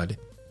ожидали.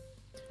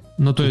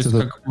 Ну, то есть,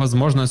 как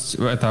возможность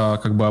это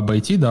как бы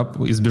обойти, да,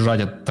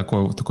 избежать от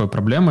такой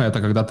проблемы, это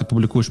когда ты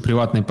публикуешь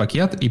приватный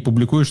пакет и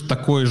публикуешь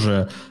такой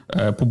же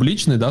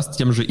публичный, да, с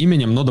тем же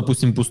именем, но,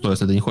 допустим, пустой,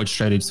 если ты не хочешь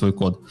шерить свой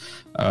код,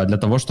 для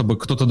того, чтобы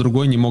кто-то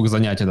другой не мог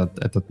занять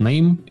этот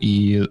name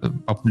и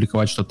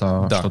опубликовать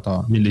что-то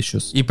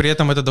malicious. И при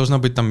этом это должна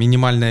быть там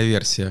минимальная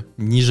версия,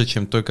 ниже,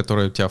 чем той,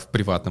 которая у тебя в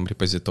приватном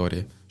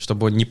репозитории,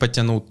 чтобы он не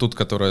подтянул тут,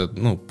 которая,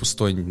 ну,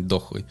 пустой,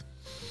 дохлый.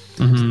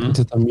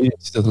 Где там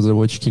сидят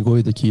разработчики Go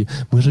и такие,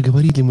 мы же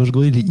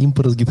говорили,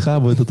 импорт с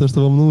GitHub, это то,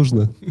 что вам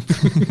нужно.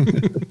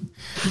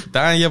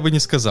 Да, я бы не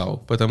сказал,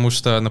 потому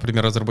что,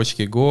 например,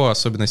 разработчики Go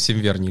особенно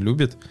Симвер не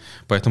любят,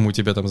 поэтому у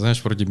тебя там,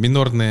 знаешь, вроде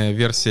минорная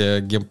версия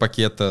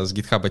гемпакета с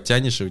GitHub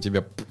тянешь, и у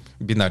тебя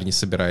бинар не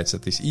собирается,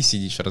 ты и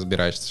сидишь,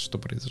 разбираешься, что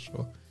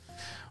произошло.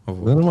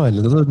 Вот.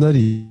 Нормально, это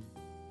однори.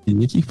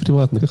 Никаких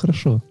приватных, это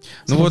хорошо.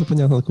 Ну вот,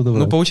 понятно, откуда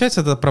брать. Ну,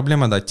 получается, это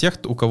проблема, да, тех,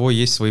 у кого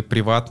есть свои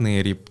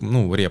приватные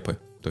репы.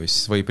 То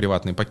есть свои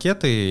приватные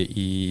пакеты,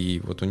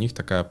 и вот у них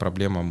такая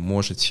проблема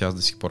может сейчас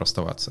до сих пор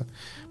оставаться.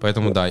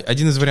 Поэтому, да,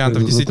 один из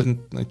вариантов, действительно,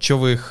 что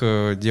вы их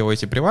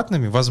делаете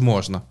приватными,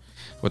 возможно.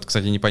 Вот,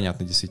 кстати,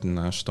 непонятно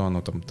действительно, что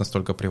оно там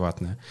настолько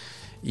приватное.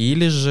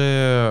 Или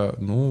же,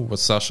 ну, вот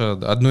Саша,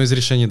 одно из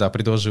решений, да,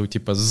 предложил,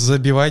 типа,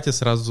 забивайте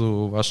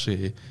сразу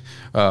ваши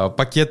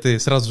пакеты,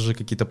 сразу же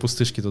какие-то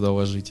пустышки туда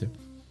ложите.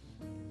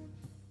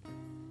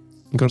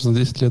 Мне кажется, за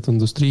 10 лет в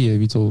индустрии я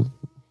видел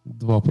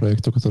 2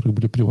 проекта, у которых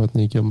были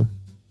приватные гемы.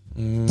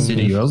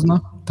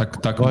 Серьезно?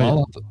 Так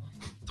мало?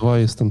 2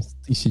 из там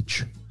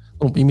 1000.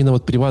 Ну, именно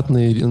вот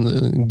приватные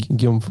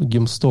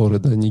гемсторы,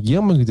 да, не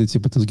гемы, где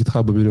типа ты с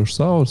GitHub берешь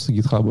source,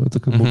 GitHub это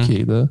как бы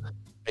окей, да.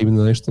 А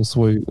именно, знаешь, там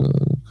свой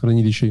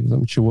хранилище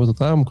там, чего-то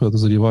там, куда ты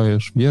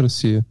заливаешь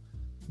версии.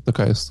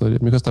 Такая история.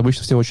 Мне кажется,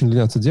 обычно все очень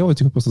ленятся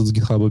делать, их просто с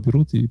GitHub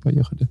берут и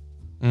поехали.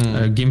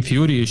 Game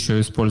Fury еще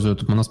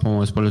используют, у нас,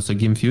 по-моему, используется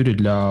Game Fury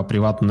для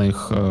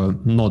приватных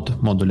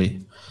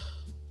нод-модулей.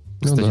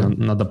 Кстати,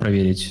 надо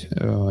проверить,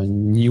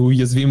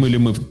 неуязвимы ли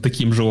мы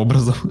таким же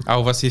образом. А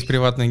у вас есть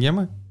приватные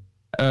гемы?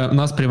 У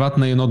нас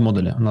приватные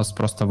нод-модули. У нас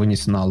просто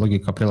вынесена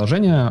логика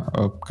приложения,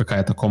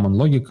 какая-то common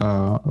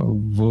логика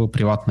в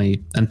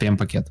приватный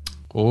NPM-пакет.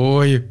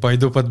 Ой,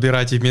 пойду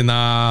подбирать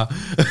имена.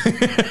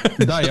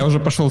 Да, я уже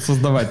пошел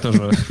создавать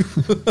тоже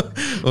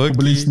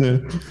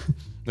публичные.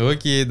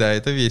 Окей, да,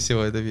 это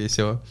весело, это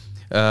весело.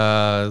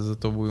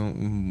 Зато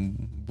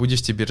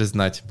будешь теперь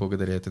знать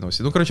благодаря этой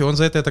новости. Ну, короче, он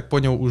за это, я так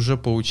понял, уже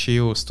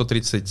получил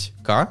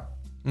 130К,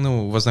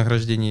 ну,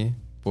 вознаграждение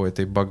по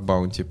этой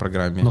баг-баунти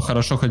программе. Ну,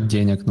 хорошо, хоть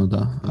денег, ну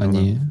да.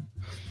 Они...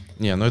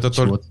 Не, ну это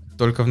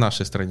только в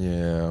нашей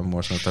стране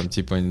можно, там,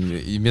 типа,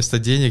 и вместо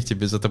денег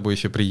тебе за тобой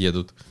еще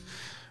приедут.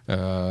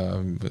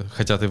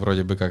 Хотя ты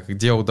вроде бы как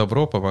делал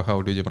добро,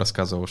 помогал людям,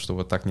 рассказывал, что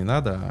вот так не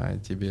надо, а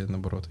тебе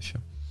наоборот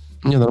еще.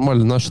 Не,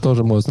 нормально, наши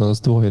тоже можно,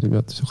 нас 2,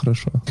 ребята, все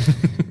хорошо.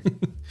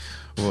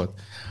 Вот.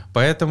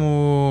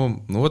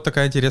 Поэтому, ну, вот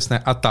такая интересная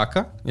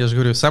атака. Я же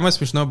говорю, самое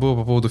смешное было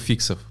по поводу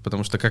фиксов,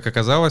 потому что, как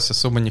оказалось,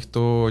 особо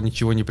никто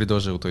ничего не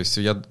предложил. То есть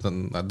я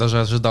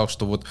даже ожидал,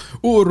 что вот,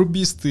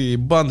 рубисты,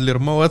 бандлер,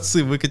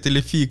 молодцы,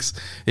 выкатили фикс.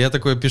 И я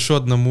такой пишу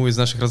одному из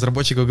наших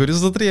разработчиков, говорю,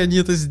 смотри, они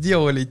это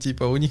сделали,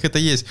 типа, у них это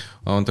есть.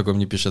 А он такой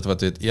мне пишет в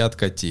ответ, и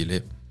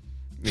откатили.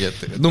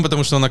 Ну,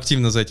 потому что он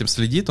активно за этим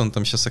следит, он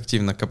там сейчас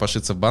активно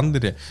копошится в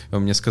бандлере, и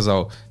он мне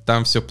сказал,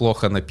 там все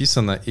плохо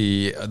написано,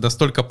 и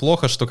настолько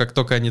плохо, что как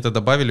только они это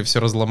добавили, все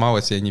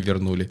разломалось, и они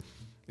вернули.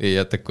 И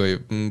я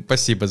такой,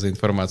 спасибо за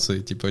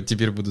информацию, типа,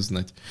 теперь буду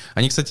знать.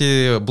 Они,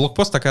 кстати,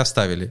 блокпост так и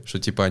оставили, что,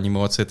 типа, они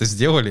молодцы это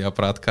сделали, а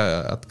про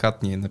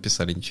откат не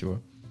написали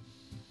ничего.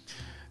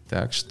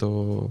 Так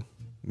что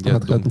Про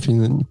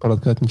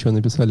откат ничего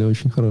написали,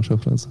 очень хорошая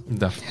фраза.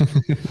 Да.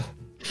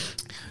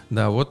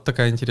 Да, вот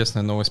такая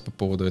интересная новость по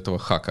поводу этого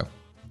хака.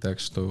 Так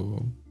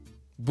что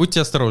будьте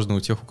осторожны у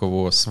тех, у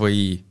кого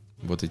свои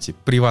вот эти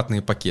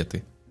приватные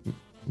пакеты.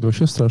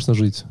 Вообще страшно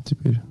жить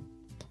теперь.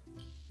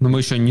 Но мы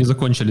еще не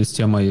закончили с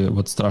темой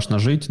вот страшно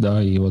жить,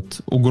 да, и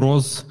вот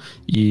угроз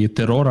и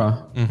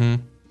террора.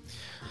 Угу.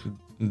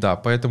 Да,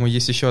 поэтому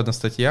есть еще одна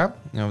статья.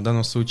 В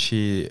данном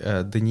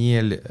случае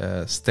Даниэль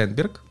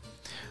Стенберг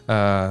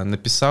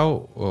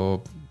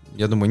написал,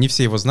 я думаю, не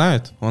все его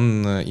знают,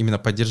 он именно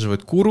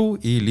поддерживает Kuru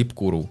и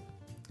libkuru.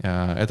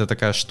 Это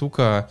такая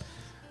штука,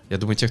 я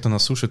думаю, те, кто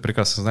нас слушает,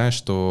 прекрасно знают,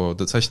 что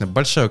достаточно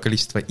большое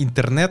количество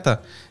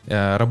интернета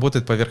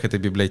работает поверх этой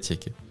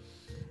библиотеки.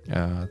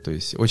 То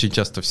есть очень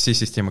часто все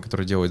системы,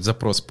 которые делают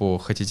запрос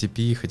по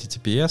HTTP,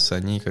 HTTPS,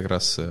 они как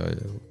раз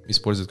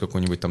используют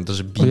какой-нибудь там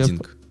даже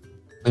биндинг.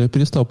 Я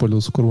перестал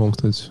пользоваться Kuru,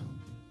 кстати.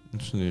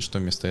 Что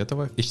вместо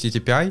этого?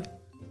 HTTPI?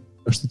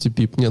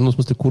 HTTP. Не, ну, в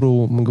смысле,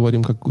 Kuru мы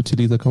говорим как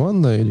утилита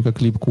командная или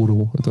как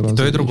libkuru? Это и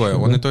то, и другое.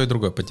 Вещи, он да? и то, и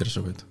другое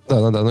поддерживает.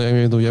 Да. Но я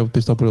имею в виду, я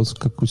перестал пользоваться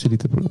как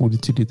утилиты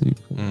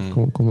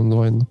command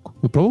line.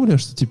 Вы пробовали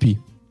HTTP?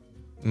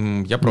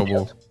 Я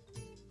пробовал. Нет.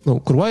 Ну,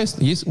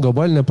 Kuru есть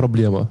глобальная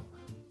проблема.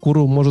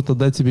 Kuru может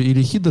отдать тебе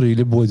или хидеры,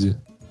 или боди.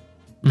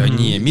 Да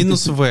не,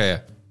 минус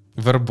V.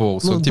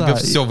 Verbose, ну, он тебе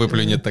все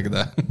выплюнет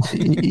тогда.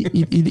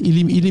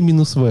 Или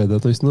минус V, да.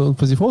 То есть, ну,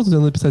 по дефолту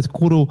надо написать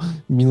Kuru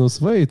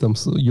минус V, и там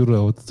URL,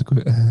 вот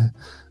такой.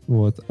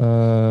 Вот.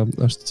 А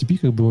HTTP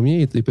как бы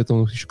умеет, и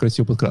поэтому еще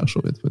красиво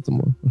подкрашивает.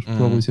 Поэтому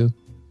пробуйте.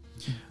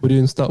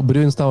 Brew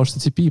install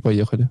HTTP и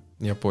поехали.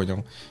 Я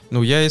понял.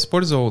 Ну, я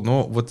использовал,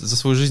 но вот за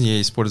свою жизнь я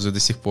использую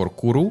до сих пор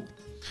Kuru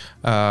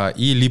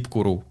и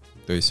libkuru.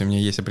 То есть у меня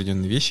есть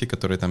определенные вещи,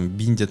 которые там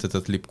биндят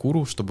этот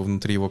libkuru, чтобы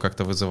внутри его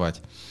как-то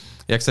вызывать.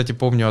 Я, кстати,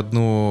 помню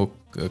одну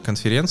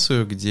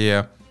конференцию,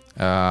 где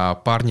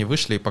парни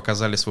вышли и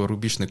показали свой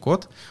рубишный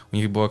код. У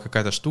них была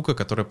какая-то штука,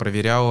 которая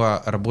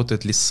проверяла,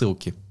 работают ли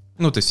ссылки.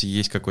 Ну, то есть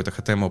есть какой-то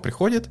HTML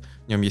приходит,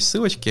 в нем есть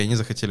ссылочки, и они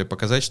захотели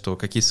показать, что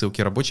какие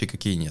ссылки рабочие,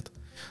 какие нет.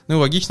 Ну, и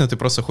логично, ты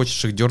просто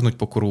хочешь их дернуть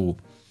по Kuru.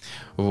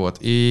 Вот.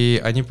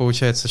 И они,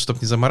 получается, чтобы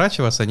не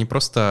заморачиваться, они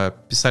просто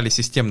писали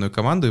системную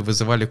команду и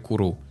вызывали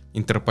Kuru,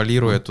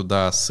 интерполируя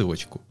туда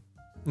ссылочку.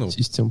 Ну,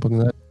 систему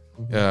погнали.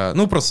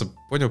 Ну, просто,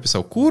 понял,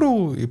 писал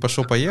Kuru, и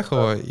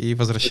пошло-поехало, и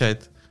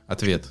возвращает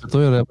ответ.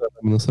 То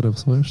минус РФ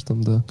слэш,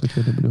 там, да, как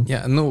я люблю.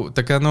 Ну,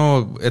 так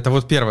оно, это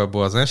вот первое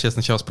было, знаешь, я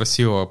сначала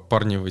спросил,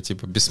 парни, вы,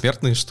 типа,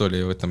 бессмертные, что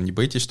ли? Вы там не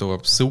боитесь, что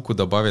вам ссылку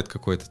добавят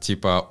какой-то,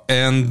 типа,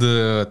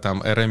 end,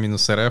 там,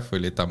 rm-rf,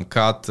 или там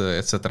cat,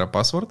 etc.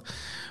 password?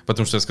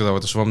 Потому что я сказал,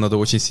 это что вам надо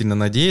очень сильно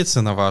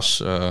надеяться на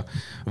ваш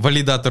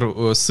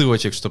валидатор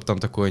ссылочек, чтобы там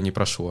такое не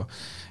прошло.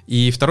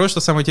 И второе,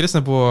 что самое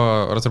интересное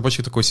было,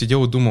 разработчик такой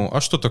сидел и думал,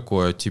 а что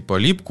такое? Типа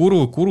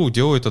libkuru и Kuru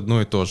делают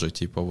одно и то же.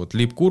 Типа вот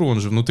libkuru,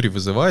 он же внутри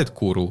вызывает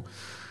Kuru.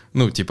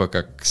 Ну, типа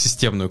как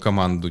системную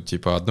команду,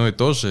 типа одно и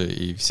то же.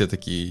 И все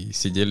такие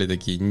сидели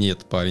такие,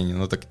 нет, парень,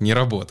 оно так не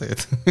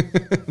работает.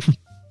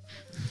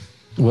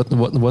 Вот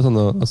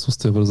оно,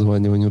 отсутствие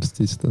образования в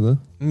университете, да?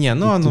 Не,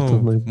 ну оно,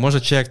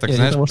 может, человек так,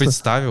 знаешь,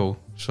 представил,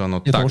 что оно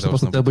так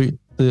должно быть.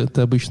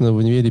 Ты обычно в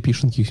универе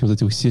пишешь на каких-нибудь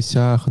вот этих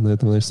сетях, на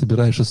этом, знаешь,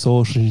 собираешь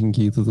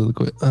ИСОшники, и ты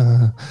такой,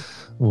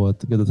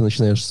 вот. Когда ты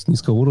начинаешь с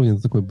низкого уровня,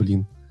 ты такой,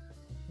 блин.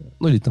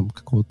 Ну, или там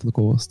какого-то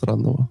такого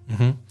странного.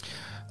 Угу.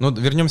 Ну,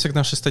 вернемся к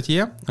нашей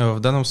статье. В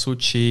данном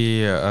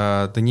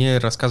случае Даниэль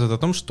рассказывает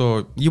о том,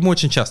 что ему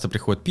очень часто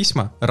приходят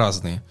письма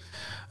разные,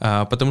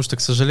 потому что,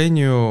 к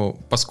сожалению,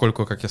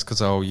 поскольку, как я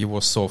сказал,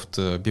 его софт,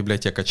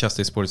 библиотека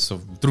часто используется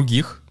в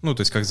других, ну,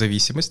 то есть как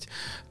зависимость,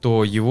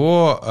 то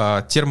его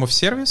term of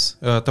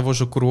service того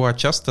же Kuru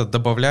часто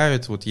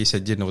добавляют, вот есть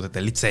отдельно вот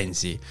это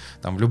лицензии,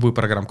 там в любую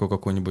программку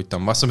какую-нибудь,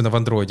 там, особенно в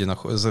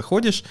Android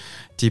заходишь,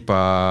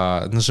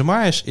 типа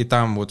нажимаешь, и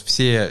там вот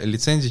все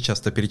лицензии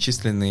часто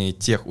перечислены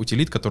тех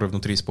утилит, которые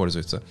внутри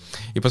используются.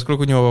 И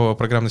поскольку у него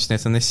программа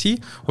начинается на C,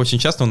 очень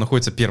часто он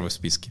находится первый в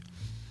списке.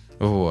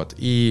 Вот.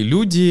 И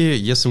люди,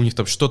 если у них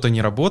там что-то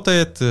не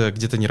работает,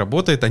 где-то не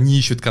работает, они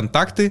ищут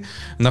контакты,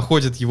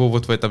 находят его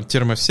вот в этом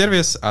term of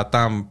service, а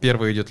там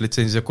первый идет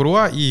лицензия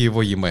Kuru и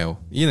его e-mail,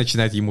 и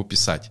начинают ему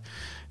писать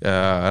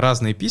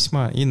разные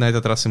письма, и на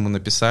этот раз ему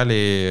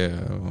написали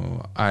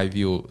I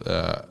will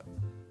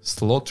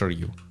slaughter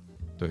you,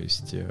 то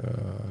есть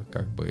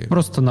как бы...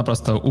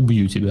 Просто-напросто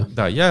убью тебя.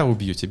 Да, я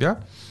убью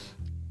тебя.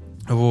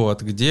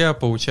 Вот, где,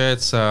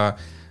 получается,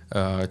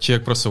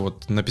 человек просто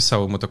вот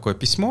написал ему такое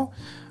письмо,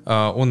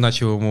 он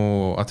начал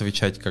ему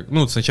отвечать как...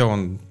 Ну, сначала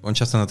он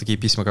часто на такие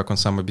письма, как он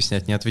сам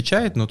объясняет, не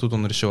отвечает, но тут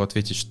он решил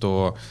ответить,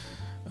 что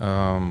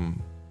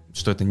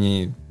это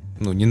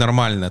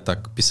ненормально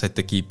так писать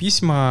такие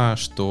письма,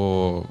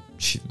 что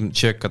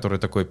человек, который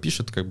такое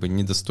пишет, как бы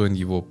недостоин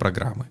его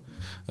программы,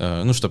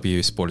 ну, чтобы ее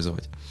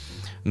использовать.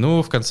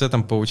 Ну, в конце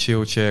там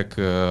получил человек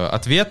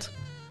ответ,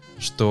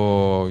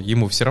 что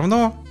ему все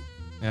равно.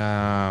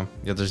 Я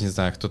даже не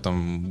знаю, кто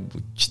там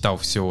читал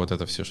все вот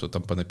это все, что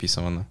там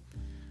понаписано.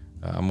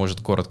 Может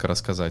коротко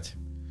рассказать.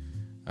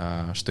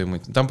 что ему...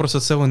 Там просто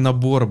целый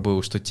набор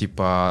был, что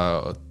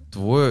типа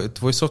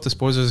твой софт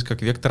используется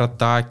как вектор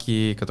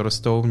атаки, который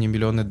стоил мне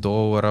миллионы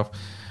долларов.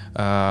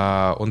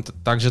 Он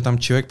также там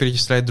человек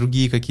перечисляет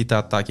другие какие-то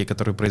атаки,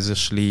 которые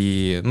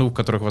произошли, ну, в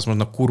которых,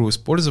 возможно, Kuru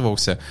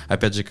использовался,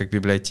 опять же, как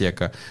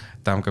библиотека.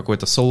 Там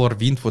какой-то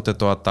SolarWind, вот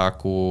эту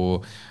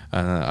атаку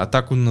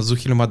на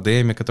Зухиль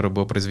модеме, которая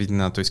была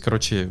произведена. То есть,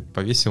 короче,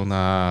 повесил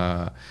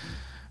на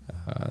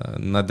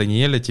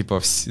Даниэля, типа,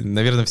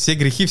 наверное, все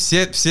грехи,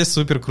 все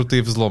супер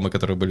крутые взломы,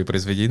 которые были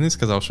произведены,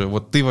 сказал, что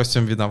вот ты во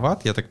всем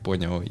виноват, я так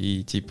понял,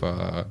 и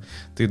типа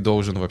ты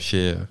должен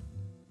вообще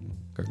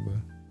как бы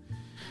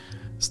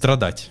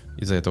страдать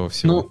из-за этого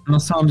всего. Ну, на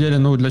самом деле,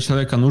 для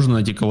человека нужно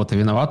найти кого-то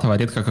виноватого.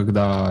 Редко,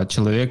 когда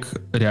человек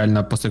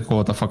реально после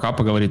какого-то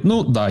факапа говорит,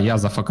 да, я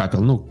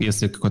зафакапил.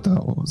 Если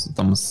какой-то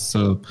там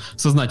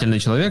сознательный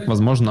человек,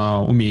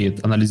 возможно,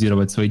 умеет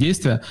анализировать свои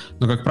действия,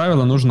 но, как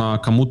правило, нужно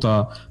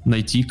кому-то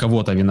найти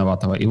кого-то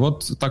виноватого. И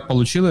вот так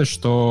получилось,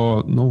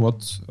 что,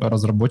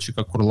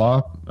 разработчика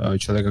Курла,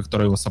 человека,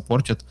 который его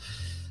саппортит,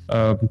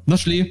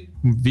 нашли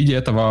в виде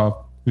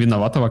этого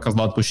виноватого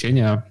козла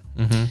отпущения.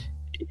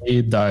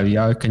 И да,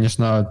 я,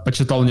 конечно,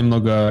 почитал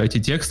немного эти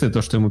тексты,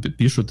 то, что ему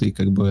пишут, и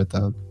как бы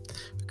это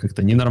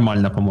как-то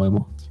ненормально,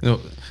 по-моему.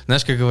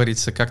 Знаешь, как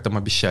говорится, как там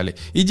обещали?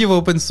 Иди в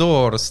open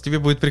source, тебе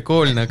будет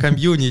прикольно,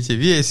 комьюнити,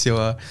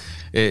 весело.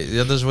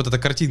 Я даже вот эта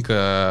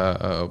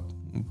картинка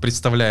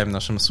представляем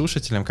нашим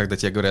слушателям, когда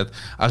тебе говорят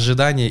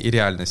ожидание и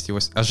реальность. И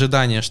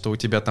ожидание, что у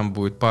тебя там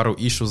будет пару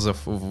ишузов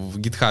в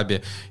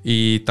гитхабе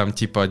и там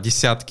типа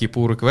десятки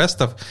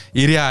pull-реквестов,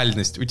 и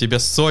реальность, у тебя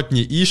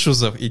сотни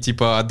ишузов и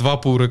типа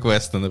 2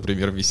 pull-реквеста,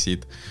 например,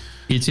 висит.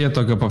 И тебе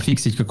только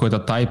пофиксить какой-то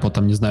тайпо,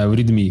 там, не знаю, в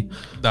readme.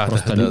 Да,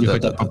 просто люди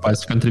хотят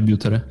попасть в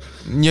контрибьюторы.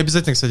 Не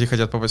обязательно, кстати,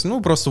 хотят попасть.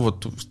 Просто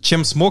вот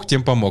чем смог,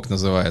 тем помог,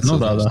 называется.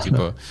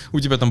 Типа,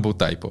 у тебя там был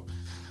тайпо.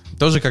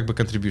 Тоже как бы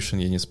contribution,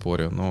 я не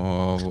спорю,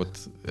 но вот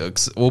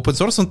open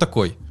source он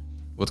такой.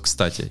 Вот,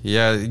 кстати,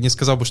 я не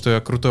сказал бы, что я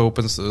крутой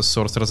open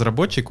source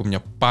разработчик, у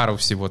меня пару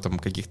всего там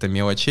каких-то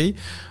мелочей,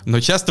 но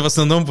часто в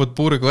основном вот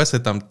pull requests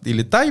там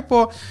или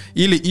typo,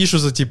 или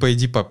issue типа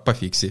иди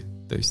пофикси.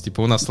 То есть типа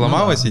у нас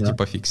сломалось, иди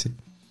пофикси.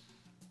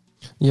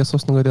 Я,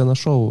 собственно говоря,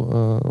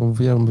 нашел в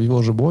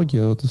его же блоге,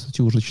 я эту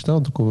статью уже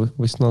читал, только в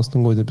 2018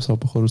 году написал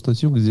похожую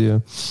статью,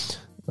 где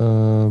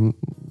ему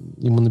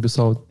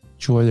написал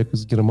человек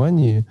из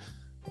Германии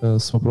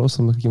с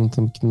вопросом на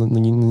каким-то на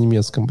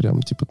немецком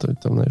прям, типа,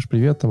 там, знаешь,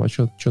 привет, там, а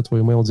что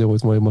твой email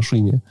делает в моей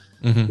машине?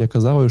 И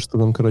оказалось, что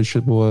там,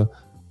 короче, была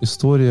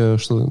история,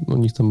 что у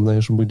них там,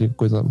 знаешь, были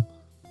какой-то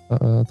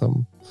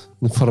там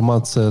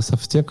информация с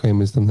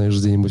автеками, там, знаешь,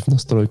 где-нибудь в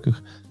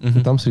настройках. И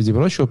там, среди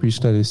прочего,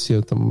 перечислялись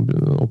все там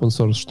open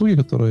source штуки,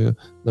 которые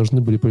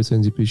должны были по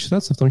лицензии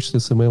перечисляться, в том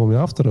числе с email'ами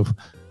авторов.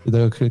 И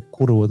так как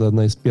Kuru — это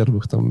одна из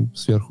первых там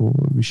сверху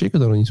вещей,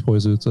 которые не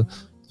используются,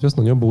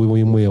 соответственно, у него был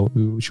его имейл. И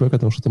у человека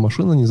там что-то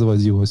машина не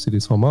заводилась или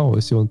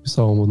сломалась, и он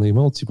писал ему на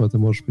имейл, типа, ты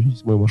можешь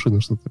починить мою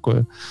машину, что-то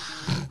такое.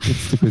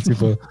 Это такой,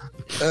 типа,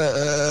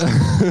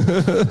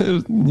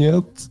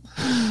 нет.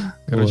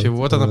 Короче,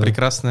 вот она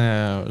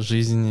прекрасная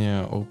жизнь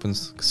open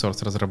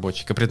source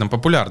разработчика, при этом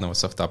популярного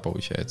софта,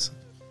 получается.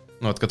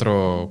 От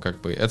которого, как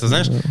бы, это,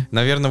 знаешь,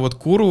 наверное, вот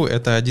Kuru —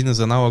 это один из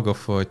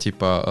аналогов,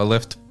 типа,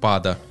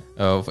 LeftPad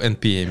в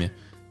NPM.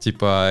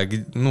 Типа,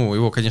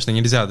 его, конечно,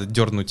 нельзя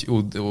дернуть,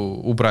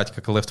 убрать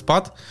как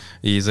LeftPad,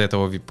 и из-за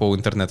этого пол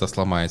интернета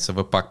сломается,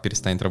 веб-пак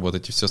перестанет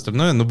работать и все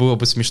остальное, но было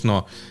бы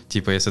смешно,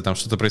 типа, если там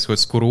что-то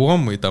происходит с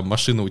Kuru, и там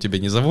машина у тебя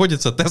не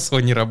заводится,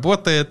 Tesla не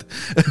работает,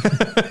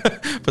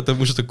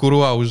 потому что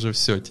Kuru уже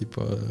все,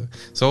 типа,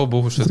 слава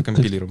богу, что это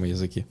компилируемые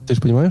языки. Ты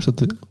же понимаешь, что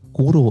ты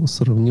Kuru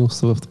сравнил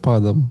с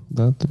LeftPad,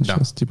 да? То есть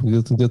сейчас, типа,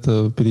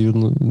 где-то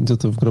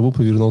в гробу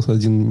повернулся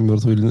один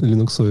мертвый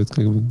линуксоид,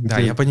 как бы. Да,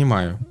 я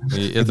понимаю.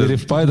 Это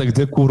LeftPad, а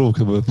где Kuru,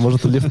 как бы.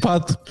 Может,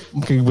 LeftPad,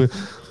 как бы,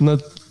 на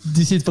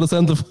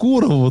 10%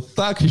 Kuru вот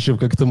так еще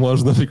как-то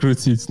можно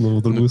прикрутить, но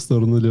в другую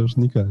сторону, Леш,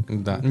 никак.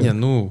 Да, я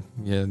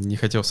не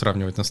хотел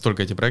сравнивать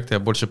настолько эти проекты, я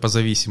больше по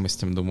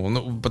зависимостям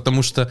думал.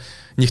 Потому что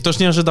никто ж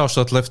не ожидал,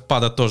 что от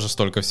LeftPad тоже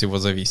столько всего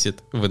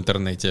зависит в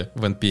интернете,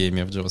 в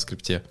NPM, в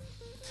JavaScript.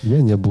 Я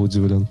не был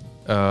удивлен.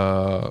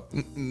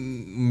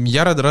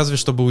 Я разве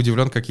что был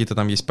удивлен, какие-то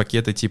там есть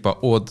пакеты типа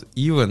odd,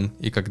 even,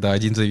 и когда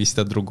один зависит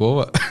от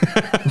другого.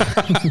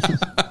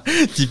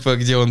 Типа,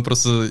 где он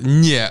просто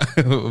не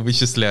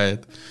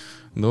вычисляет.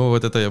 Ну,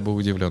 вот это я был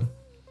удивлен.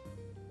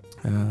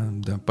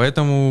 Да,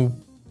 поэтому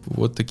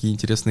вот такие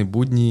интересные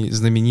будни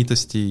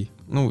знаменитостей.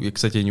 Ну, и,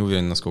 кстати, я не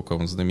уверен, насколько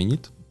он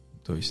знаменит.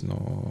 То есть,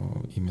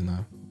 но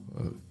именно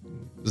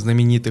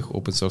знаменитых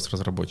open source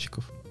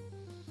разработчиков.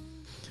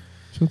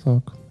 Все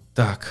так.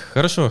 Так,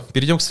 хорошо.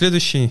 Перейдем к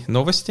следующей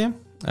новости.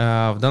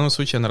 В данном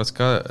случае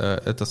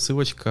это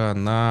ссылочка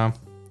на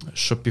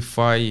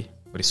Shopify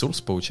ресурс,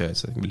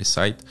 получается, или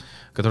сайт,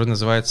 который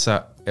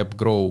называется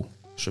AppGrow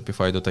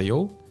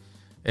Shopify.io.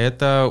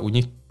 Это у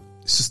них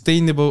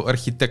Sustainable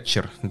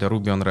Architecture для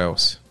Ruby on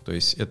Rails. То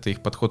есть это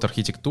их подход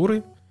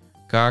архитектуры,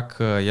 как,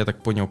 я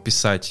так понял,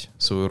 писать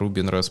свое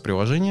Ruby on Rails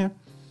приложение.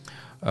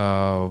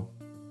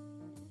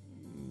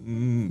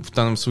 в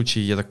данном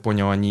случае, я так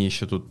понял, они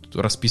еще тут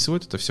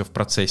расписывают это все в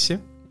процессе.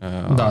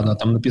 Да,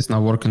 там написано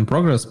work in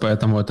progress,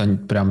 поэтому это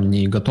прям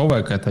не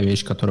готовая какая-то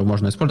вещь, которую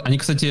можно использовать. Они,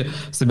 кстати,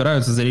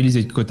 собираются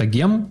зарелизить какой-то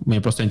гем, мне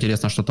просто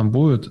интересно, что там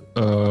будет,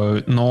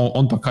 но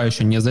он пока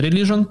еще не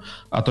зарелижен,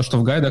 а то, что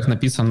в гайдах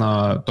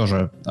написано,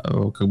 тоже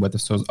как бы это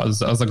все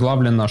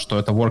заглавлено, что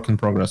это work in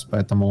progress,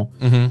 поэтому,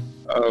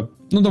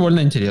 довольно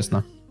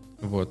интересно.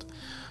 Вот.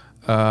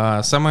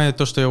 Самое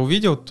то, что я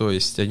увидел, то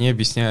есть они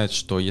объясняют,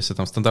 что если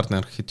там стандартная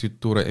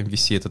архитектура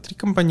MVC — это 3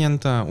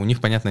 компонента, у них,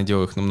 понятное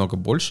дело, их намного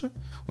больше,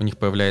 у них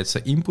появляются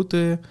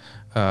инпуты,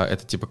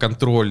 это типа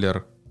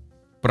контроллер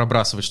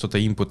пробрасывает что-то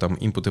инпутом,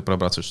 инпуты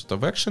пробрасывают что-то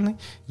в экшены,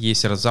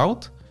 есть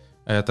result,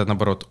 это,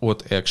 наоборот,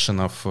 от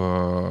экшенов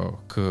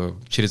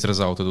через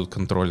result идут к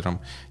контроллерам.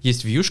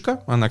 Есть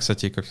вьюшка, она,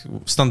 кстати, как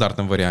в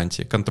стандартном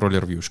варианте,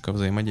 контроллер-вьюшка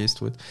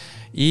взаимодействует.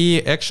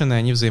 И экшены,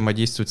 они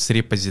взаимодействуют с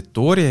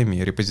репозиториями,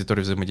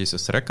 репозитории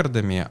взаимодействуют с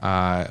рекордами,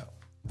 а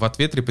в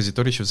ответ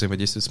репозиторий еще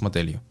взаимодействует с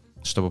моделью,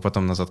 чтобы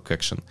потом назад к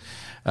экшен.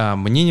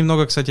 Мне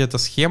немного, кстати, эта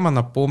схема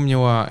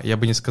напомнила, я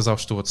бы не сказал,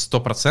 что вот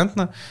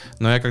 100%,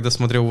 но я когда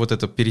смотрел вот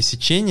это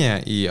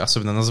пересечение и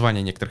особенно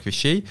название некоторых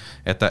вещей,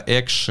 это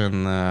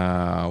экшен,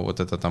 вот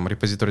это там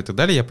репозиторий и так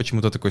далее, я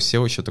почему-то такой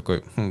сел еще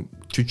такой,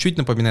 чуть-чуть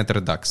напоминает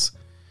Redux.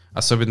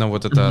 Особенно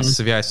вот эта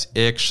связь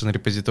экшен,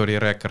 репозиторий,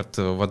 рекорд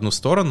в одну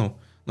сторону,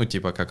 ну,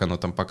 типа, как оно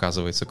там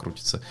показывается,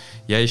 крутится.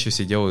 Я еще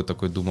сидел и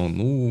такой думал,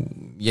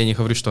 я не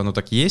говорю, что оно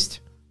так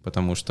есть,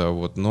 потому что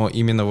вот, но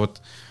именно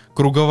вот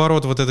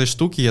круговорот вот этой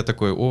штуки, я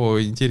такой,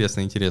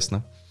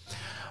 интересно.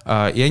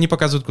 И они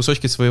показывают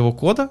кусочки своего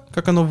кода,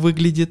 как оно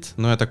выглядит,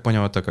 но я так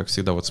понял, это, как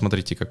всегда, вот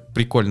смотрите, как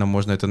прикольно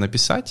можно это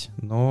написать,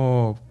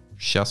 но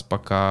сейчас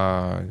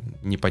пока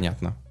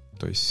непонятно,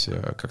 то есть,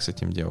 как с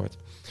этим делать.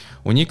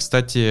 У них,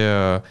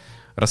 кстати,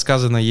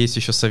 рассказано, есть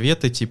еще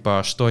советы,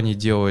 типа, что они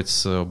делают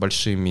с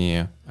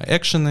большими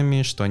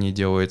экшенами, что они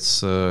делают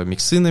с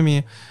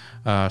миксинами,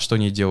 что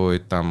они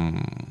делают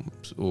там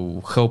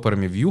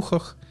хелперами в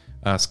вьюхах,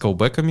 с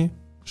колбеками,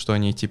 что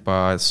они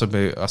типа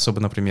особо,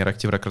 например,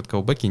 Active Record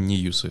колбеки не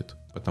юзают,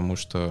 потому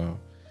что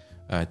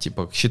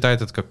типа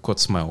считают это как код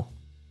smell.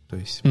 То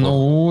есть,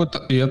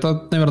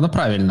 это, наверное,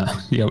 правильно,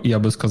 я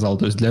бы сказал.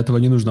 То есть для этого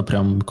не нужно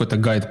прям какой-то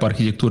гайд по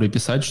архитектуре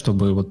писать,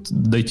 чтобы вот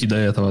дойти до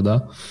этого,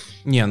 да?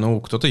 Не,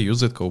 кто-то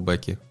юзает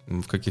колбеки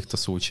в каких-то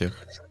случаях.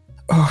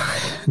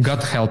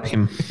 God help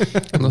him.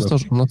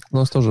 У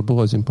нас тоже был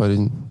один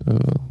парень,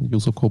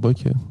 юзал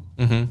колбеки.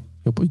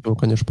 Его,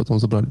 конечно, потом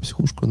забрали в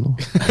психушку, но...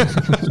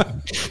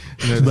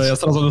 Да, я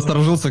сразу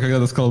насторожился, когда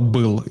ты сказал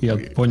 «был». Я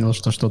понял,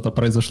 что что-то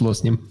произошло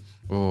с ним.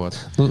 Вот.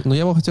 Но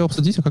я бы хотел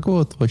обсудить, а как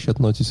вы вообще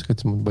относитесь к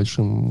этим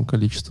большим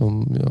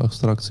количествам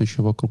абстракций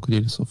еще вокруг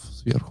рельсов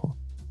сверху?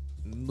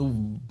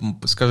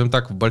 Скажем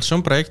так, в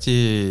большом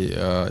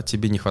проекте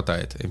тебе не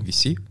хватает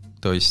MVC.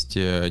 То есть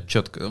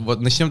четко...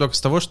 Вот начнем только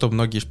с того, что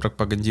многие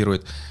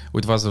пропагандируют, у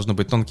вас должны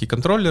быть тонкие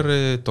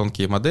контроллеры,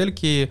 тонкие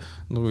модельки,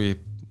 и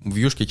в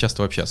вьюшке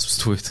часто вообще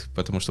отсутствует,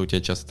 потому что у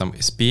тебя часто там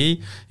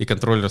SPA, и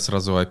контроллер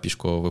сразу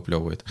API-шку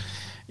выплевывает.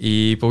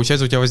 И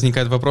получается, у тебя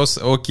возникает вопрос,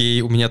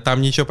 окей, у меня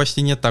там ничего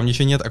почти нет, там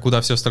ничего нет, а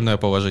куда все остальное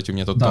положить? У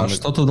меня тут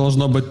что-то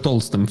должно быть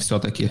толстым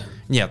все-таки.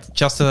 Нет,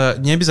 часто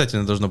не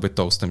обязательно должно быть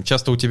толстым.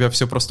 Часто у тебя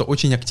все просто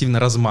очень активно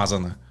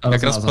размазано.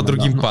 Как раз по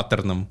другим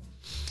паттернам.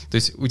 То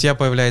есть у тебя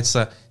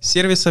появляются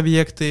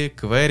сервис-объекты,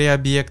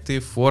 query-объекты,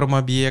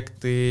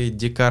 форм-объекты,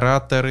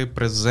 декораторы,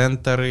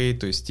 презентеры.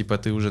 То есть типа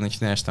ты уже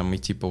начинаешь там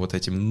идти по вот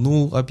этим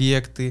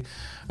null-объекты,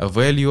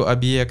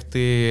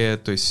 value-объекты.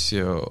 То есть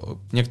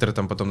некоторые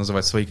там потом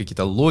называют свои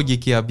какие-то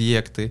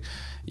логики-объекты.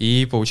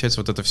 И получается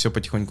вот это все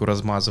потихоньку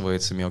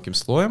размазывается мелким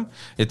слоем.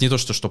 Это не то,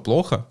 что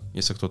плохо,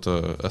 если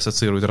кто-то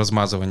ассоциирует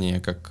размазывание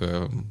как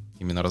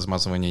именно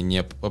размазывание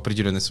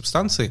неопределенной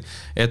субстанции.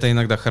 Это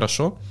иногда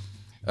хорошо.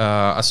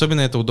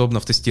 Особенно это удобно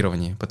в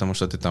тестировании, потому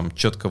что ты там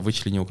четко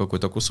вычленил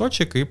какой-то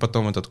кусочек, и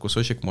потом этот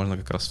кусочек можно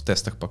как раз в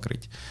тестах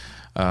покрыть.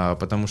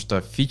 Потому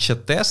что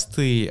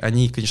фича-тесты,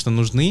 они, конечно,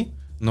 нужны,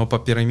 но по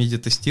пирамиде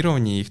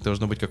тестирования их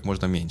должно быть как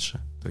можно меньше.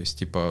 То есть,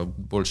 типа,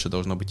 больше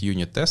должно быть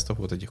юнит-тестов,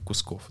 вот этих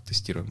кусков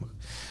тестируемых.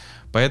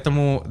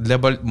 Поэтому для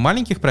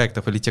маленьких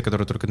проектов или те,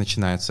 которые только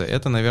начинаются,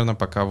 это, наверное,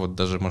 пока вот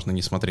даже можно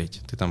не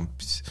смотреть. Ты там,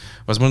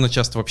 возможно,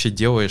 часто вообще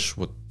делаешь,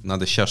 вот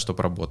надо сейчас,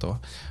 чтобы работало.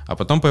 А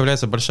потом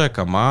появляется большая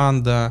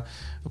команда,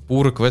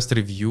 pull request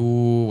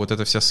review, вот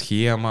эта вся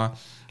схема.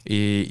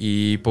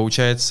 И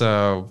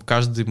получается,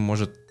 каждый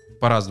может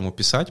по-разному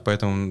писать,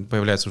 поэтому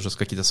появляются уже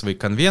какие-то свои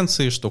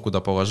конвенции, что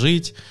куда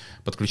положить,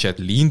 подключать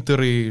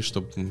линтеры,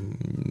 чтобы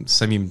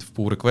самим в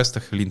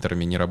pull-реквестах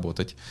линтерами не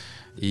работать.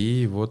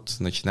 И вот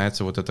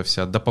начинается вот эта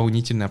вся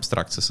дополнительная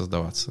абстракция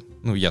создаваться.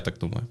 Я так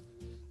думаю.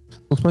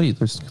 Смотри,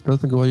 то есть, когда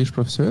ты говоришь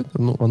про все это,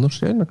 оно же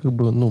реально как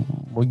бы,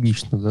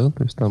 логично, да?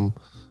 То есть там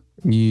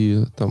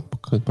и там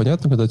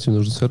понятно, когда тебе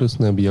нужны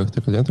сервисные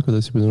объекты, понятно,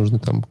 когда тебе нужны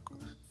там,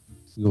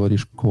 ты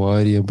говоришь,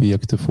 query,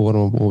 объекты,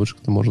 формы,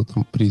 объекты, может,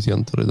 там,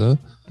 презентеры, да?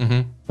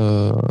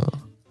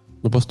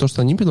 Но просто то,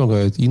 что они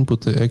предлагают,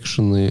 инпуты,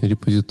 экшены,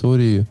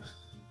 репозитории,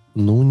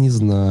 Ну, не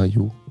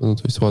знаю. Ну,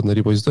 то есть, ладно,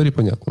 репозиторий,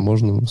 понятно,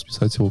 можно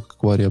списать его как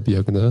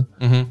query-объект, да?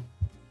 Угу.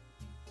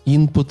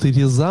 Input и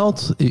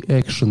result и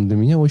action для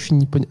меня очень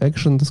непонятно.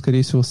 Action — это,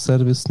 скорее всего,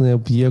 сервисный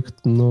объект,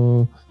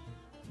 но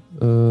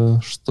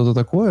что-то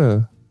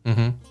такое.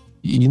 Угу.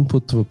 И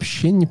input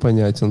вообще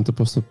непонятен. Ты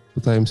просто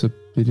пытаемся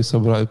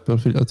пересобрать,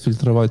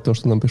 отфильтровать то,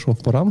 что нам пришло в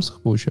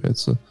парамсах,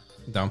 получается.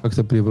 Да.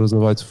 Как-то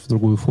преобразовать в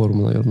другую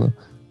форму, наверное.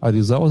 А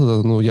result —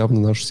 это, ну, явно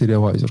наш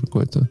сериалайзер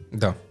какой-то.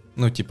 Да.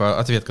 Ну, типа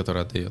ответ,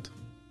 который отдает.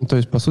 Ну, то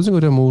есть, по сути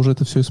говоря, мы уже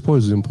это все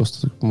используем,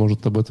 просто,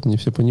 может, об этом не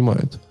все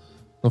понимают.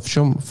 Но в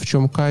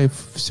чем кайф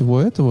всего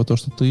этого, то,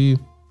 что ты...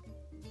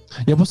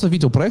 Я просто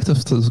видел проекты,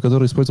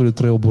 которые использовали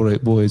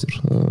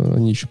Trailblazer.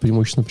 Они еще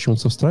преимущественно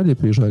почему-то с Австралии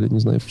приезжали, не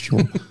знаю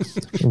почему.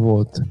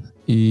 Вот.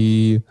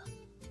 И...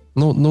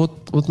 Ну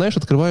вот, знаешь,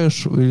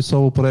 открываешь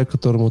рисовый проект,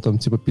 которому там,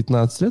 типа,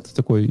 15 лет, ты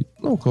такой,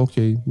 ну,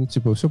 окей, ну,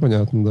 типа, все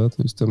понятно, да,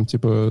 то есть там,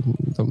 типа,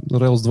 там,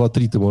 Rails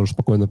 2.3 ты можешь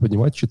спокойно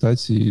поднимать,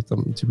 читать и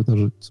там, типа,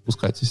 даже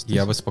спускать.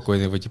 Я бы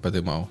спокойно его не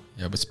подымал,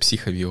 я бы с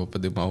психами его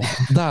подымал.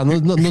 Да,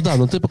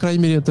 но ты, по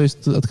крайней мере, то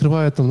есть,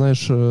 открывая, там,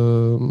 знаешь,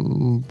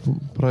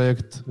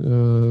 проект,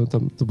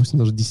 там, допустим,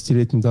 даже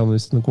 10-летней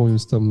давности на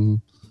каком-нибудь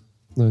там,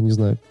 не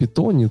знаю,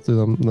 питоне, ты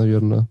там,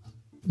 наверное,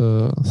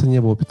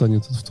 не было питоне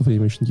в то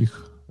время еще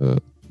никаких...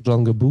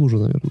 Django был уже,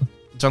 наверное.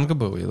 Django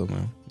был, я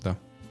думаю, да.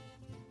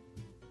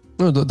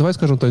 Ну, давай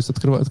скажем, то есть,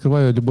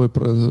 открывая любой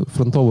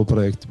фронтовый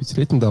проект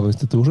 5-летней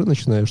давности, ты уже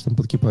начинаешь там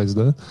подкипать,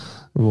 да?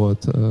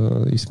 Вот,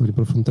 если говорить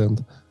про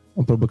фронтенд.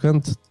 А про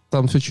бэкенд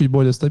там все чуть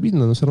более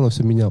стабильно, но все равно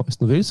все менялось.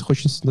 Но в Rails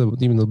очень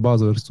именно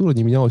базовая архитектура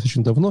не менялась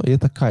очень давно, и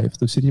это кайф.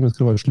 Ты все время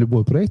открываешь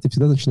любой проект и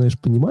всегда начинаешь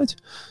понимать,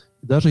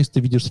 даже если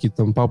ты видишь какие-то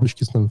там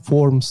папочки, там,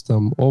 forms,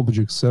 там,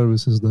 objects,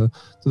 services, да,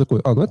 ты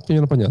такой, ну это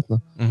примерно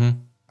понятно. Угу.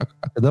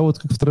 А когда вот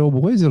как в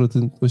Trailblazer,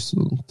 то есть,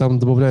 там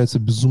добавляется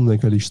безумное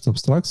количество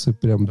абстракций,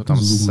 прям ну, там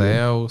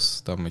безумное.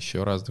 Sales, там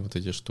еще разные вот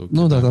эти штуки.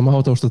 Ну да, там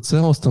мало того, что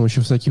Sales, там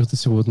еще всякие вот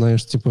эти вот,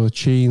 знаешь, типа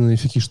чейны,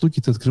 всякие штуки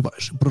ты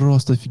открываешь и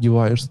просто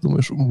офигеваешь. Ты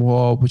думаешь,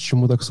 вау,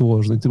 почему так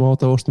сложно? И ты мало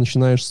того, что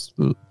начинаешь,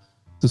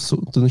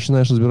 ты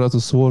начинаешь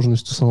разбираться с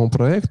сложностью самого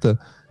проекта,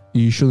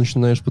 и еще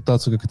начинаешь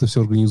пытаться, как это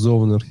все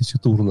организовано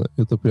архитектурно.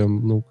 Это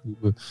прям, ну, как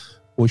бы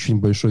очень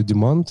большой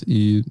демант,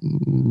 и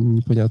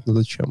непонятно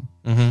зачем.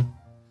 Угу.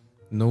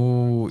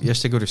 Ну, я же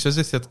тебе говорю, все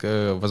здесь,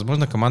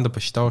 возможно, команда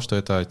посчитала, что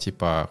это,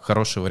 типа,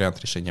 хороший вариант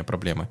решения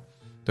проблемы.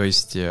 То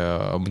есть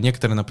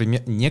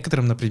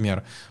некоторым,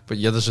 например,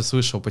 я даже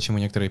слышал, почему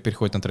некоторые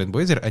переходят на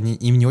Trailblazer,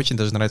 им не очень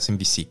даже нравится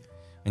MVC.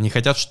 Они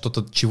хотят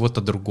чего-то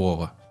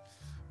другого.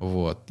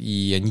 Вот.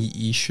 И они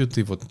ищут,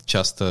 и вот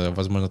часто,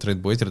 возможно,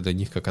 Trailblazer для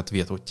них как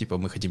ответ. Вот, типа,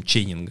 мы хотим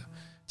чейнинга.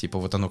 Типа,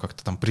 вот оно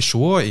как-то там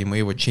пришло, и мы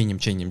его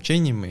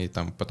чейним, и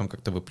там потом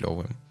как-то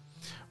выплевываем.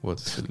 Вот.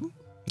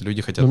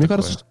 Люди хотят мне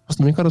кажется,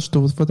 что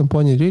вот в этом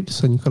плане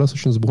Rails, они как раз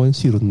очень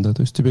сбалансированы, да,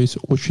 то есть у тебя есть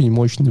очень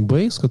мощный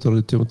бейс,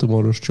 который ты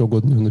можешь что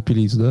угодно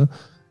напилить, да,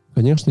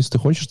 конечно, если ты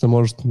хочешь, ты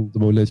можешь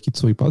добавлять какие-то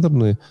свои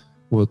паттерны,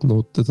 вот, но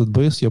вот этот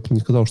бейс, я бы не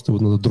сказал, что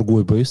вот надо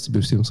другой бейс,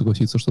 тебе всем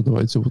согласиться, что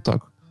давайте вот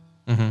так,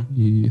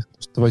 и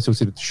давайте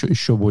вот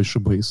еще больше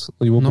бейс,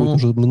 его будет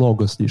уже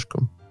много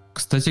слишком.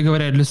 Кстати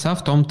говоря, Лиса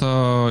в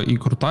том-то и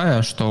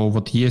крутая, что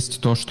вот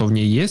есть то, что в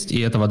ней есть, и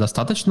этого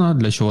достаточно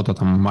для чего-то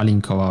там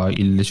маленького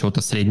или для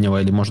чего-то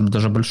среднего, или, может быть,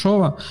 даже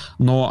большого,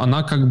 но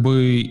она как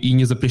бы и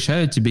не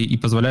запрещает тебе, и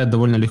позволяет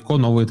довольно легко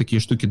новые такие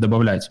штуки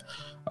добавлять.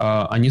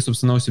 Они,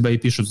 собственно, у себя и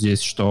пишут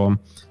здесь, что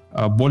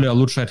более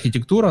лучшая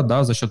архитектура,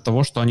 да, за счет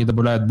того, что они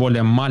добавляют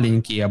более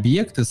маленькие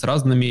объекты с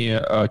разными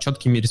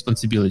четкими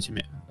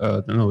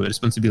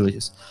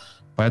responsibilities.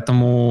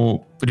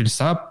 Поэтому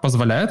Rails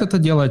позволяет это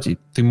делать, и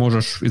ты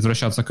можешь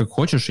извращаться как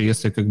хочешь, и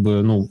если как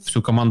бы, ну,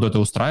 всю команду это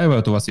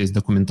устраивает, у вас есть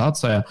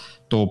документация,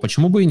 то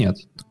почему бы и нет?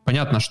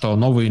 Понятно, что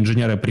новые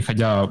инженеры,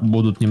 приходя,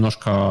 будут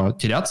немножко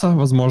теряться,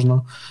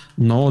 возможно,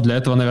 но для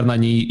этого, наверное,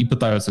 они и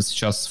пытаются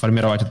сейчас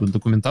сформировать эту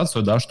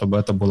документацию, да, чтобы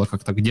это было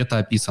как-то где-то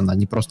описано,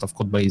 не просто в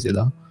кодбейзе,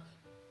 да.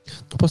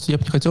 Ну, просто я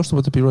бы не хотел,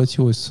 чтобы это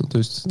превратилось, то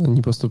есть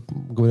они просто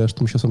говорят,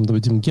 что мы сейчас вам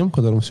дадим гем, в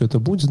котором все это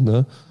будет,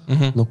 да,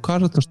 но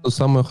кажется, что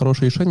самое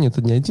хорошее решение — это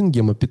не один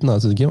гем, а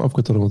 15 гемов, в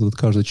котором вот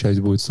каждая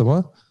часть будет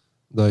сама,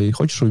 да, и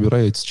хочешь,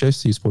 выбирай эти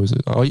части и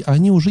используй. А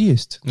они уже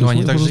есть. Ну,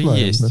 они также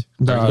есть.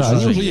 Да,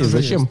 они уже есть.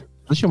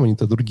 Зачем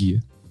они-то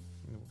другие?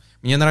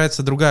 Мне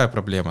нравится другая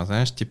проблема,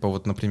 знаешь, типа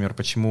вот, например,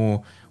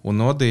 почему у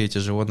ноды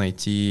тяжело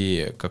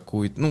найти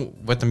какую-то... Ну,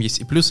 в этом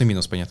есть и плюс, и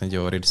минус, понятное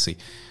дело, рельсы.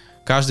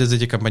 Каждый из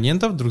этих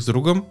компонентов друг с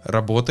другом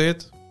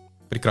работает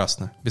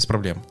прекрасно, без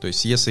проблем. То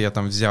есть если я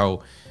там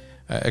взял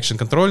Action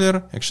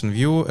Controller, Action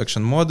View,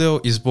 Action Model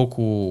и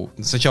сбоку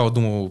сначала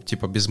думал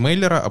типа без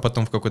мейлера, а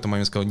потом в какой-то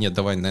момент сказал, нет,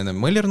 давай, наверное,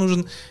 мейлер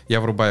нужен,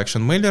 я врубаю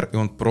Action Mailer, и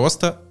он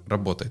просто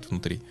работает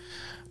внутри.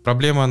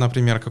 Проблема,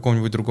 например, в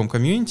каком-нибудь другом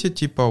комьюнити,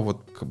 типа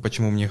вот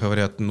почему мне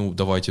говорят, ну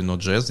давайте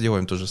Node.js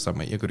сделаем то же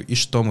самое. Я говорю, и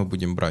что мы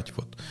будем брать?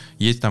 Вот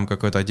есть там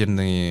какой-то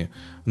отдельный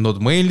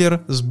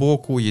node-mailer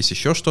сбоку, есть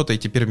еще что-то, и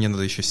теперь мне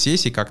надо еще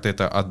сесть и как-то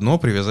это одно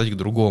привязать к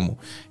другому.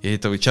 И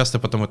это часто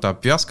потом эта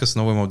обвязка с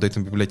новым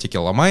апдейтом библиотеки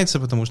ломается,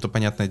 потому что,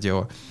 понятное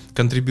дело,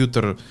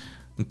 контрибьютор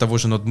того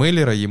же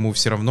NodeMailer, ему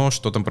все равно,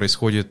 что там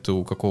происходит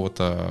у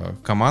какого-то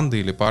команды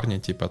или парня,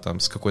 типа там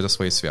с какой-то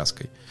своей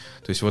связкой.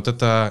 То есть вот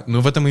это,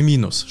 ну в этом и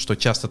минус, что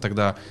часто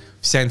тогда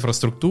вся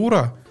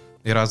инфраструктура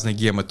и разные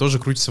гемы тоже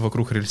крутятся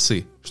вокруг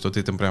рельсы, что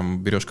ты там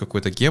прям берешь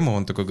какой-то гему,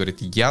 он такой говорит,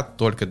 я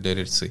только для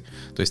рельсы.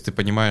 То есть ты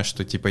понимаешь,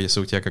 что типа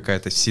если у тебя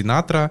какая-то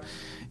Sinatra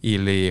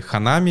или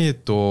Hanami,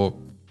 то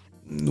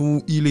ну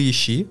или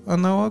ищи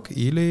аналог,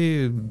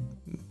 или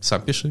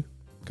сам пиши,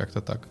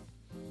 как-то так.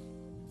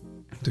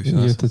 То есть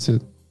я,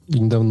 кстати,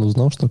 недавно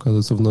узнал, что,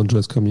 оказывается, в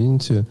Node.js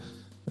комьюнити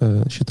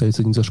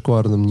считается не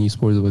зашкварным не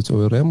использовать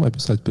ORM, а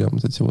писать прям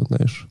вот эти вот,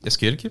 знаешь...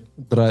 SQL-ки?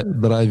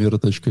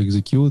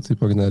 Driver.execute и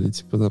погнали,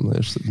 типа там,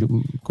 знаешь,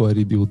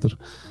 query builder.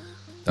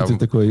 Там... Ты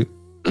такой...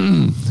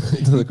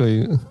 Ты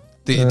такой...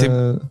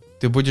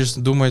 Ты будешь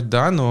думать,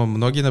 да, но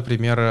многие,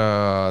 например,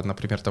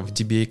 там в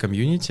DBA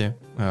комьюнити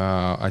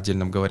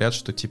отдельном говорят,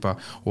 что типа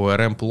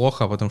ORM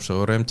плохо, потому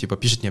что ORM типа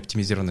пишет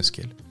неоптимизированный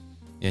SQL.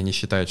 И они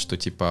считают, что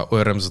типа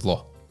ORM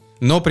зло.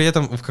 Но при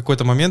этом в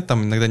какой-то момент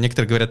там иногда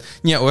некоторые говорят,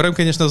 не, ORM,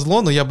 конечно,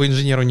 зло, но я бы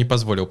инженеру не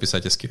позволил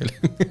писать SQL.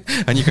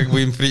 Они как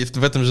бы им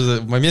в этом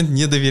же момент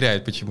не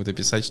доверяют почему-то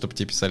писать, чтобы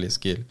тебе писали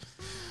SQL.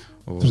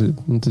 Подожди,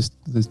 ну, то есть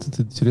ты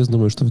серьезно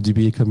думаешь, что в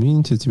DBA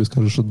комьюнити тебе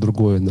скажут что-то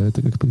другое, да?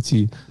 Это как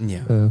прийти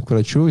к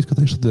врачу и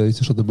сказать, что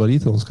если что-то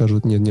болит, он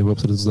скажет, не, вы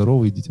абсолютно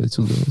здоровы, идите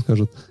отсюда. Он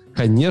скажет,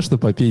 конечно,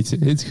 попейте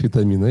этих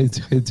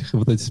витаминов, этих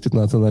вот эти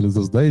 15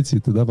 анализов сдайте, и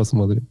тогда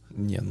посмотрим.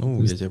 Не,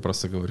 ну, я тебе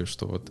просто говорю,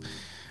 что вот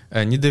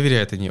не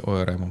доверяют они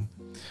ORM.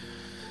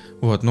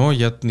 Вот, но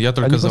я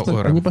только за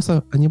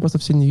ORM. Они просто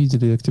все не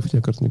видели Active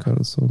Record, мне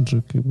кажется. Он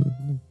же как бы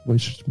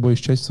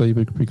большая часть своей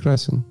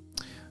прекрасен.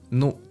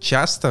 Ну,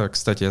 часто,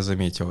 кстати, я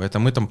заметил, это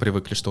мы там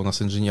привыкли, что у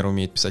нас инженер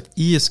умеет писать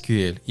и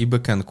SQL, и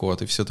backend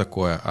код, и все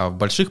такое. А в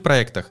больших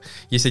проектах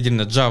есть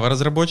отдельно Java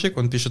разработчик,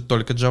 он пишет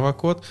только Java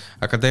код,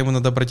 а когда ему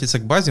надо обратиться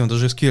к базе, он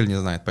даже SQL не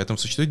знает. Поэтому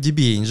существует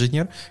DBA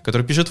инженер,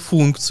 который пишет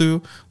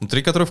функцию,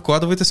 внутри которой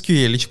вкладывает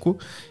SQL-очку,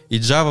 и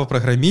Java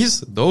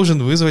программист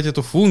должен вызвать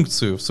эту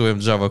функцию в своем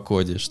Java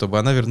коде, чтобы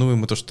она вернула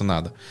ему то, что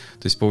надо.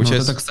 То есть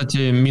получается... Вот это,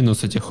 кстати,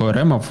 минус этих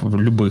ORM-ов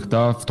любых,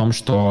 да, в том,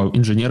 что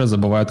инженеры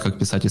забывают, как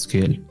писать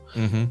SQL.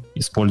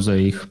 Используя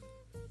их.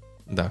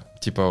 Да,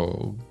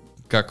 типа,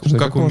 как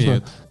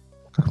умеют.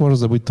 Как можно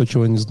забыть то,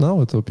 чего не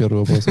знал? Это первый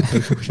вопрос.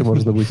 Как вообще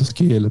можно забыть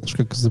SQL? Это же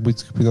как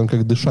забыть,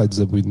 как дышать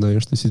забыть,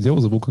 знаешь. Ты сидел,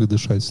 забыл, как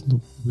дышать.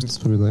 Ну, ты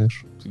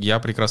вспоминаешь. Я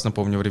прекрасно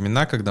помню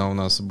времена, когда у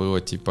нас было,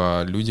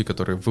 типа, люди,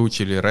 которые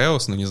выучили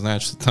Rails, но не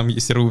знают, что там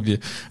есть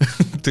Ruby.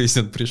 То есть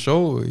он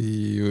пришел, и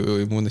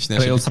ему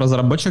начинаешь...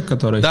 Rails-разработчик,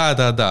 который...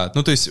 Да.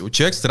 Ну, то есть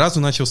человек сразу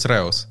начал с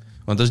Rails.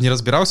 Он даже не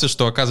разбирался,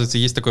 что, оказывается,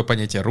 есть такое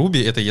понятие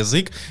Ruby, это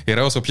язык, и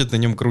Rails вообще-то на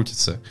нем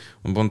крутится.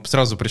 Он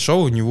сразу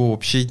пришел, у него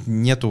вообще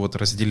нету вот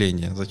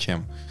разделения.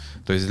 Зачем?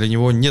 То есть для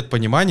него нет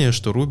понимания,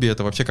 что Ruby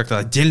это вообще как-то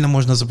отдельно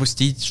можно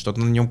запустить, что-то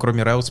на нем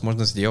кроме Rails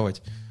можно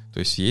сделать. То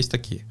есть есть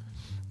такие.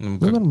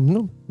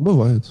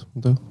 Бывает,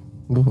 да.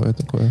 Бывает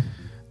такое.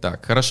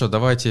 Так, хорошо,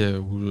 давайте...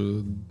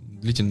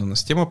 Длительно у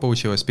нас тема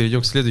получилась.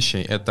 Перейдем к следующей.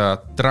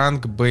 Это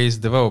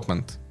Trunk-Based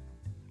Development.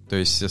 То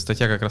есть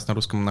статья как раз на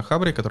русском на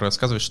Хабре, которая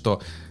рассказывает,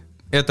 что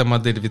эта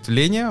модель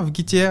ветвления в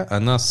Git,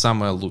 она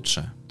самая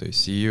лучшая. То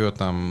есть ее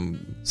там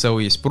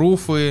целые есть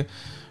пруфы,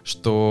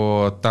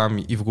 что там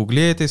и в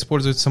Гугле это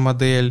используется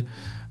модель,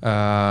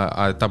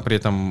 а там при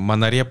этом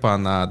монорепа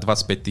на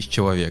 25 тысяч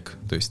человек,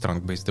 то есть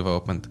Trunk-Based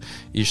Development.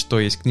 И что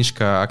есть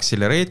книжка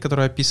Accelerate,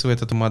 которая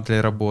описывает эту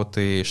модель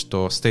работы,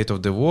 что State of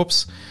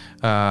DevOps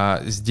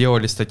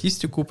сделали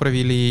статистику,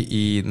 провели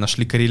и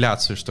нашли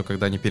корреляцию, что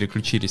когда они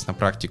переключились на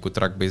практику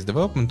Trunk-Based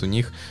Development, у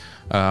них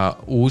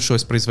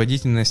улучшилась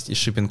производительность и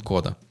шиппинг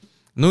кода.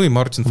 Ну и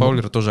Мартин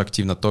Фаулер тоже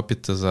активно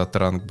топит за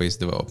Trunk-Based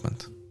Development.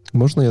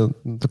 Можно я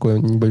такой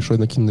небольшой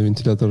накину на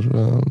вентилятор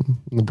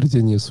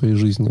наблюдение своей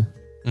жизни?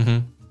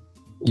 Угу.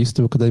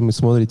 Если вы когда-нибудь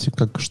смотрите,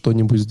 как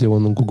что-нибудь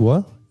сделано у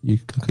Гугла, и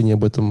как они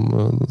об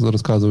этом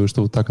рассказывают,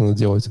 что вот так надо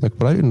делать, и так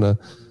правильно,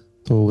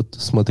 то вот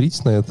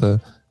смотрите на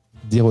это,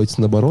 делайте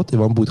наоборот, и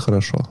вам будет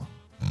хорошо.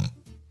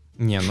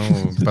 Не, ну,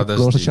 подожди.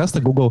 Потому что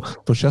часто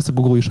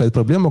Google решает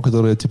проблему,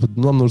 которая, типа,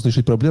 нам нужно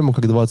решить проблему,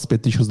 как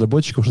 25 тысяч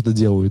разработчиков что-то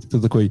делают. И ты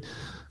такой,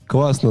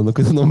 классно, но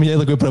у меня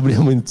такой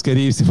проблемы,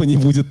 скорее всего, не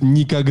будет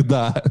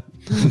никогда.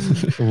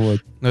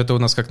 Вот. Ну, это у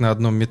нас как на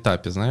одном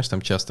метапе, знаешь,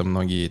 там часто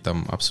многие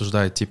там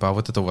обсуждают, типа, а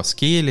вот это у вас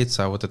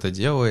скейлится, а вот это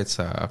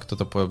делается, а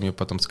кто-то мне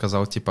потом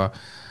сказал, типа,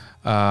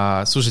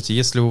 слушайте,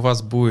 если у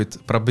вас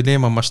будет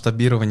проблема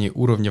масштабирования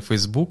уровня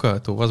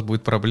Фейсбука, то у вас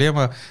будет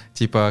проблема,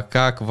 типа,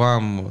 как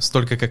вам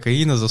столько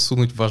кокаина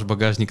засунуть в ваш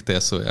багажник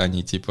Теслы, а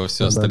не, типа,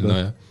 все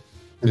остальное.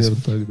 Да.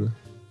 Есть... Так, да.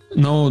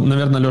 Ну,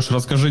 наверное, Леша,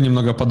 расскажи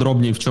немного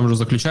подробнее, в чем же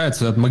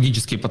заключается этот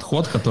магический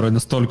подход, который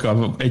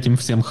настолько этим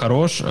всем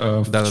хорош.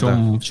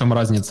 В чем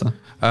разница?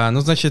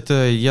 Ну, значит,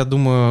 я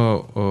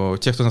думаю,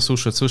 те, кто нас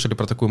слушает, слышали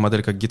про такую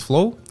модель, как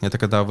GitFlow. Это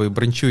когда вы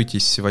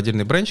бренчуетесь в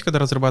отдельный бренч, когда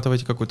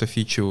разрабатываете какую-то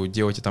фичу,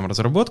 делаете там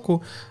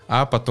разработку,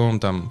 а потом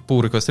там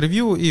pull request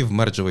review и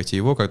вмердживаете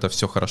его, когда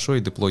все хорошо,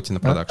 и деплойте на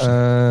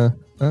продакшн.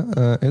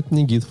 Это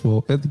не Git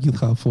Flow, это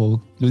GitHub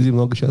Flow. Люди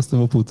много часто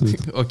его путают.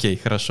 Окей,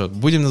 хорошо.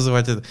 Будем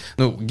называть это...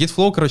 Ну, Git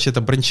Flow, короче,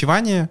 это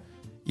бранчевание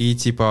и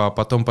типа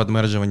потом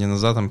подмерживание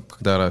назад,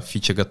 когда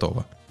фича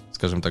готова.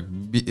 Скажем так,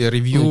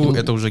 ревью —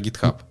 это уже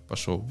GitHub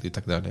пошел и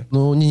так далее.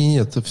 Ну,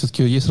 нет,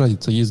 все-таки есть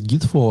разница. Есть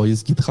Git Flow, а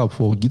есть GitHub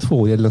Flow. Git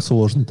Flow реально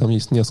сложный. Там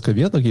есть несколько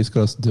веток. Есть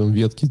как раз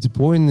ветки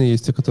деплойные,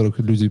 есть те, которых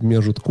люди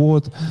мержат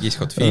код. Есть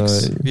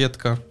hotfix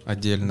ветка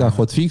отдельно. Да,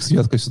 hotfix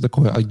ветка, все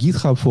такое. А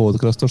GitHub Flow — это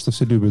как раз то, что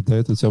все любят. Да,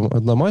 это у тебя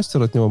одна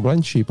мастер, от него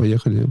бранчи, и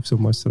поехали все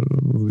в мастер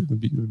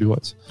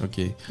вбивать.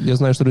 Окей. Я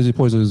знаю, что люди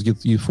пользуются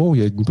Git Flow,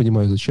 я не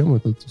понимаю, зачем.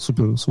 Это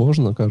супер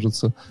сложно,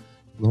 кажется.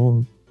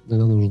 Но...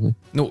 иногда нужны.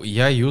 Ну,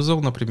 я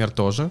юзал, например,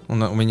 тоже. У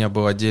меня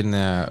был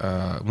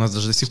отдельная... у нас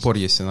даже до сих пор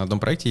есть на одном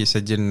проекте есть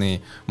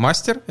отдельный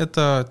мастер,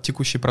 это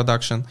текущий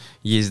продакшн.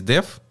 Есть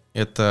dev,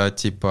 это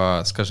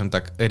типа, скажем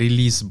так,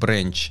 релиз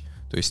branch,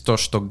 то есть то,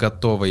 что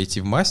готово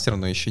идти в мастер,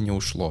 но еще не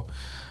ушло.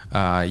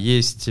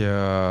 Есть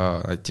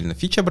отдельно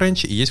фича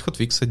branch и есть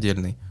hotfix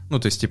отдельный. Ну,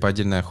 то есть типа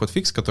отдельная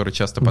hotfix, который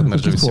часто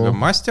подмерживает в себя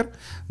мастер.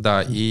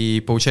 Да,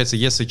 и получается,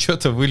 если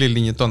что-то вылили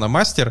не то на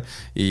мастер,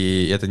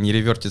 и это не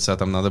ревертится, а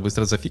там надо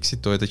быстро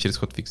зафиксить, то это через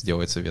hotfix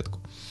делается ветку.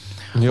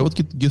 Я вот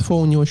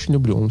GitFlow не очень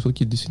люблю, он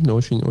все-таки действительно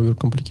очень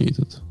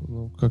overcomplicated.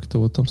 Ну, как-то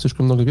вот там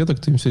слишком много веток,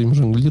 ты им все время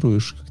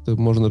жонглируешь, как-то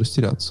можно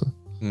растеряться.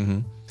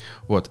 Угу.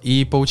 Вот.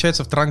 И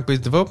получается в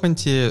trunk-based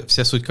development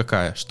вся суть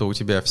какая? Что у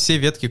тебя все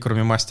ветки,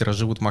 кроме мастера,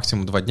 живут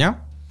максимум 2 дня.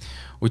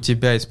 У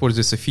тебя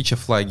используются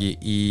фича-флаги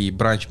и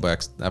branch by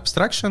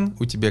abstraction.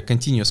 У тебя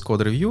continuous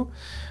code review.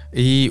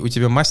 И у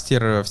тебя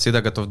мастер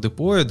всегда готов к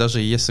деплою,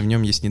 даже если в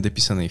нем есть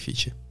недописанные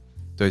фичи.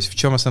 То есть в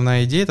чем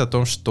основная идея? Это о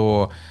том,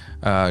 что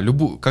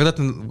когда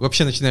ты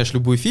вообще начинаешь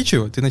любую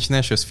фичу, ты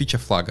начинаешь ее с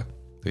фича-флага.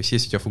 То есть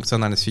если у тебя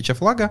функциональность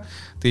фича-флага,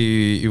 ты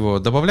его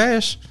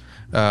добавляешь,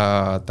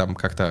 там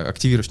как-то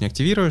активируешь, не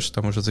активируешь,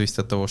 там уже зависит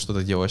от того, что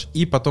ты делаешь.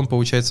 И потом,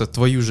 получается,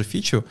 твою же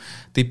фичу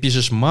ты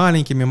пишешь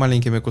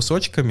маленькими-маленькими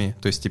кусочками,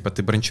 то есть, типа,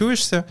 ты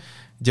бранчуешься,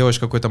 делаешь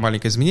какое-то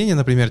маленькое изменение,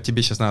 например,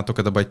 тебе сейчас надо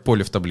только добавить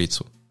поле в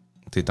таблицу.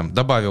 Ты там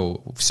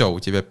добавил, все, у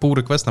тебя pull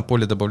request на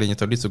поле добавления в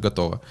таблицу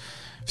готово.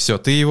 Все,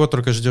 ты его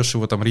только ждешь,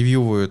 его там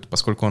ревьюют,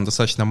 поскольку он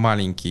достаточно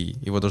маленький,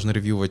 его должны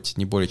ревьювать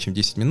не более чем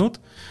 10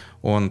 минут.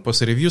 Он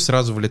после ревью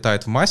сразу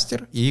вылетает в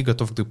мастер и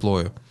готов к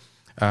деплою.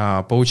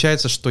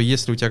 Получается, что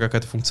если у тебя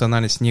какая-то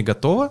функциональность не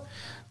готова,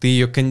 ты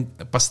ее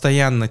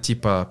постоянно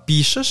типа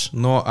пишешь,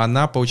 но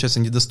она, получается,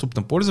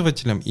 недоступна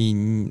пользователям и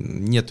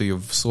нет ее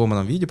в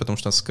сломанном виде, потому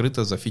что она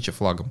скрыта за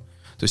фича-флагом.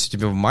 То есть у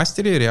тебя в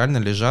мастере реально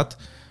лежат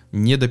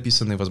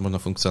недописанные, возможно,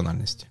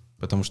 функциональности,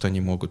 потому что они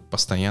могут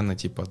постоянно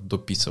типа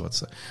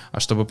дописываться.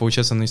 А чтобы,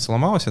 получается, оно не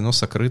сломалось, оно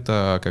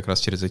сокрыто как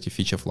раз через эти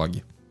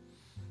фича-флаги.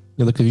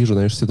 Я так и вижу,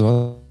 знаешь,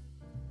 ситуацию,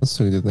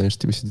 где, знаешь,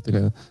 тебе сидит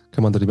такая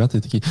команда ребят,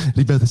 и такие: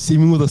 ребята,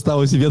 7 минут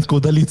осталось, и ветка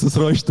удалиться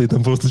срочно, и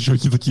там просто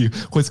чуваки такие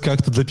хоть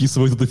как-то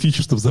дописывают эту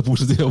фичу, чтобы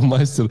запушить ее в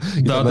мастер.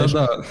 И да, там,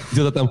 знаешь,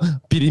 где-то там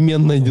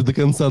переменная не до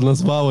конца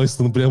назвалась,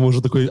 ну прямо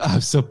уже такой: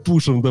 все,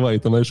 пушим, давай.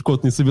 Там, знаешь,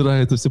 код не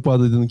собирает, и все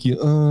падает, и такие: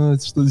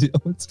 что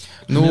делать?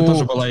 У меня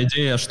тоже была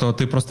идея, что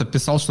ты просто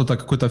писал что-то,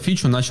 какую-то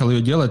фичу, начал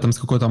ее делать там с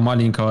какого-то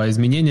маленького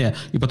изменения,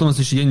 и потом на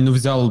следующий день,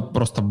 взял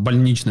просто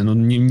больничный,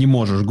 не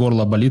можешь,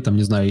 горло болит, там,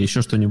 не знаю,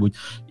 еще что-нибудь,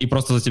 и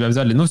просто за тебя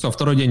взяли, все,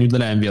 второй день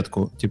удаляем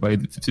ветку, типа, и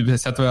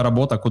вся твоя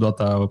работа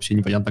куда-то вообще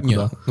непонятно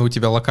куда. Нет, у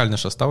тебя локально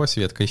же осталась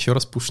ветка, еще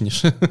раз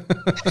пушнешь.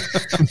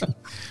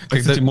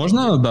 Кстати,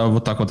 можно, да,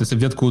 вот так вот, если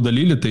ветку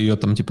удалили, ты ее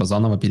там типа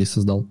заново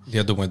пересоздал?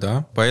 Я думаю,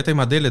 да. По этой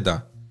модели,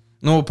 да.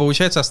 Ну,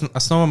 получается,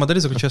 основа модели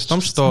заключается в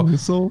том,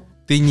 что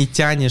ты не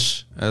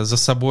тянешь за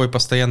собой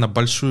постоянно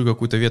большую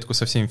какую-то ветку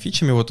со всеми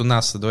фичами. Вот у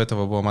нас до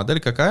этого была модель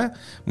какая,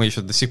 мы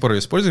еще до сих пор ее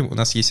используем. У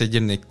нас есть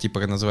отдельный,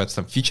 типа, как называется,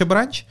 там,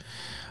 фича-бранч,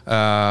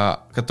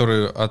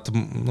 который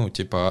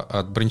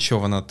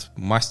отбранчеван от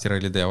мастера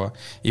или дева.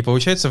 И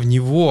получается, в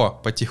него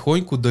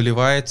потихоньку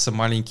доливается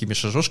маленькими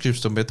шажочками,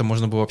 чтобы это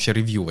можно было вообще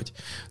ревьювать.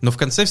 Но в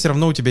конце все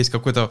равно у тебя есть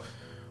какой-то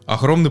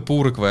огромный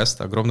pull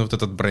request, огромный вот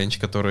этот бранч,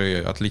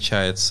 который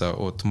отличается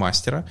от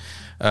мастера.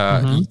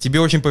 И тебе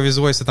очень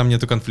повезло, если там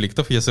нету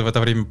конфликтов, если в это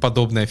время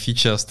подобная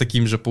фича с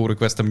таким же pull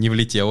request'ом не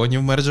влетела, не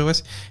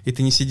вмержилась, и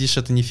ты не сидишь,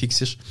 это не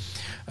фиксишь.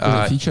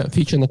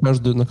 Фича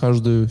на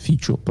каждую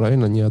фичу,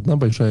 правильно? Не одна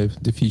большая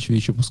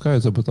фича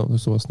пускается, а потом, то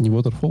есть у вас не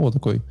waterfall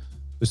такой.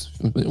 То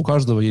есть у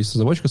каждого есть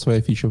разработчика своя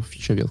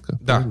фича-ветка.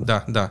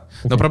 Да.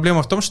 Но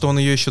проблема в том, что он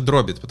ее еще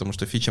дробит, потому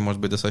что фича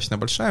может быть достаточно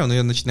большая, он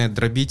ее начинает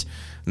дробить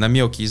на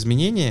мелкие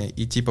изменения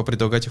и типа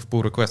предлагать их в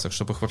pull request'ах,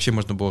 чтобы их вообще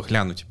можно было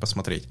глянуть и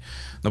посмотреть.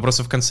 Но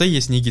просто в конце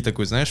есть некий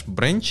такой, знаешь,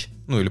 branch,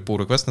 или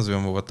pull request,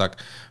 назовем его так,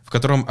 в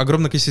котором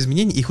огромное количество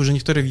изменений, их уже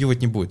никто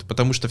ревьювать не будет,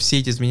 потому что все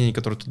эти изменения,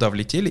 которые туда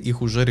влетели,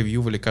 их уже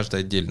ревьювали каждый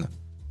отдельно.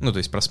 То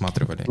есть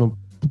просматривали.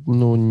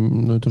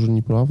 Но это же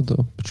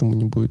неправда. Почему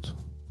не будет?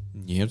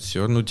 Нет,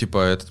 все,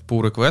 этот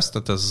pull request —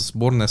 это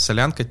сборная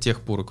солянка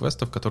тех pull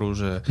request'ов, которые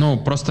уже...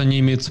 Просто не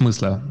имеет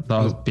смысла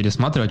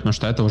пересматривать, потому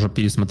что это уже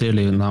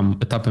пересмотрели нам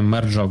этапы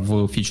мерджа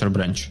в feature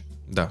branch.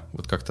 Да,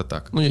 вот как-то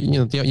так. Ну,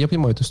 я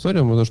понимаю эту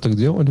историю, мы тоже так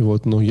делали,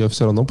 вот, но я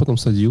все равно потом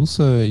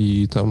садился,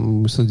 и там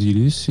мы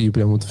садились, и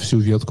прям вот всю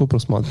ветку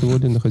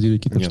просматривали, находили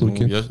какие-то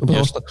штуки.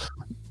 Потому что,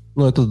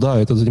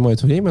 это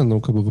занимает время,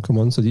 но как бы вы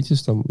команда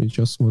садитесь там и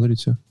сейчас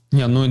смотрите.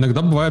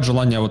 Иногда бывает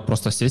желание вот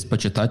просто сесть,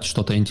 почитать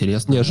что-то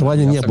интересное. Нет,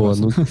 желания не было,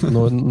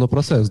 но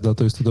процесс, да,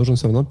 то есть ты должен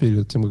все равно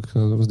перед тем,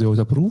 как сделать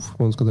approve,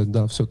 можно сказать,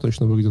 да, все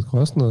точно выглядит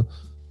классно,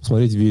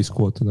 посмотреть весь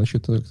код, иначе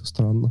это как-то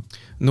странно.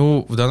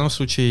 Ну, в данном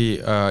случае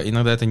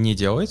иногда это не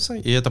делается,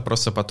 и это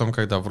просто потом,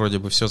 когда вроде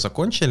бы все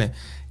закончили,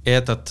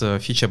 этот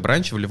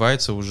фича-бранч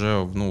вливается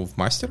уже в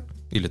мастер,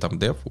 или там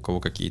dev, у кого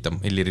какие там,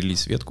 или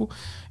релиз-ветку,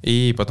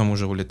 и потом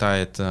уже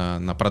улетает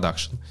на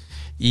продакшн.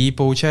 И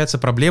получается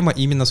проблема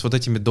именно с вот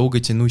этими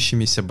долго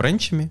тянущимися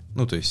бранчами,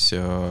 ну, то есть,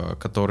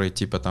 которые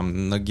типа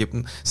там...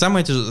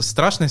 Самое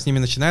страшное с ними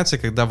начинается,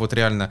 когда вот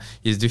реально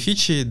есть две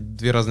фичи,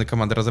 две разные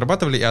команды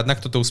разрабатывали, и одна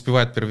кто-то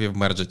успевает первее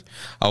вмерджить,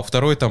 а у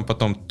второй там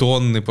потом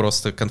тонны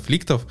просто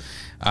конфликтов.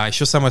 А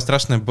еще самое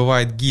страшное,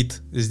 бывает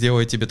гид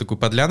сделает тебе такую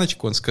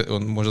подляночку,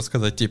 он может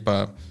сказать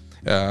типа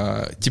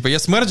я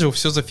смерджил,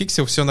 все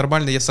зафиксил, все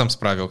нормально, я сам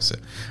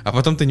справился. А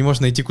потом ты не можешь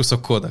найти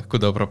кусок кода,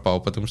 куда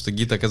пропал, потому что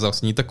гид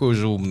оказался не такой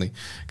уже умный,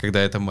 когда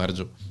это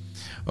мерджил.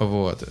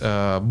 Вот.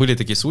 Были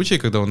такие случаи,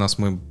 когда у нас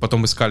мы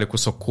потом искали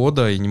кусок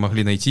кода и не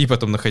могли найти, и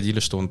потом находили,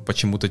 что он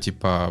почему-то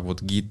типа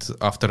вот гид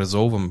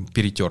авторезолвом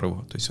перетер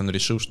его. То есть он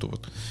решил, что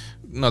вот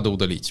надо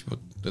удалить, вот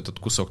этот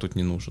кусок тут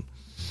не нужен.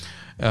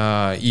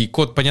 И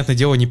код, понятное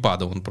дело, не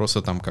падал, он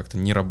просто там как-то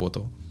не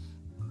работал.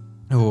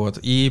 Вот,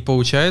 и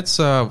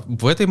получается,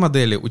 в этой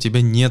модели у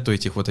тебя нету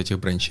этих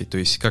бранчей. То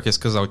есть, как я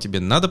сказал, тебе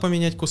надо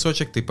поменять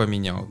кусочек, ты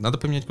поменял. Надо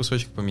поменять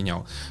кусочек,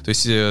 поменял. То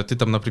есть, ты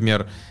там,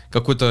 например,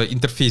 какой-то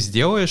интерфейс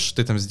делаешь,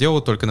 ты там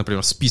сделал только,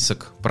 например,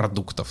 список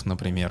продуктов,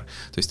 например.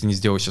 То есть, ты не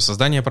сделал еще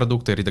создание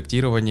продукта,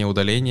 редактирование,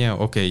 удаление.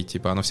 Окей,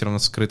 типа, оно все равно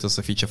скрыто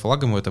со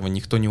фича-флагом, этого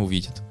никто не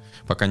увидит,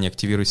 пока не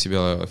активирует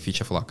себе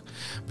фича-флаг.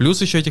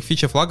 Плюс еще этих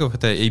фича-флагов —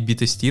 это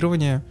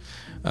A/B-тестирование,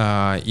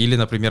 или,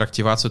 например,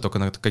 активацию только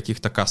на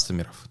каких-то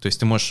кастомеров. То есть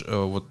ты можешь,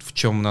 вот в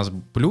чем у нас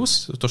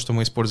плюс, то, что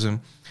мы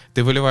используем,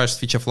 ты выливаешь с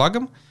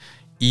фича-флагом,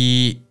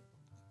 и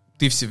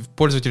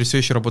пользователь все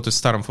еще работает в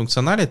старом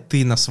функционале,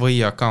 ты на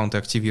свои аккаунты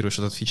активируешь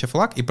этот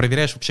фича-флаг и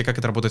проверяешь вообще, как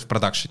это работает в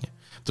продакшене.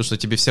 Потому что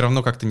тебе все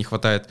равно как-то не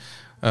хватает,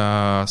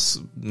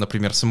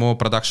 например, самого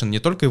продакшена, не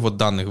только его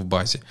данных в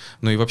базе,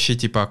 но и вообще,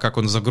 типа, как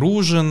он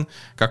загружен,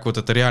 как вот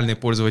это реальные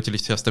пользователи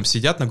сейчас там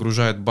сидят,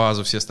 нагружают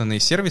базу, все остальные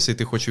сервисы, и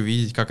ты хочешь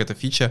увидеть, как эта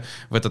фича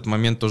в этот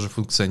момент тоже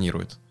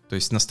функционирует. То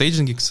есть на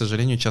стейджинге, к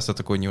сожалению, часто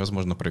такое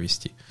невозможно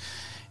провести.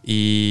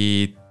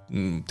 И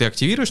ты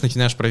активируешь,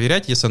 начинаешь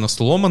проверять, если оно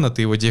сломано,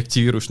 ты его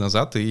деактивируешь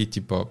назад и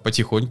типа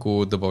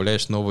потихоньку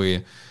добавляешь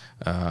новые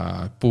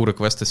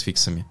pull-реквесты с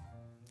фиксами.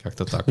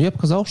 Как-то так. Я бы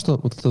сказал, что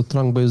вот этот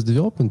trunk-based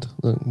development,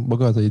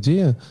 богатая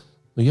идея,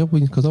 но я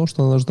бы не сказал,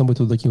 что она должна быть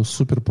вот таким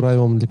супер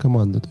правилом для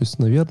команды. То есть,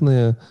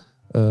 наверное,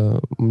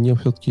 мне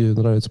все-таки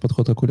нравится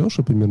подход, как у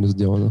Леши примерно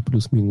сделано,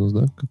 плюс-минус,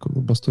 да, как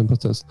бастойный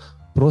процесс.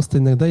 Просто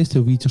иногда, если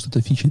вы видите, что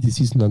эта фича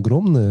действительно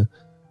огромная,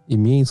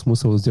 имеет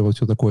смысл сделать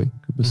все такой.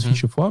 Как бы с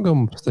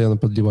фичи-флагом постоянно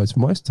подливать в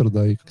мастер,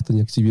 да, и как-то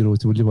не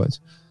активировать и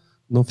выливать.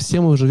 Но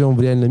все мы живем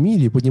в реальном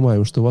мире и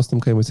понимаем, что у вас там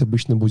какая-нибудь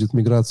обычно будет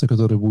миграция,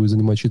 которая будет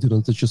занимать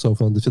 14 часов,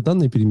 надо все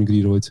данные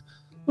перемигрировать.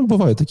 Ну,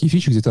 бывают такие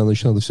фичи, где там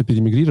надо все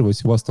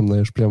перемигрировать, и у вас там,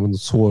 знаешь, прямо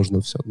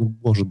сложно все. Ну,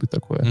 может быть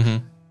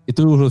такое. И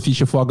ты уже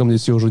фичи-флагом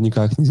здесь уже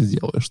никак не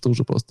сделаешь. Ты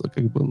уже просто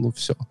как бы,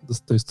 все.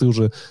 То есть ты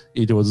уже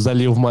или вот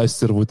залил в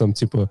мастер, вы там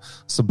типа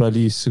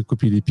собрались,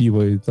 купили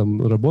пиво и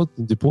там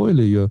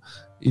деплоили ее,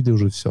 или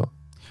уже все.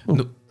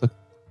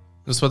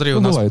 Ну, смотри, у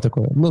нас... бывает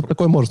такое. Ну,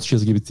 такое может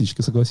через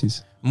гибридически,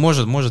 согласись.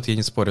 Может, я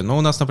не спорю. Но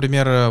у нас,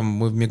 например,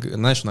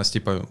 знаешь, у нас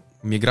типа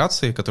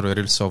миграции, которые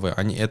рельсовые,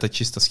 это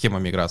чисто схема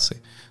миграции.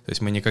 То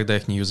есть мы никогда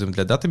их не юзаем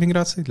для даты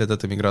миграции. Для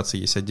даты миграции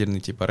есть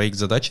отдельный типа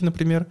рейк-задачи,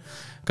 например,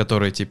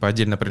 которые типа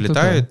отдельно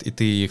прилетают, и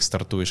ты их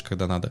стартуешь,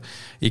 когда надо.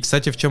 И,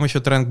 кстати, в чем еще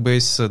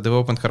trunk-based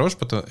development хорош,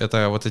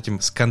 это вот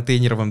этим с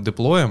контейнеровым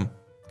деплоем,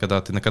 когда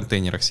ты на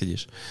контейнерах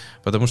сидишь.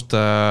 Потому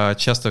что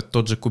часто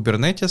тот же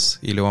Kubernetes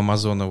или у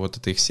Амазона вот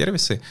это их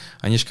сервисы,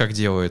 они же как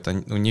делают?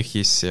 У них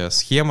есть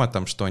схема,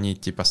 там, что они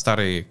типа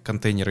старые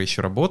контейнеры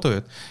еще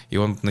работают, и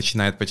он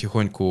начинает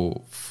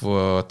потихоньку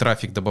в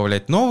трафик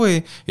добавлять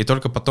новые, и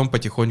только потом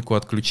потихоньку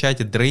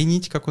отключать и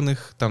дрейнить, как он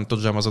их, там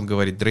тот же Amazon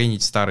говорит,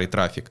 дрейнить старый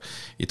трафик,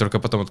 и только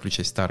потом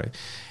отключать старый.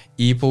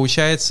 И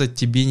получается,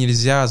 тебе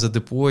нельзя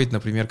задеплоить,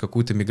 например,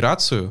 какую-то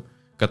миграцию,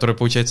 которая,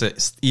 получается,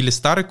 или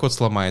старый код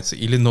сломается,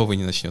 или новый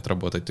не начнет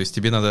работать. То есть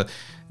тебе надо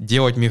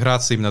делать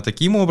миграции именно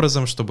таким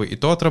образом, чтобы и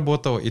то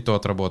отработало, и то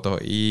отработало.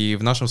 И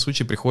в нашем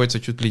случае приходится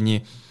чуть ли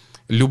не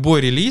любой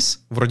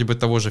релиз, вроде бы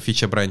того же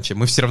фича-бранча,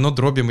 мы все равно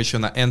дробим еще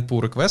на n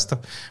pull реквестов,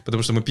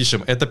 потому что мы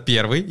пишем, это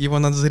первый, его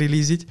надо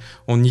зарелизить,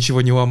 он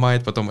ничего не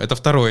ломает, потом это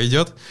второй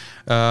идет,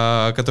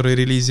 который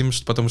релизим,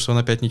 потому что он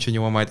опять ничего не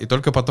ломает, и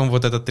только потом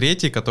вот этот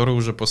третий, который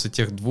уже после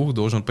тех двух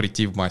должен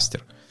прийти в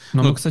мастер.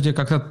 Но мы, кстати,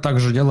 как-то так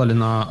же делали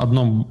на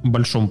одном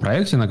большом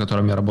проекте, на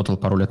котором я работал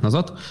пару лет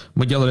назад.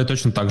 Мы делали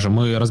точно так же.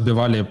 Мы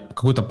разбивали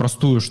какую-то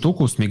простую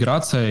штуку с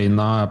миграцией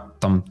на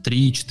там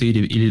 3,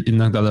 4 или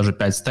иногда даже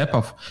 5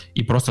 степов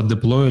и просто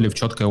деплоили в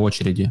четкой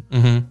очереди,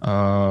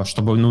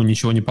 чтобы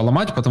ничего не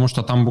поломать, потому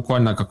что там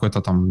буквально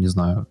какой-то там, не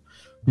знаю,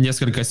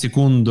 несколько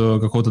секунд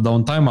какого-то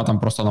даунтайма, там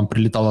просто нам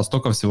прилетало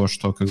столько всего,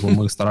 что как бы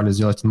мы старались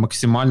сделать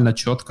максимально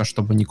четко,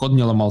 чтобы ни код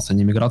не ломался,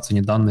 ни миграция,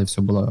 ни данные,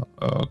 все было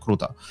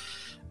круто.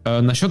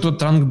 Насчет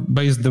вот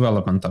trunk-based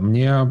development.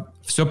 Мне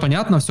все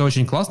понятно, все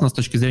очень классно с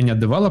точки зрения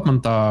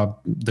девелопмента.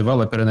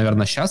 Девелоперы,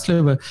 наверное,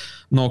 счастливы.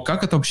 Но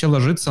как это вообще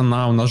ложится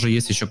на... У нас же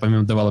есть еще,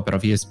 помимо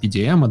девелоперов, есть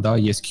PDM, да,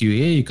 есть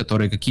QA,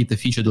 которые какие-то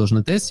фичи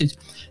должны тестить.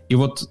 И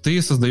вот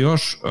ты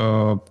создаешь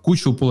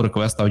кучу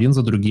pull-реквестов один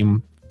за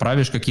другим,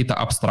 правишь какие-то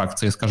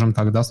абстракции, скажем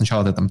так, да,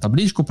 сначала ты там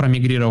табличку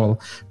промигрировал,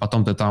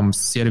 потом ты там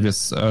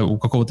сервис, у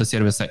какого-то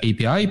сервиса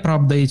API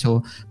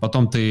проапдейтил,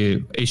 потом ты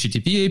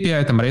HTTP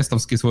API, там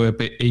рестовский свой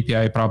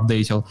API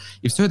проапдейтил,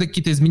 и все это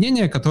какие-то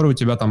изменения, которые у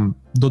тебя там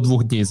до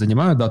 2 дней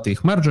занимают, да, ты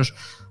их мерджишь,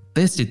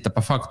 тестить-то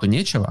по факту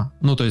нечего,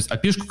 ну, то есть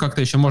API-шку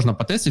как-то еще можно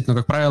потестить, но,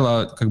 как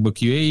правило, как бы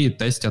QA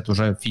тестят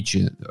уже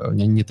фичи,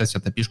 не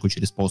тестят API-шку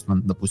через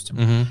Postman,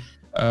 допустим.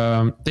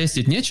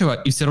 Тестить нечего,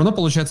 и все равно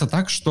получается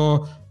так,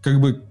 что как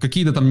бы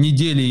какие-то там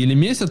недели или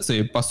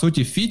месяцы, по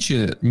сути,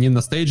 фичи ни на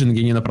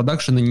стейджинге, ни на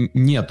продакшене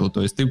нету.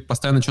 То есть ты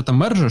постоянно что-то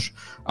мержишь,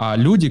 а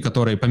люди,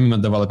 которые помимо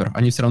девелоперов,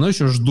 они все равно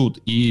еще ждут.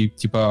 И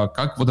типа,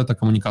 как вот эта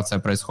коммуникация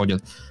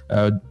происходит?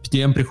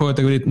 PDM приходит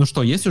и говорит, ну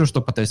что, есть уже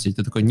что потестить?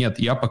 Ты такой, нет,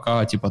 я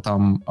пока типа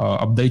там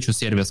апдейчу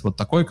сервис вот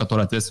такой,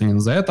 который ответственен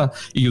за это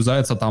и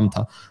юзается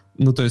там-то.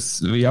 Ну, то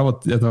есть я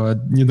вот этого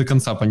не до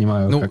конца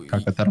понимаю,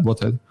 как это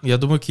работает. Я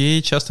думаю,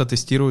 QA часто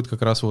тестируют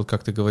как раз вот,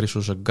 как ты говоришь,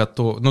 уже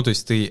готов. Ну, то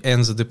есть ты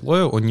N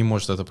задеплоил, он не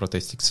может это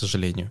протестить, к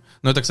сожалению.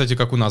 Но это, кстати,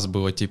 как у нас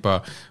было,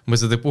 типа, мы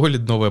задеплоили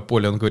новое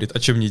поле, он говорит, а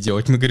что мне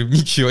делать? Мы говорим,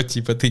 ничего,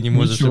 типа, ты не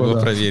можешь его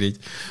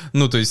проверить.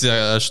 Ну, то есть,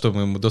 что,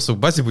 мы ему доступ к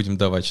базе будем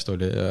давать, что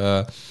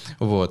ли?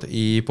 Вот,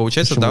 и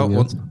получается, да,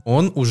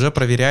 он уже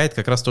проверяет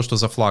как раз то, что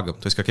за флагом.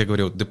 То есть, как я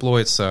говорил,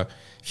 деплоится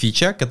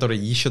фича, которая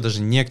еще даже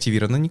не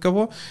активирована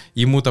никого,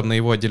 ему там на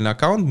его отдельный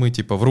аккаунт мы,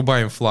 типа,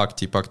 врубаем флаг,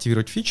 типа,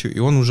 активировать фичу, и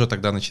он уже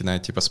тогда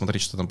начинает, типа,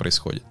 смотреть, что там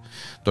происходит.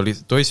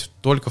 То есть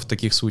только в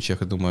таких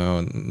случаях, я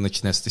думаю,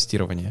 начинается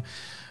тестирование.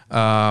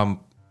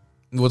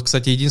 Вот,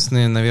 кстати,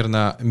 единственный,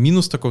 наверное,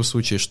 минус в таком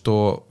случае,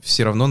 что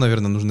все равно,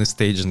 наверное, нужны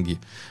стейджинги,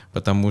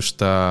 потому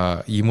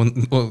что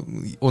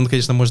он,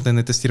 конечно, может,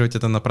 наверное, тестировать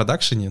это на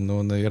продакшене,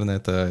 но, наверное,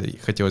 это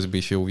хотелось бы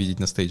еще увидеть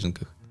на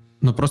стейджингах.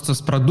 Но просто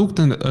с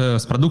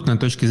продуктной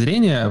точки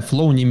зрения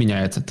флоу не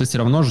меняется. Ты все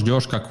равно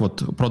ждешь, как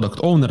вот product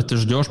owner, ты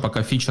ждешь,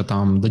 пока фича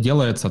там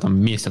доделается там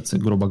месяцы,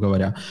 грубо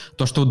говоря.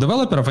 То, что у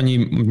девелоперов они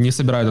не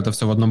собирают это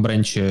все в одном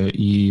бренче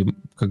и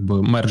как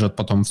бы мерджат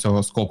потом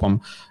все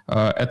скопом,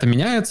 это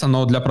меняется,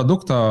 но для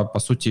продукта,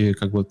 по сути,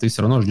 как бы ты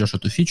все равно ждешь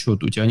эту фичу,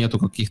 у тебя нету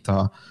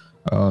каких-то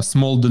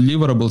small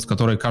deliverables,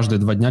 которые каждые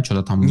 2 дня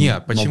что-то там новое заливается.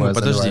 Нет, почему?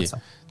 Подожди.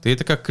 Ты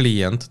это как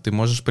клиент, ты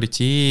можешь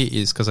прийти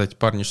и сказать,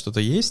 парни, что-то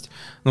есть.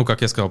 Ну,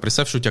 как я сказал,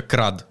 представь, что у тебя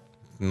CRUD,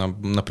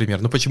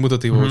 например. Ну, почему-то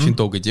ты его очень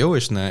долго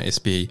делаешь на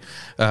SPA,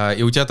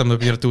 и у тебя там,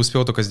 например, ты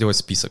успел только сделать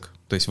список.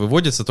 То есть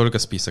выводится только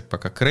список,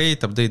 пока create,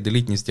 update,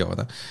 delete не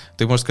сделано.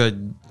 Ты можешь сказать,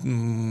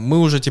 мы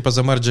уже типа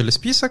замерджили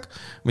список,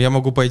 я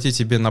могу пойти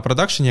тебе на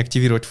продакшене,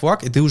 активировать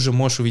флаг, и ты уже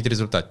можешь увидеть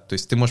результат. То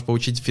есть ты можешь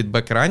получить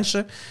фидбэк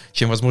раньше,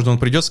 чем, возможно, он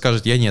придет и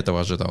скажет, я не этого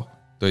ожидал.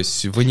 То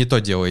есть вы не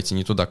то делаете,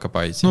 не туда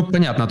копаете. Ну,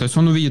 понятно. То есть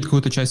он увидит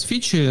какую-то часть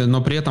фичи,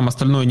 но при этом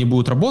остальное не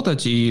будет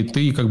работать, и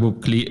ты как бы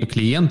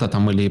клиента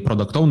там или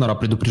продакт-оунера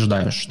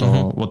предупреждаешь,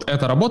 что вот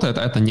это работает,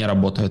 а это не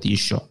работает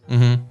еще.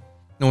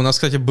 Ну, у нас,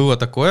 кстати, было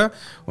такое.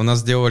 У нас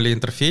сделали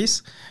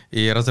интерфейс,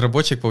 и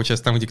разработчик,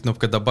 получается, там, где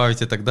кнопка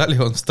 «добавить» и так далее,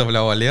 он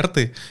вставлял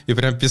алерты и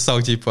прям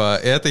писал, типа,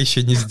 это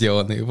еще не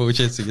сделано. И,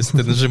 получается, если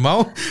ты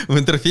нажимал в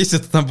интерфейсе,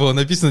 то там было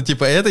написано,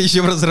 типа, это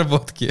еще в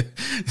разработке.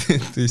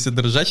 То есть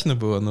это ржачно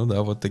было, ну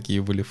да, вот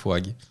такие были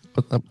флаги.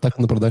 Так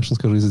на продакшн,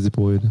 скажи,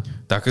 задеплоили.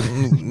 Так,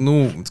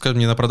 ну, скажем,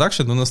 не на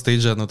продакшн, но на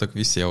стейдже оно так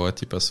висело,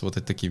 типа, с вот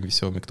такими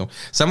веселыми кнопками.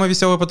 Самое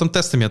веселое потом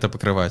тестами это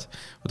покрывать,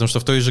 потому что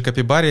в той же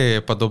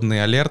капибаре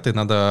подобные алерты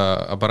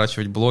надо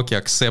оборачивать блоки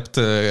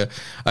accept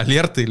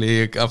alert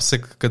или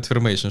offset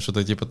confirmation,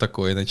 что-то типа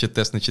такое, иначе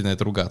тест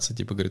начинает ругаться,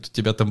 типа говорит, у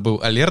тебя там был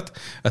алерт,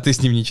 а ты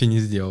с ним ничего не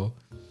сделал.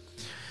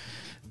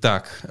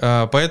 Так,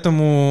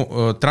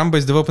 поэтому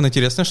trunk-based development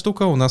интересная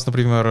штука. У нас,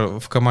 например,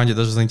 в команде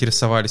даже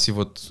заинтересовались и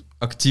вот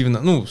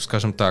активно, ну,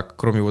 скажем так,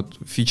 кроме вот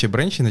фичи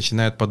бренчей,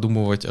 начинают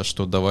подумывать, а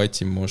что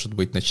давайте, может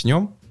быть,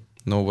 начнем.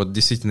 Но вот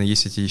действительно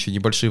есть эти еще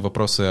небольшие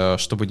вопросы, а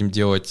что будем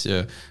делать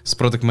с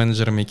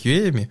продакт-менеджерами и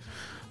QA-ями.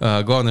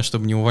 Главное,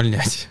 чтобы не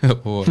увольнять.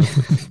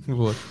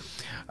 Вот.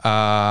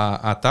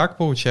 А так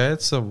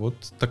получается вот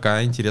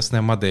такая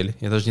интересная модель.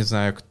 Я даже не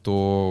знаю,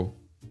 кто...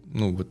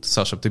 Ну, вот,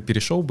 Саша, ты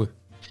перешел бы?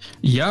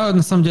 Я,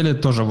 на самом деле,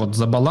 тоже вот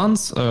за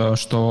баланс,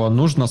 что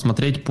нужно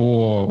смотреть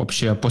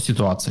вообще по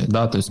ситуации,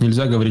 да, то есть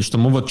нельзя говорить, что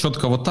мы вот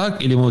четко вот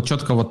так или мы вот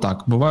четко вот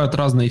так. Бывают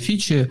разные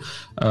фичи,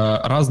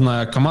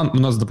 разная команда, у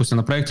нас, допустим,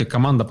 на проекте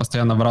команда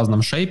постоянно в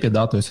разном шейпе,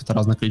 да, то есть это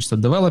разное количество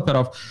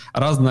девелоперов,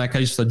 разное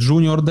количество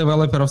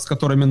junior-девелоперов, с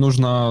которыми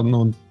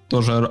нужно,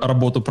 тоже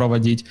работу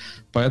проводить,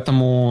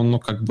 поэтому,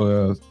 как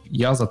бы,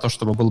 я за то,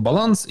 чтобы был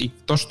баланс и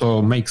то,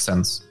 что makes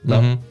sense,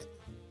 да. Mm-hmm.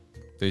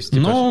 То есть,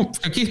 типа... Но в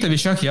каких-то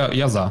вещах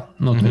я за.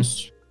 То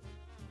есть...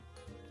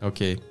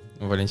 Окей.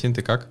 Валентин,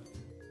 ты как?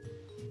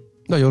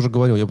 Да, я уже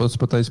говорил. Я просто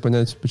пытаюсь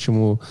понять,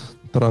 почему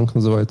Транк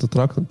называется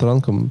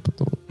Транком.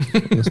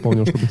 Я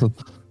вспомнил, что это...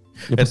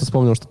 Я просто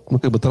вспомнил, что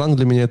Транк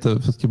для меня это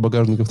все-таки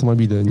багажник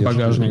автомобиля.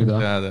 Багажник,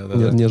 да.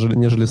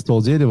 Нежели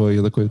ствол дерева.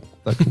 Я такой,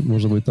 так,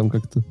 может быть, там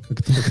как-то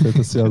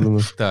это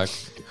связано. Так.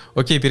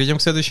 Окей, перейдем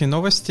к следующей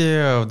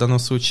новости. В данном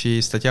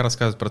случае статья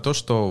рассказывает про то,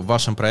 что в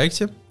вашем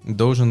проекте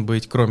должен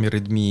быть, кроме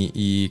readme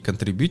и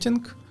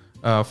contributing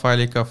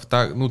файликов,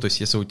 то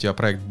есть если у тебя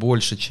проект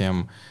больше,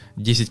 чем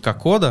 10к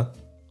кода,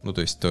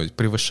 то есть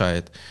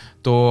превышает,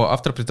 то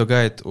автор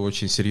предлагает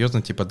очень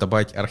серьезно,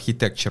 добавить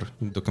architecture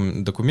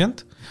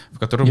документ, в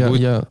котором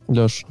будет...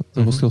 Леш,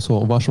 ты высказал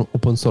слово, в вашем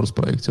open source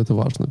проекте, это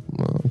важный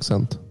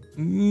акцент.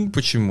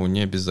 Почему?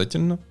 Не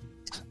обязательно.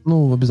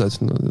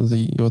 Обязательно.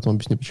 Я в этом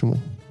объясню, почему.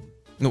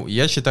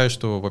 Я считаю,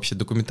 что вообще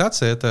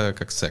документация — это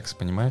как секс,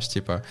 понимаешь?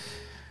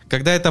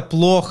 Когда это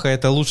плохо,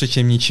 это лучше,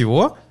 чем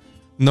ничего,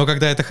 но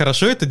когда это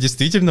хорошо, это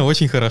действительно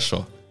очень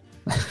хорошо.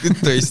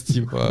 То есть,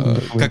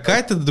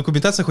 какая-то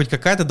документация хоть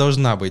какая-то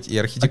должна быть, и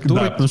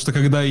архитектура... Да, потому что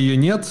когда ее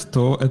нет,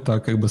 то это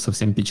как бы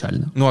совсем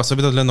печально.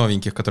 Особенно для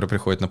новеньких, которые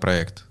приходят на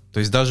проект. То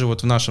есть даже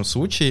вот в нашем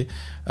случае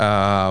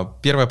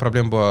первая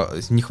проблема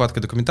была с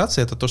нехваткой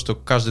документации, это то, что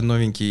каждый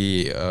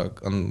новенький,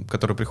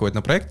 который приходит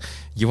на проект,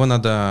 его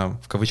надо,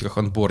 в кавычках,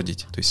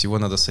 онбордить. То есть его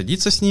надо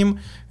садиться с ним,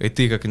 и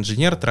ты как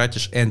инженер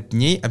тратишь N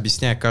дней,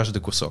 объясняя каждый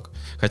кусок.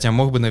 Хотя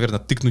мог бы, наверное,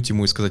 тыкнуть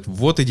ему и сказать: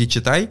 вот иди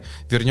читай,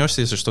 вернешься,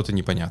 если что-то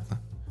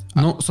непонятно.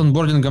 С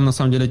онбордингом на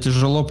самом деле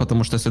тяжело,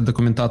 потому что если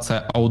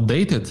документация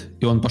outdated,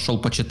 и он пошел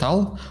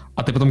почитал,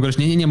 а ты потом говоришь: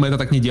 не-не-не, мы это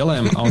так не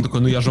делаем, а он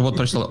такой: я же вот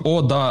прочитал,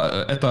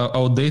 да, это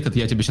outdated,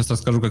 я тебе сейчас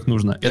расскажу, как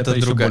нужно. Это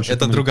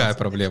другая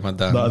проблема,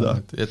 да.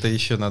 Да. Это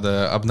еще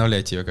надо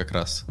обновлять ее как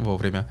раз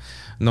вовремя.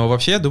 Но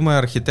вообще, я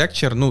думаю,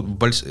 architecture,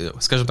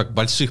 скажем так, в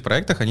больших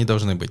проектах они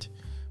должны быть.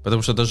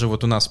 Потому что даже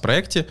вот у нас в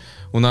проекте,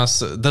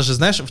 даже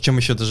знаешь, в чем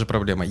еще даже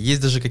проблема? Есть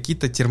даже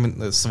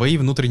какие-то свои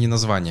внутренние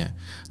названия.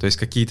 То есть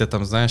какие-то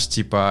там, знаешь,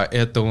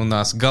 это у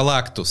нас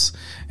Galactus,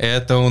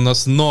 это у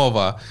нас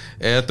Nova,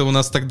 это у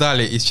нас так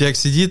далее. И человек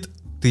сидит: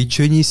 ты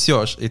что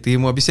несешь? И ты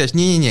ему объясняешь: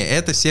 не-не-не,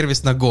 это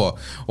сервис на Go.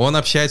 Он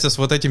общается с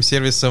вот этим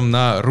сервисом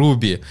на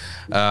Ruby.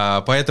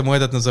 Поэтому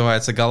этот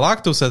называется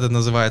Galactus, этот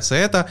называется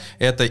это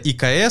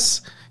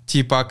EKS,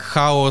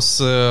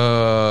 хаос,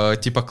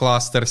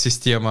 кластер,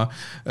 система.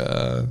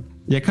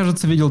 Я,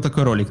 кажется, видел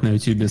такой ролик на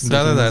YouTube.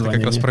 Да-да-да, это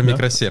как раз про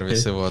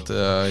микросервисы. Okay. Вот.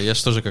 Я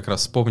же тоже как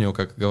раз вспомнил,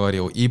 как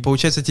говорил. И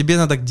получается, тебе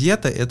надо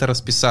где-то это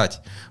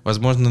расписать.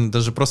 Возможно,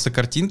 даже просто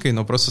картинкой,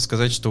 но просто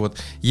сказать, что вот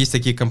есть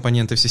такие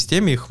компоненты в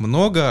системе, их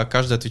много,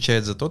 каждый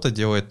отвечает за то-то,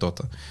 делает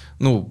то-то.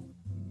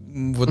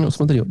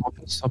 Смотри,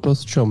 вопрос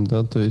в чем,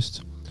 да, то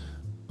есть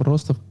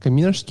просто в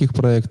коммерческих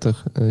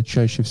проектах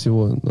чаще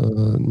всего,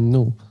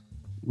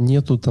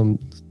 нету там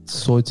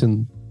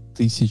сотен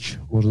тысяч,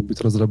 может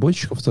быть,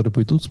 разработчиков, которые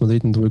пойдут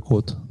смотреть на твой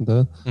код,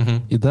 да?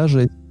 И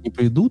даже если не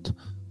придут,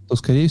 то,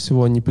 скорее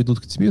всего, они придут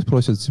к тебе и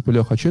спросят,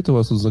 Леха, а что это у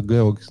вас тут за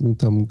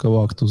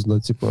Galactus, да,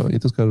 и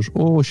ты скажешь: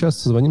 сейчас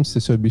созвонимся,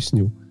 все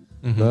объясню,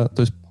 да?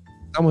 То есть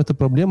там эта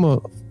проблема,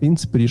 в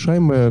принципе,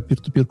 решаемая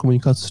peer-to-peer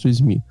коммуникацией с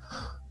людьми.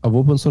 А в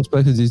open source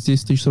проекте здесь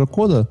 10 тысяч строк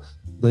кода,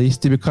 да,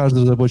 если тебе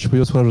каждый разработчик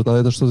придет и спрашивает: а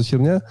это что за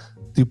херня,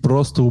 ты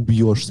просто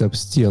убьешься об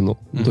стену.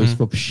 То есть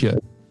вообще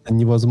это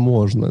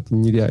невозможно, это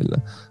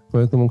нереально.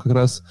 Поэтому как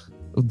раз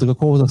до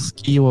какого-то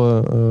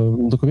скилла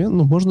документа,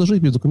 можно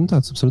жить без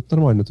документации, абсолютно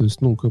нормально. То есть,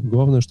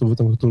 главное, чтобы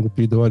вы там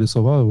передавали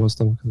слова, у вас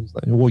там, не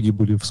знаю, логи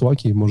были в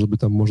Slack, и, может быть,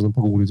 там можно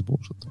погуглить было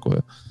что-то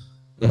такое.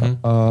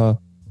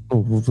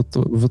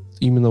 Вот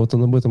именно вот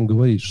он об этом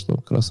говорит, что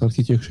как раз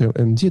Architecture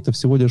MD — это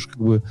всего лишь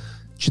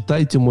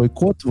читайте мой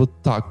код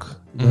вот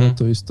так. Да?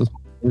 То есть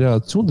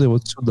отсюда и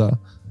вот сюда.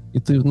 И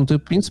ты, в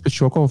принципе, с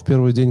чуваком в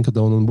первый день,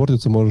 когда он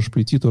онбордится, можешь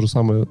прийти, то же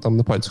самое там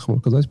на пальцах ему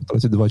сказать,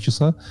 потратить 2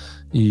 часа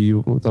и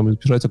там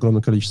избежать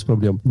огромное количество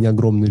проблем. Не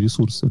огромные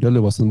ресурсы. Вряд ли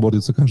у вас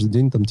онбордится каждый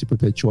день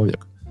 5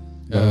 человек.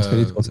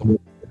 Скорее всего,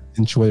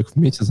 один человек в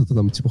месяц,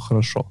 это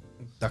хорошо.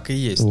 Так и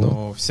есть,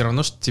 но все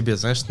равно, что тебе,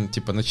 знаешь,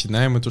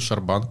 начинаем эту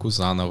шарбанку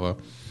заново.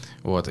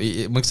 Вот.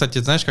 И мы, кстати,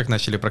 знаешь, как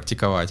начали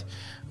практиковать?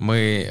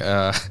 Мы,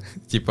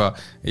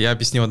 я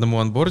объяснил одному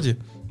онборде,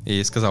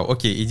 и сказал: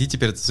 окей, иди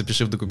теперь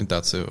запиши в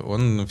документацию.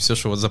 Он все,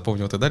 что вот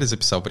запомнил и так далее,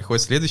 записал.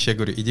 Приходит следующий, я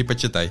говорю: иди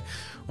почитай.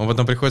 Он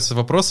потом приходит с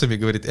вопросами и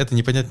говорит: это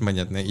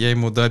непонятно. Я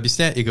ему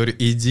дообъясняю и говорю: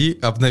 иди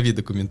обнови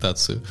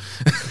документацию.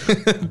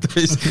 То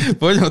есть,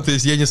 понял? То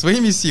есть я не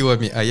своими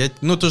силами, а я...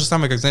 то же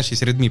самое, как, знаешь,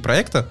 есть readme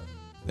проекта,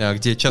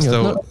 где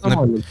часто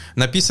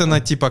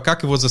написано, типа,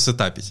 как его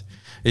засетапить.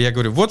 И я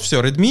говорю, вот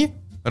все, Redmi,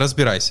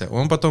 разбирайся.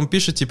 Он потом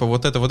пишет, типа,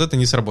 вот это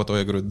не сработало.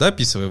 Я говорю,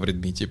 дописывай в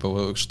Redmi,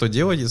 типа, что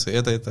делать, если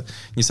это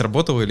не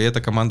сработало или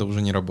эта команда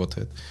уже не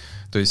работает.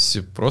 То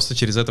есть просто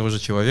через этого же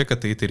человека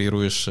ты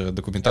итерируешь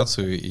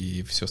документацию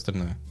и все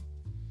остальное.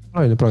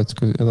 Правильная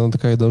практика. Она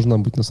такая и должна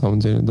быть на самом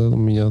деле. Да? У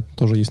меня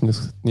тоже есть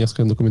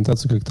несколько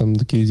документаций, как там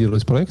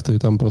докеризировать проекты, и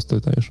там просто,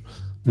 знаешь,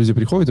 люди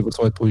приходят и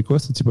присылают pull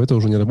request, типа, это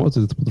уже не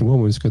работает, это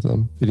по-другому, есть какая-то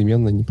там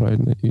переменная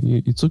неправильная.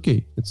 И it's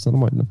okay, это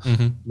нормально.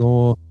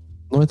 Но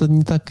это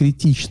не так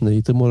критично,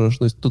 и ты можешь...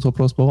 То есть тут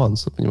вопрос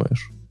баланса,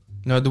 понимаешь?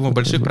 Ну, я думаю, в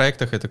больших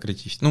проектах это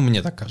критично. Ну,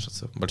 мне так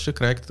кажется. В больших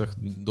проектах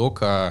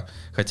дока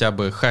хотя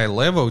бы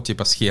high-level,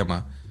 типа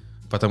схема,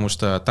 потому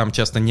что там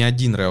часто не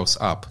один Rails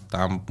app,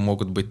 там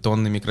могут быть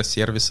тонны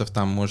микросервисов,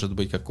 там может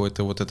быть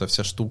какая-то вот эта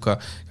вся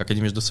штука, как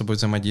они между собой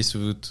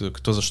взаимодействуют,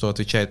 кто за что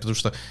отвечает, потому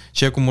что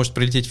человеку может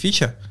прилететь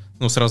фича,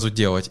 ну, сразу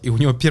делать, и у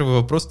него первый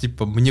вопрос,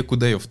 типа, мне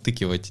куда ее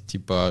втыкивать,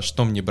 типа,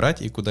 что мне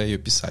брать и куда ее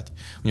писать.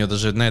 У него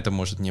даже на это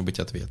может не быть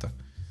ответа.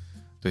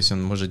 То есть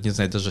он может не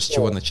знать даже с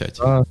чего начать.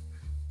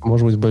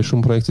 Может быть, в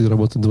большом проекте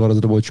работает 2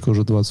 разработчика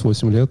уже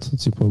 28 лет,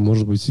 типа,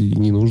 может быть, и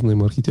не нужно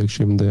им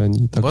архитектуре МД,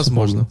 они и так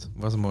возможно.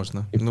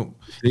 И ну,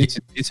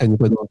 третий, они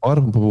пойдут в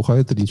бар,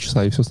 побухают 3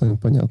 часа, и все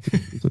станет понятно.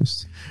 То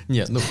есть...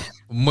 Нет, ну,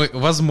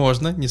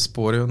 возможно, не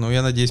спорю, но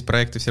я надеюсь,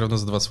 проекты все равно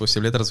за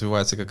 28 лет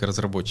развиваются как и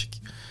разработчики.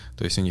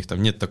 То есть у них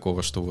там нет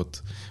такого, что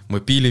вот мы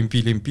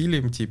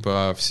пилим,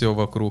 типа, все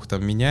вокруг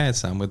там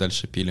меняется, а мы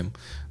дальше пилим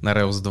на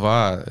Rails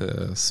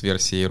 2 с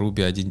версией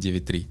Ruby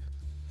 1.9.3.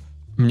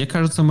 Мне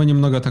кажется, мы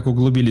немного так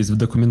углубились в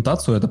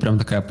документацию. Это прям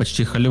такая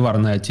почти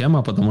холиварная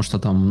тема, потому что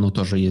там, ну,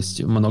 тоже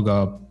есть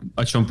много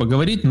о чем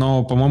поговорить.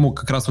 Но, по-моему,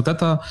 как раз вот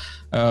эта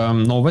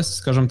новость,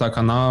 скажем так,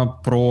 она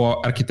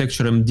про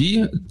Architecture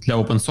MD для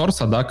open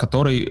source, да,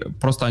 который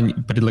просто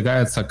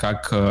предлагается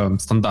как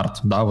стандарт,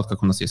 да, вот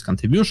как у нас есть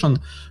contribution,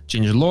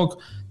 changelog,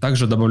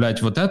 также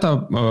добавлять вот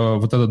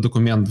этот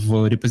документ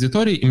в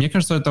репозиторий. И мне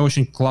кажется, это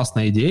очень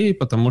классная идея,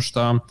 потому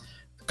что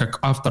как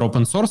автор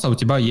open source у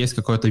тебя есть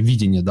какое-то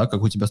видение, да,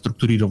 как у тебя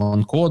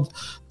структурирован код,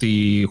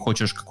 ты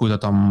хочешь какую-то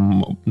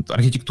там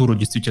архитектуру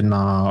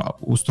действительно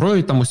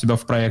устроить там у себя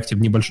в проекте,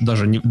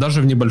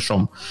 даже в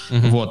небольшом.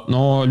 Вот.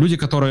 Но люди,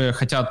 которые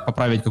хотят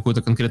поправить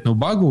какую-то конкретную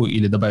багу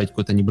или добавить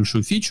какую-то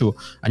небольшую фичу,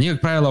 они,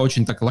 как правило,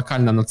 очень так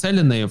локально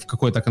нацелены в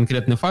какой-то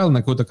конкретный файл на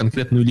какую-то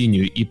конкретную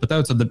линию и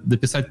пытаются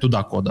дописать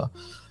туда кода.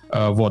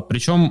 Вот.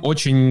 Причем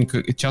очень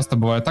часто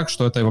бывает так,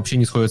 что это вообще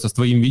не сходится с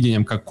твоим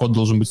видением, как код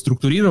должен быть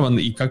структурирован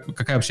и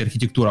какая вообще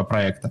архитектура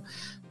проекта.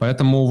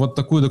 Поэтому вот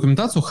такую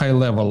документацию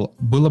high-level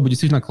было бы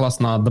действительно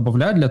классно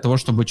добавлять для того,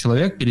 чтобы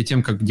человек перед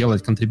тем, как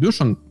делать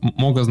contribution,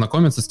 мог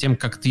ознакомиться с тем,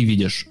 как ты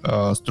видишь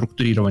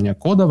структурирование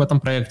кода в этом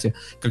проекте,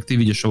 как ты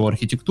видишь его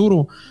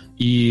архитектуру,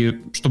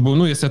 и чтобы,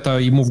 ну, если это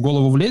ему в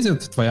голову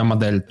влезет, твоя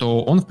модель,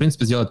 то он, в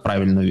принципе, сделает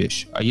правильную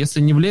вещь. А если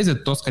не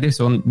влезет, то, скорее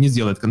всего, он не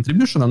сделает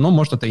contribution, но,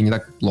 может, это и не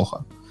так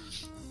плохо.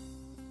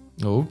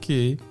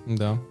 Окей,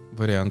 да,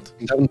 вариант.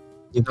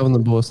 Недавно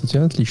была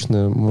статья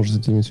отличная,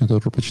 можете мне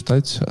тоже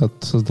почитать,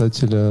 от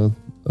создателя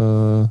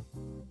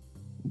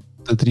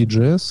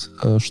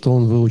D3.js, что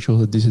он выучил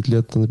за 10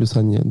 лет на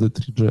написание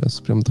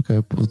D3.js. Прям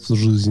такая вот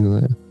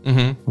жизненная.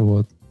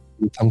 Вот.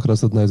 И там как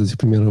раз одна из этих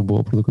примеров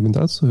была про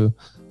документацию.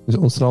 То есть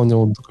он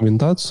сравнивал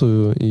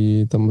документацию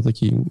и там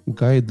такие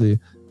гайды,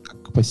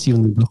 как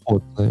пассивный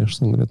доход, знаешь.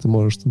 Он говорит, ты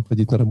можешь там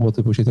ходить на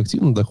работу и получать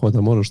активный доход,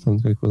 а можешь там,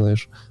 как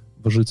знаешь,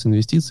 вложиться в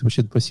инвестиции,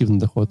 вообще это пассивный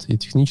доход. И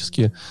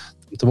технически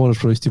ты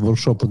можешь провести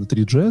воркшоп по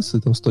D3.js,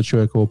 и там 100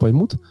 человек его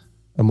поймут,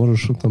 а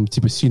можешь там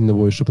типа сильно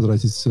больше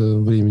потратить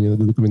времени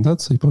на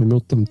документацию и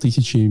поймет там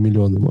тысячи и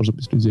миллионы, может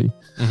быть, людей.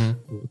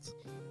 Вот.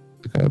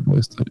 Такая была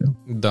история.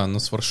 Да, но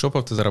с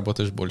воркшопов ты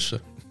заработаешь больше.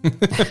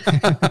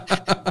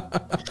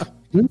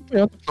 Ну,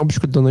 понятно.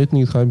 Кнопочка donate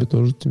на GitHub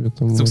тоже тебе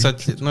там...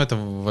 Кстати, ну это,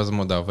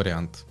 возможно, да,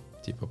 вариант.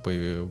 Типа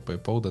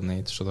PayPal,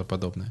 Donate, что-то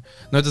подобное.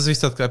 Но это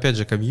зависит от, опять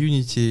же,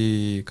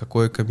 комьюнити,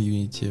 какое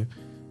комьюнити.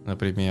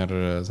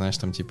 Например, знаешь,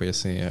 там, типа,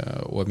 если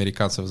у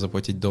американцев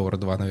заплатить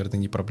 $1-2, наверное,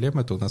 не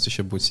проблема, то у нас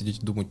еще будет сидеть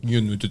и думать, не,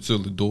 ну это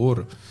целый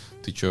 $1.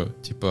 Ты что,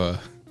 типа,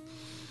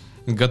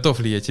 готов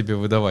ли я тебе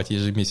выдавать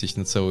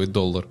ежемесячно целый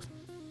 $1?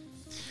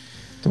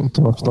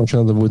 Потому что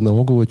надо будет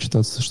налогово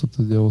отчитаться, что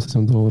ты делал с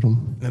этим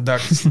долларом. Да,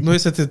 ну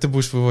если ты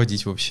будешь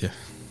выводить вообще.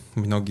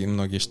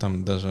 Многие же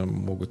там даже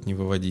могут не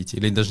выводить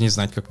или даже не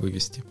знать, как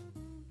вывести.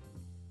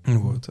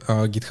 Вот.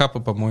 А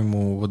GitHub,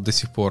 по-моему, вот до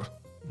сих пор,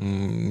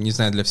 не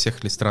знаю, для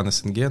всех ли стран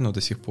СНГ, но до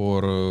сих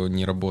пор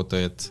не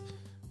работает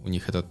у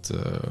них этот,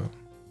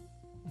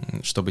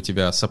 чтобы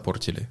тебя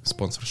саппортили,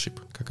 спонсоршип,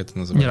 как это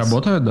называется. Не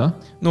работает, да?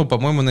 Ну,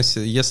 по-моему,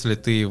 если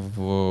ты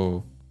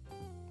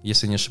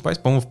если не ошибаюсь,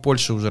 по-моему, в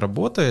Польше уже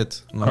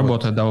работает.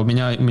 Работает, да. У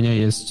меня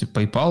есть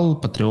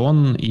PayPal,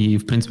 Patreon, и,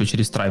 в принципе,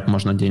 через Stripe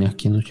можно денег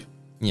кинуть.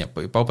 Не,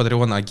 PayPal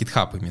Patreon, а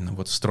GitHub именно,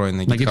 вот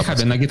встроенный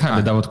GitHub. На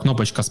GitHub, да, вот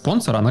кнопочка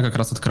спонсора, она как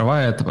раз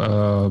открывает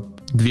 2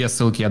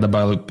 ссылки, я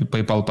добавил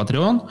PayPal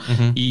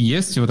Patreon, и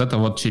есть вот это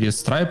вот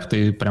через Stripe,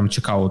 ты прям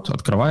чекаут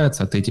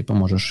открывается, ты типа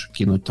можешь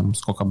кинуть там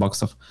сколько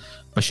баксов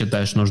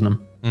посчитаешь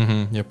нужным.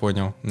 Я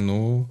понял.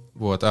 Ну,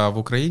 вот. А в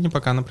Украине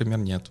пока, например,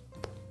 нет.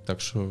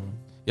 Так что,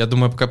 я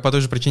думаю, по той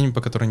же причине,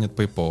 по которой нет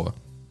PayPal.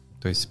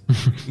 То есть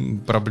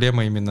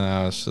проблема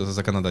именно с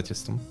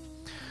законодательством.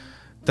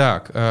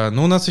 Так,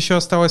 ну у нас еще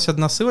осталась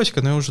одна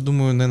ссылочка, но я уже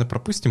думаю, наверное,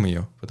 пропустим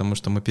ее, потому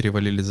что мы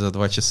перевалили за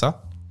 2 часа.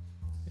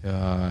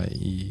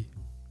 И...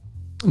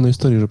 Но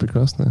история же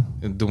прекрасная.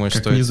 Думаю,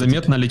 как что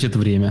незаметно летит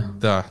время.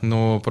 Да,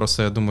 но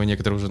просто я думаю,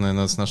 некоторые уже,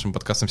 наверное, с нашим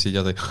подкастом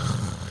сидят и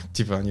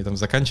типа они там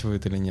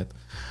заканчивают или нет.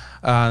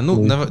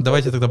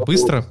 Давайте тогда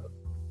быстро.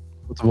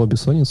 Вот его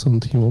бессонница, он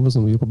таким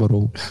образом ее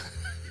поборол.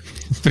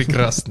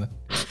 Прекрасно.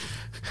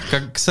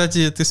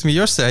 Кстати, ты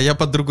смеешься, а я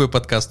под другой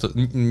подкаст.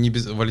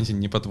 Валентин,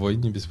 не по твой,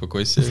 не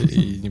беспокойся,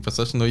 и не по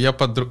Саше, но я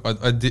под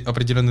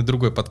определенный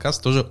другой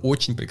подкаст тоже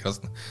очень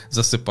прекрасно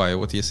засыпаю.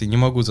 Вот если не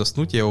могу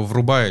заснуть, я его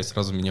врубаю, и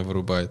сразу меня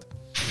вырубает.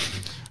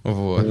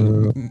 Вот.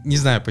 Не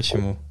знаю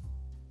почему.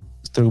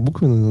 С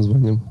трехбуквенным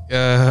названием?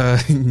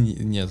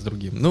 Нет, с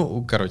другим.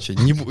 Ну, короче,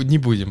 не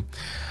будем.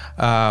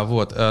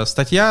 Вот.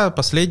 Статья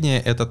последняя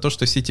 — это то,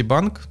 что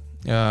Ситибанк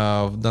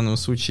в данном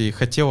случае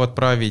хотел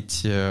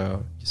отправить,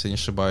 если не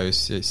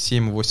ошибаюсь,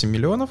 7-8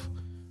 миллионов,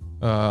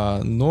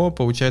 но,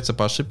 получается,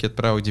 по ошибке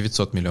отправил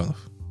 900 миллионов.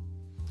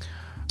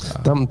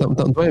 Там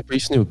давай я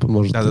поясню,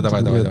 может. Да,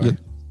 давай.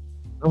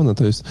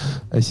 То есть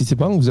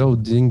Ситибанк взял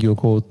деньги у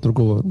какого-то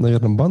другого,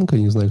 наверное, банка,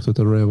 я не знаю, кто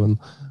это, Raven,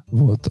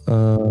 вот,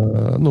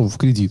 в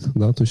кредит,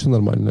 да, то есть все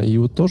нормально. И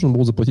вот должен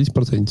был заплатить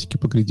процентики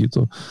по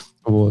кредиту.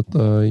 Вот.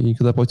 И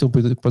когда платил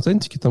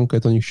процентики, там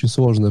какая-то у них очень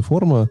сложная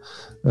форма,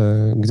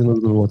 где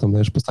нужно было, там,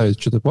 знаешь,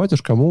 поставить, что ты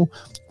платишь, кому.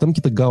 Там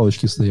какие-то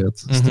галочки стоят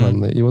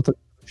странные. И вот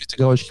эти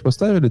галочки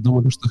поставили,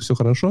 думали, что все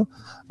хорошо,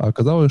 а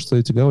оказалось, что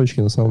эти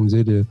галочки на самом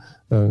деле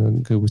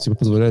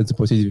позволяют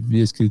заплатить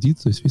весь кредит,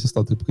 то есть весь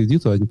остаток по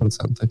кредиту, а не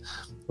проценты.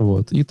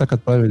 Вот. И так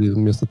отправили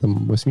вместо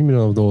там 8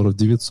 миллионов долларов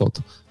 900.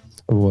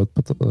 Вот.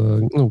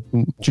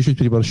 Чуть-чуть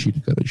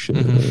переборщили, короче,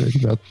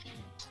 ребят.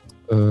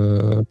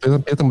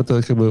 При этом это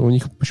у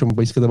них, причем,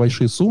 когда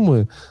большие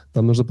суммы,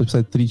 там нужно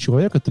подписать 3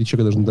 человека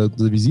должны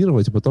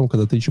завизировать, а потом,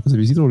 когда 3 человека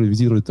завизировали,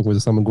 визирует такой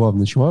самый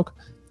главный чувак,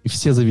 и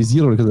все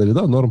завизировали, когда говорили,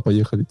 да, норм,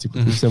 поехали,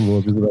 всем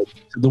было без разницы.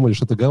 Все думали,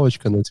 что это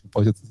галочка, она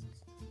платит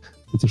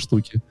эти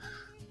штуки.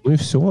 Ну и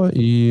все,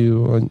 и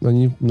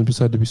они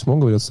написали письмо,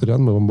 говорят,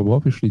 сорян, мы вам бабла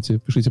пришлите,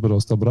 пишите,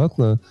 пожалуйста,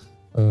 обратно,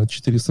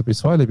 400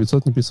 прислали,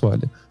 500 не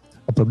прислали.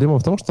 А проблема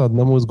в том, что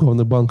одному из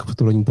главных банков,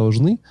 которые они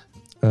должны,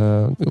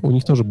 у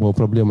них тоже была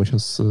проблема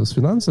сейчас с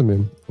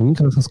финансами. Они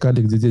как раз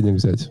искали, где денег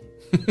взять.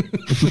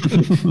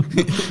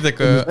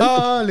 Такое,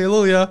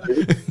 аллилуйя.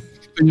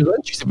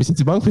 Типа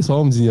Ситибанк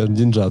прислал им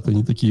деньжат.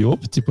 Они такие,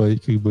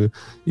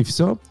 и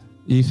все.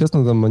 И,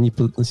 естественно,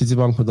 там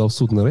Ситибанк подал в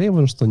суд на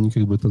Raven, что они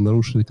там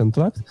нарушили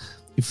контракт.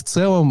 И в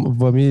целом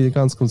в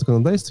американском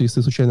законодательстве,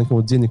 если ты случайно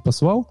кому-то денег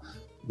послал,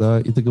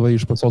 да, и ты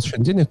говоришь, послал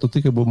случайно денег, то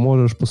ты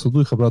можешь по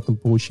суду их обратно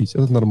получить.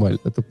 Это нормально.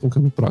 Это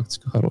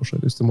практика хорошая.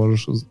 То есть ты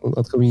можешь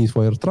отменить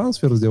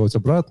wire-трансфер, сделать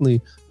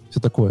обратный, все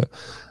такое.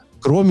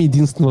 Кроме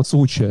единственного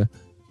случая,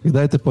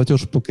 когда это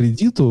платеж по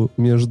кредиту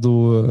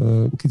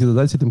между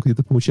кредитодателем и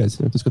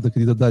кредитополучателем. То есть когда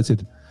кредитодатель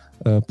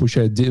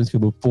получает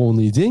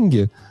полные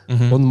деньги,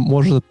 он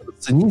может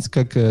оценить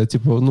как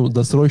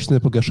досрочное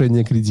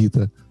погашение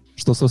кредита.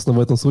 Что, собственно, в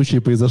этом случае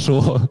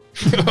произошло.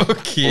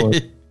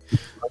 Окей.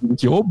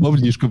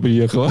 Баблишка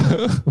приехала.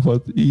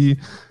 Вот. И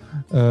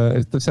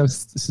эта вся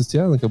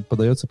статья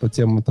подается под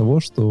тему того,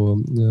 что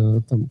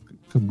там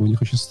у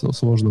них очень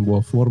сложная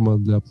была форма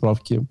для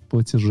отправки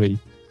платежей.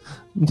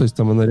 Ну, то есть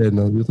там она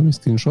реально, там есть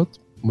скриншот,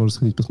 можно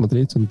сходить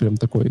посмотреть, он прям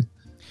такой,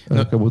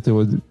 как будто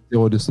его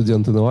делали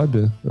студенты на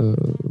лабе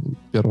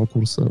первого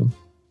курса.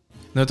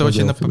 Ну, это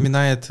очень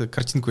напоминает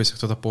картинку, если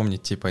кто-то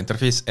помнит, типа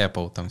интерфейс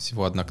Apple, там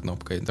всего одна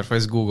кнопка,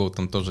 интерфейс Google,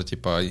 там тоже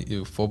типа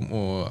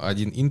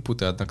один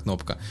input и одна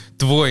кнопка.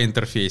 Твой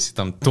интерфейс,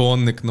 там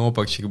тонны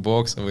кнопок,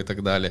 чекбоксов и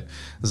так далее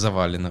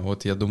завалено.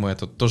 Вот я думаю,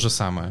 это то же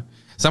самое.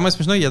 Самое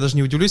смешное, я даже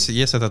не удивлюсь,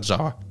 если это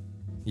Java.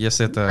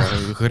 Если это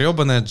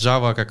гребаная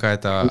Java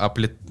какая-то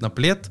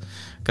аплет,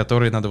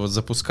 который надо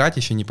запускать,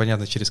 еще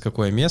непонятно через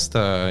какое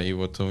место, и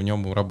вот в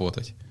нем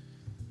работать.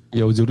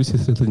 Я удивлюсь,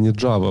 если это не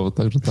Java, вот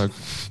так же так.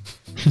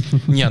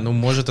 Не,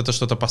 может это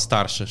что-то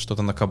постарше,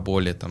 что-то на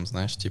Каболе, там,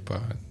 знаешь,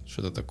 типа,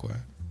 что-то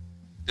такое.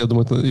 Я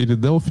думаю, это или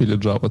Delphi, или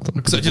Java.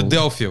 Там, кстати,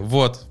 Delphi,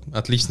 вот,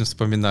 отлично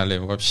вспоминали,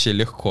 вообще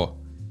легко.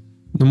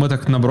 Ну, мы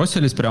так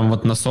набросились прям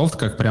вот на софт,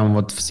 как прям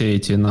вот все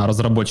эти на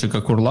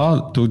разработчика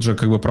курла. Тут же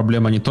как бы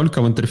проблема не только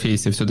в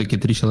интерфейсе, все-таки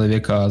 3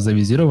 человека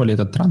завизировали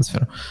этот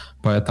трансфер,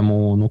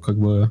 поэтому, ну, как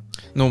бы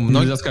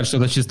нельзя сказать, что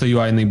это чисто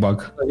UI-ный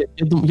баг.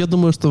 Я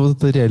думаю, что вот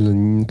это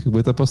реально, как бы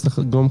это просто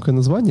громкое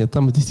название,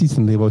 там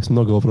действительно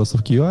много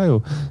вопросов к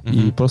UI,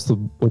 и просто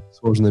очень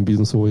сложная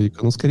бизнес-логика.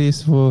 Ну, скорее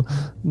всего,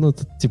 ну,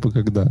 это типа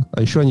когда.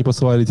 А еще они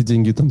посылали эти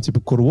деньги там типа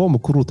Курлом, и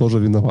Куру тоже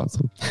виноват.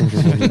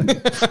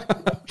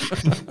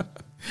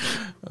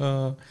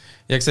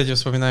 Я, кстати,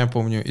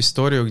 помню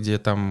историю, где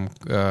там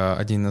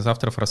один из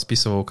авторов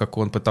расписывал, как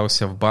он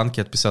пытался в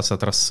банке отписаться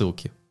от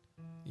рассылки.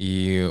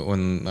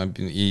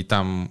 И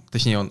там,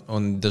 точнее,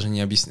 он даже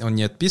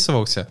не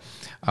отписывался,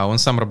 а он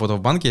сам работал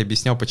в банке и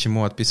объяснял,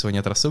 почему отписывание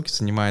от рассылки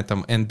занимает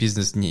там N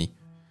бизнес-дней.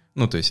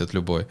 Ну, то есть от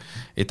любой.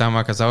 И там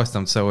оказалась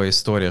там целая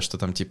история, что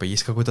там типа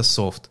есть какой-то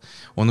софт,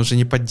 он уже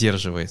не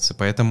поддерживается,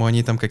 поэтому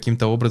они там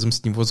каким-то образом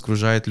с него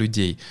сгружают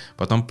людей,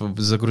 потом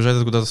загружают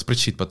это куда-то в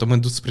спредшит, потом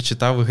идут в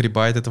спредшита,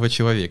 выгребают этого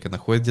человека,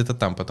 находят где-то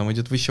там, потом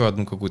идет в еще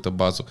одну какую-то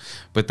базу,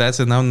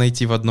 пытается нам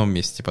найти в одном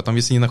месте, потом,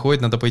 если не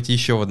находит, надо пойти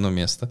еще в одно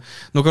место.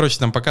 Ну, короче,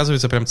 там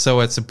показывается прям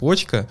целая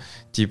цепочка,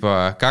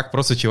 типа, как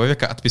просто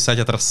человека отписать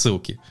от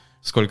рассылки.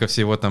 Сколько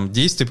всего там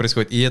действий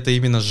происходит, и это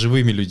именно с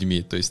живыми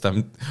людьми. То есть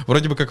там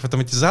вроде бы как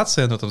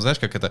автоматизация, но там знаешь,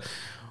 как это...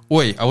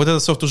 Ой, а вот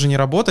этот софт уже не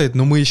работает,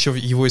 но мы еще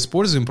его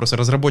используем, просто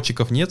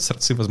разработчиков нет,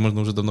 сорцы,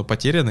 возможно, уже давно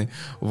потеряны,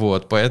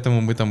 вот, поэтому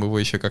мы там его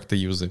еще как-то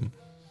юзаем.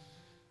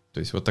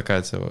 То есть вот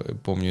такая,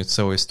 помню,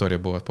 целая история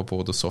была по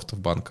поводу софта в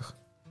банках.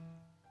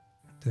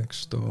 Так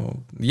что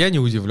я не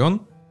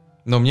удивлен,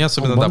 но мне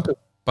особенно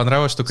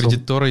понравилось, что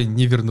кредиторы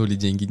не вернули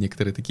деньги.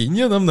 Некоторые такие,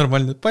 не, нам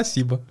нормально,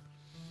 спасибо.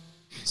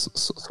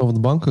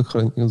 Софтбанк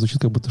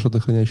звучит как будто что-то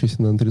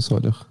хранящееся на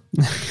антресолях.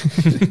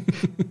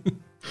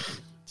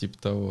 Типа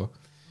того.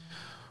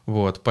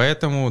 Вот,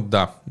 поэтому,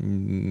 да.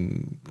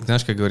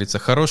 Знаешь, как говорится,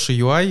 хороший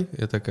UI —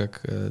 это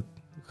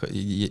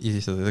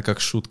как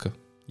шутка.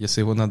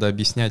 Если его надо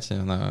объяснять,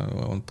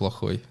 он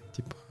плохой.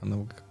 Типа,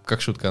 как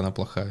шутка, она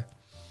плохая.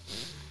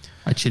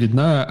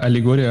 Очередная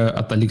аллегория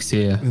от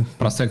Алексея.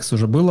 Про секс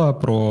уже было,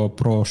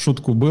 про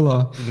шутку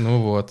было.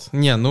 Ну вот.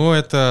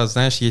 Это,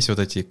 знаешь, есть вот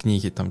эти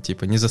книги, там,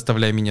 типа, «Не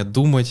заставляй меня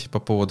думать» по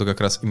поводу как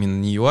раз именно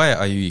не UI,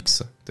 а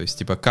UX. То есть,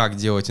 типа, как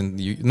делать...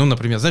 Ну,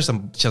 например, знаешь,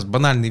 там сейчас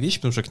банальные вещи,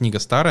 потому что книга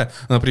старая.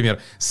 Например,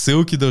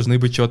 ссылки должны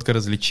быть четко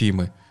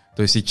различимы.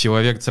 То есть и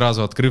человек,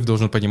 сразу открыв,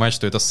 должен понимать,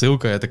 что это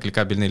ссылка, это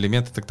кликабельный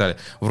элемент и так далее.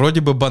 Вроде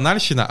бы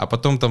банальщина, а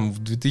потом там в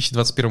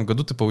 2021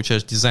 году ты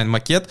получаешь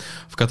дизайн-макет,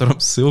 в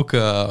котором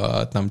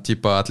ссылка там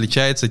типа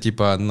отличается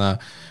типа на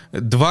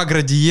 2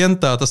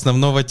 градиента от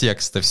основного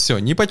текста. Все,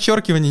 ни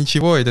подчеркивания,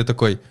 ничего, и ты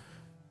такой...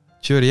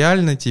 Че,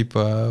 реально,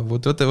 типа,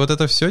 вот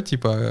это все,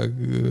 типа,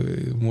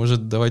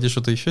 может, давайте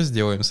что-то еще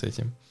сделаем с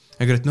этим?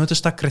 Я говорю, ну это ж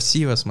так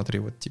красиво, смотри,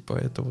 вот, типа,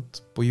 это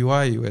вот по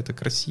UI это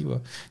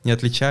красиво, не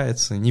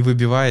отличается, не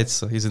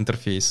выбивается из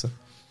интерфейса.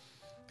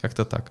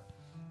 Как-то так.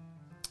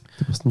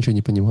 Ты просто ничего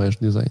не понимаешь в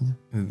дизайне.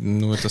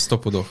 Ну, это 100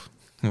 пудов.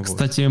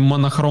 Кстати,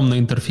 монохромный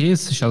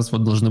интерфейс сейчас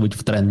вот должны быть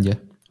в тренде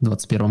в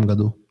 2021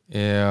 году.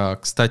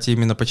 Кстати,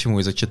 именно почему?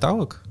 Из-за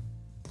читалок?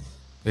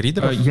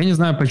 Ридеров? Я не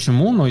знаю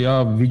почему, но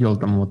я видел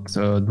там вот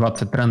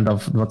 20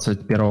 трендов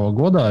 2021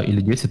 года или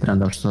 10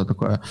 трендов, что-то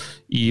такое.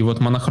 И вот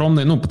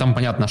монохромный, ну, там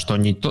понятно, что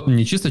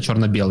не чисто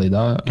черно-белый,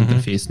 да,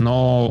 интерфейс,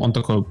 но он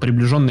такой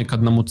приближенный к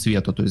одному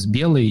цвету, то есть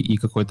белый и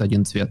какой-то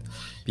один цвет.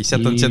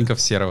 50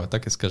 оттенков серого,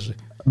 так и скажи.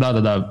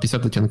 Да-да-да,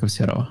 50 оттенков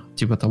серого,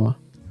 типа того.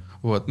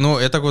 Вот, ну,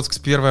 это вот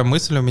первая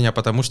мысль у меня,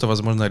 потому что,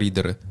 возможно,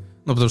 ридеры.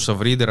 Ну, потому что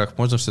в ридерах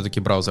можно все-таки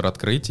браузер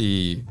открыть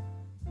и...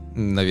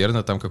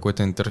 Наверное, там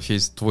какой-то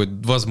интерфейс твой,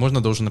 возможно,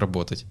 должен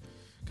работать,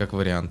 как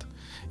вариант.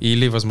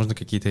 Или, возможно,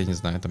 какие-то, я не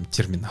знаю, там,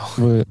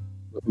 терминалы.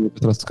 Вы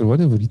хоть раз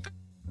открывали в Reader?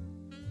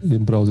 Или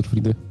браузер в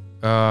Reader?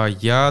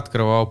 Я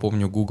открывал,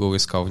 помню, Google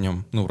искал в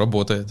нем. Ну,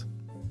 работает.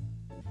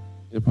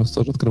 Я просто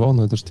тоже открывал,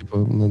 но это же, типа,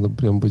 надо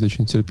прям быть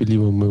очень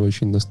терпеливым и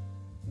очень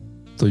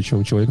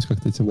настойчивым человеком,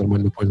 как-то этим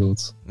нормально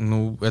пользоваться.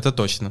 Ну, это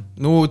точно.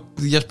 Ну,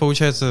 я же,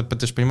 получается,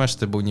 ты же понимаешь,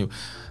 что это был не...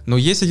 Но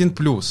есть один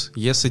плюс.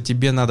 Если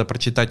тебе надо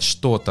прочитать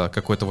что-то,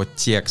 какой-то вот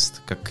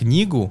текст, как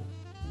книгу,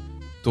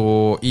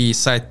 то и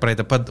сайт про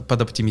это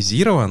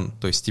подоптимизирован,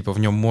 то есть, типа, в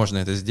нем можно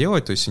это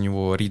сделать, то есть у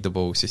него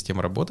readable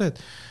система работает,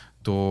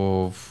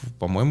 то,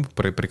 по-моему,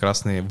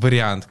 прекрасный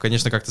вариант.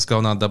 Конечно, как ты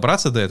сказал, надо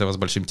добраться до этого с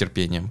большим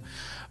терпением.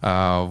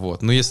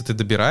 Вот. Но если ты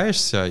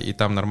добираешься, и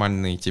там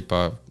нормальный,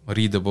 типа,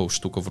 readable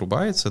штука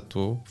врубается,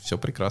 то все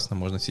прекрасно,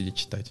 можно сидеть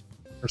читать.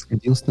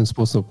 Единственный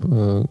способ,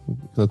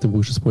 когда ты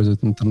будешь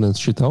использовать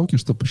интернет-читалки,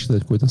 чтобы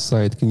почитать какой-то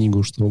сайт,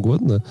 книгу, что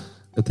угодно,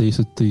 это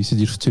если ты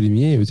сидишь в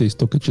тюрьме, и у тебя есть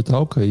только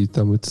читалка, и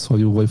там это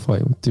словил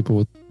Wi-Fi. Вот, типа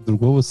вот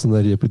другого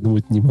сценария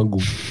придумать не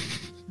могу.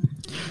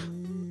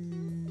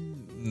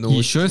 Ну,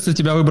 еще если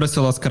тебя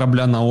выбросило с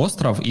корабля на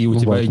остров, и у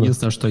тебя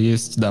единственное, что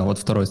есть... Да, вот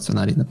второй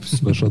сценарий.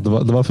 Хорошо,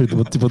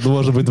 вот типа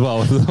может быть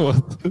два.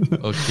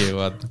 Окей,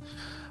 ладно.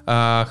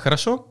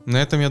 Хорошо,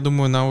 на этом, я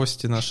думаю,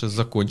 новости наши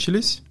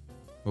закончились.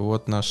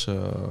 Вот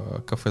наше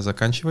кафе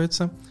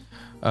заканчивается.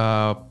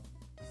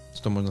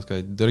 что можно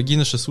сказать? Дорогие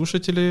наши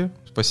слушатели,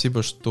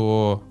 спасибо,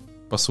 что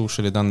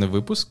послушали данный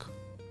выпуск.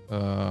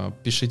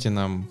 Пишите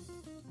нам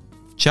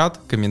в чат,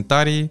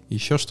 комментарии,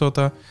 еще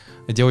что-то.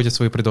 Делайте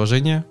свои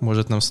предложения.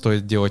 Может, нам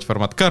стоит делать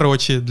формат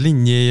короче,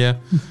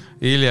 длиннее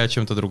или о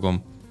чем-то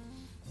другом.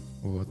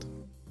 Вот.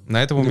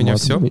 На этом у меня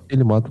все.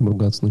 Или матом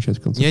ругаться начать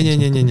в конце.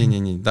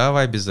 Не-не-не-не-не-не.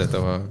 Давай без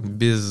этого.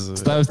 Без...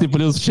 Ставьте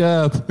плюс в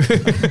чат.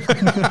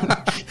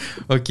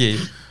 Окей.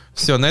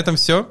 Все, на этом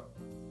все.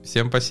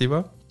 Всем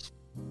спасибо.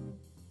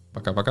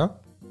 Пока-пока.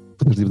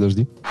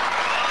 Подожди.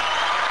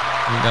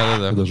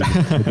 Да-да-да. Подожди,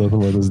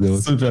 это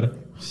сделать. Супер.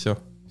 Все.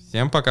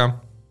 Всем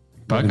пока.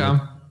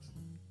 Пока.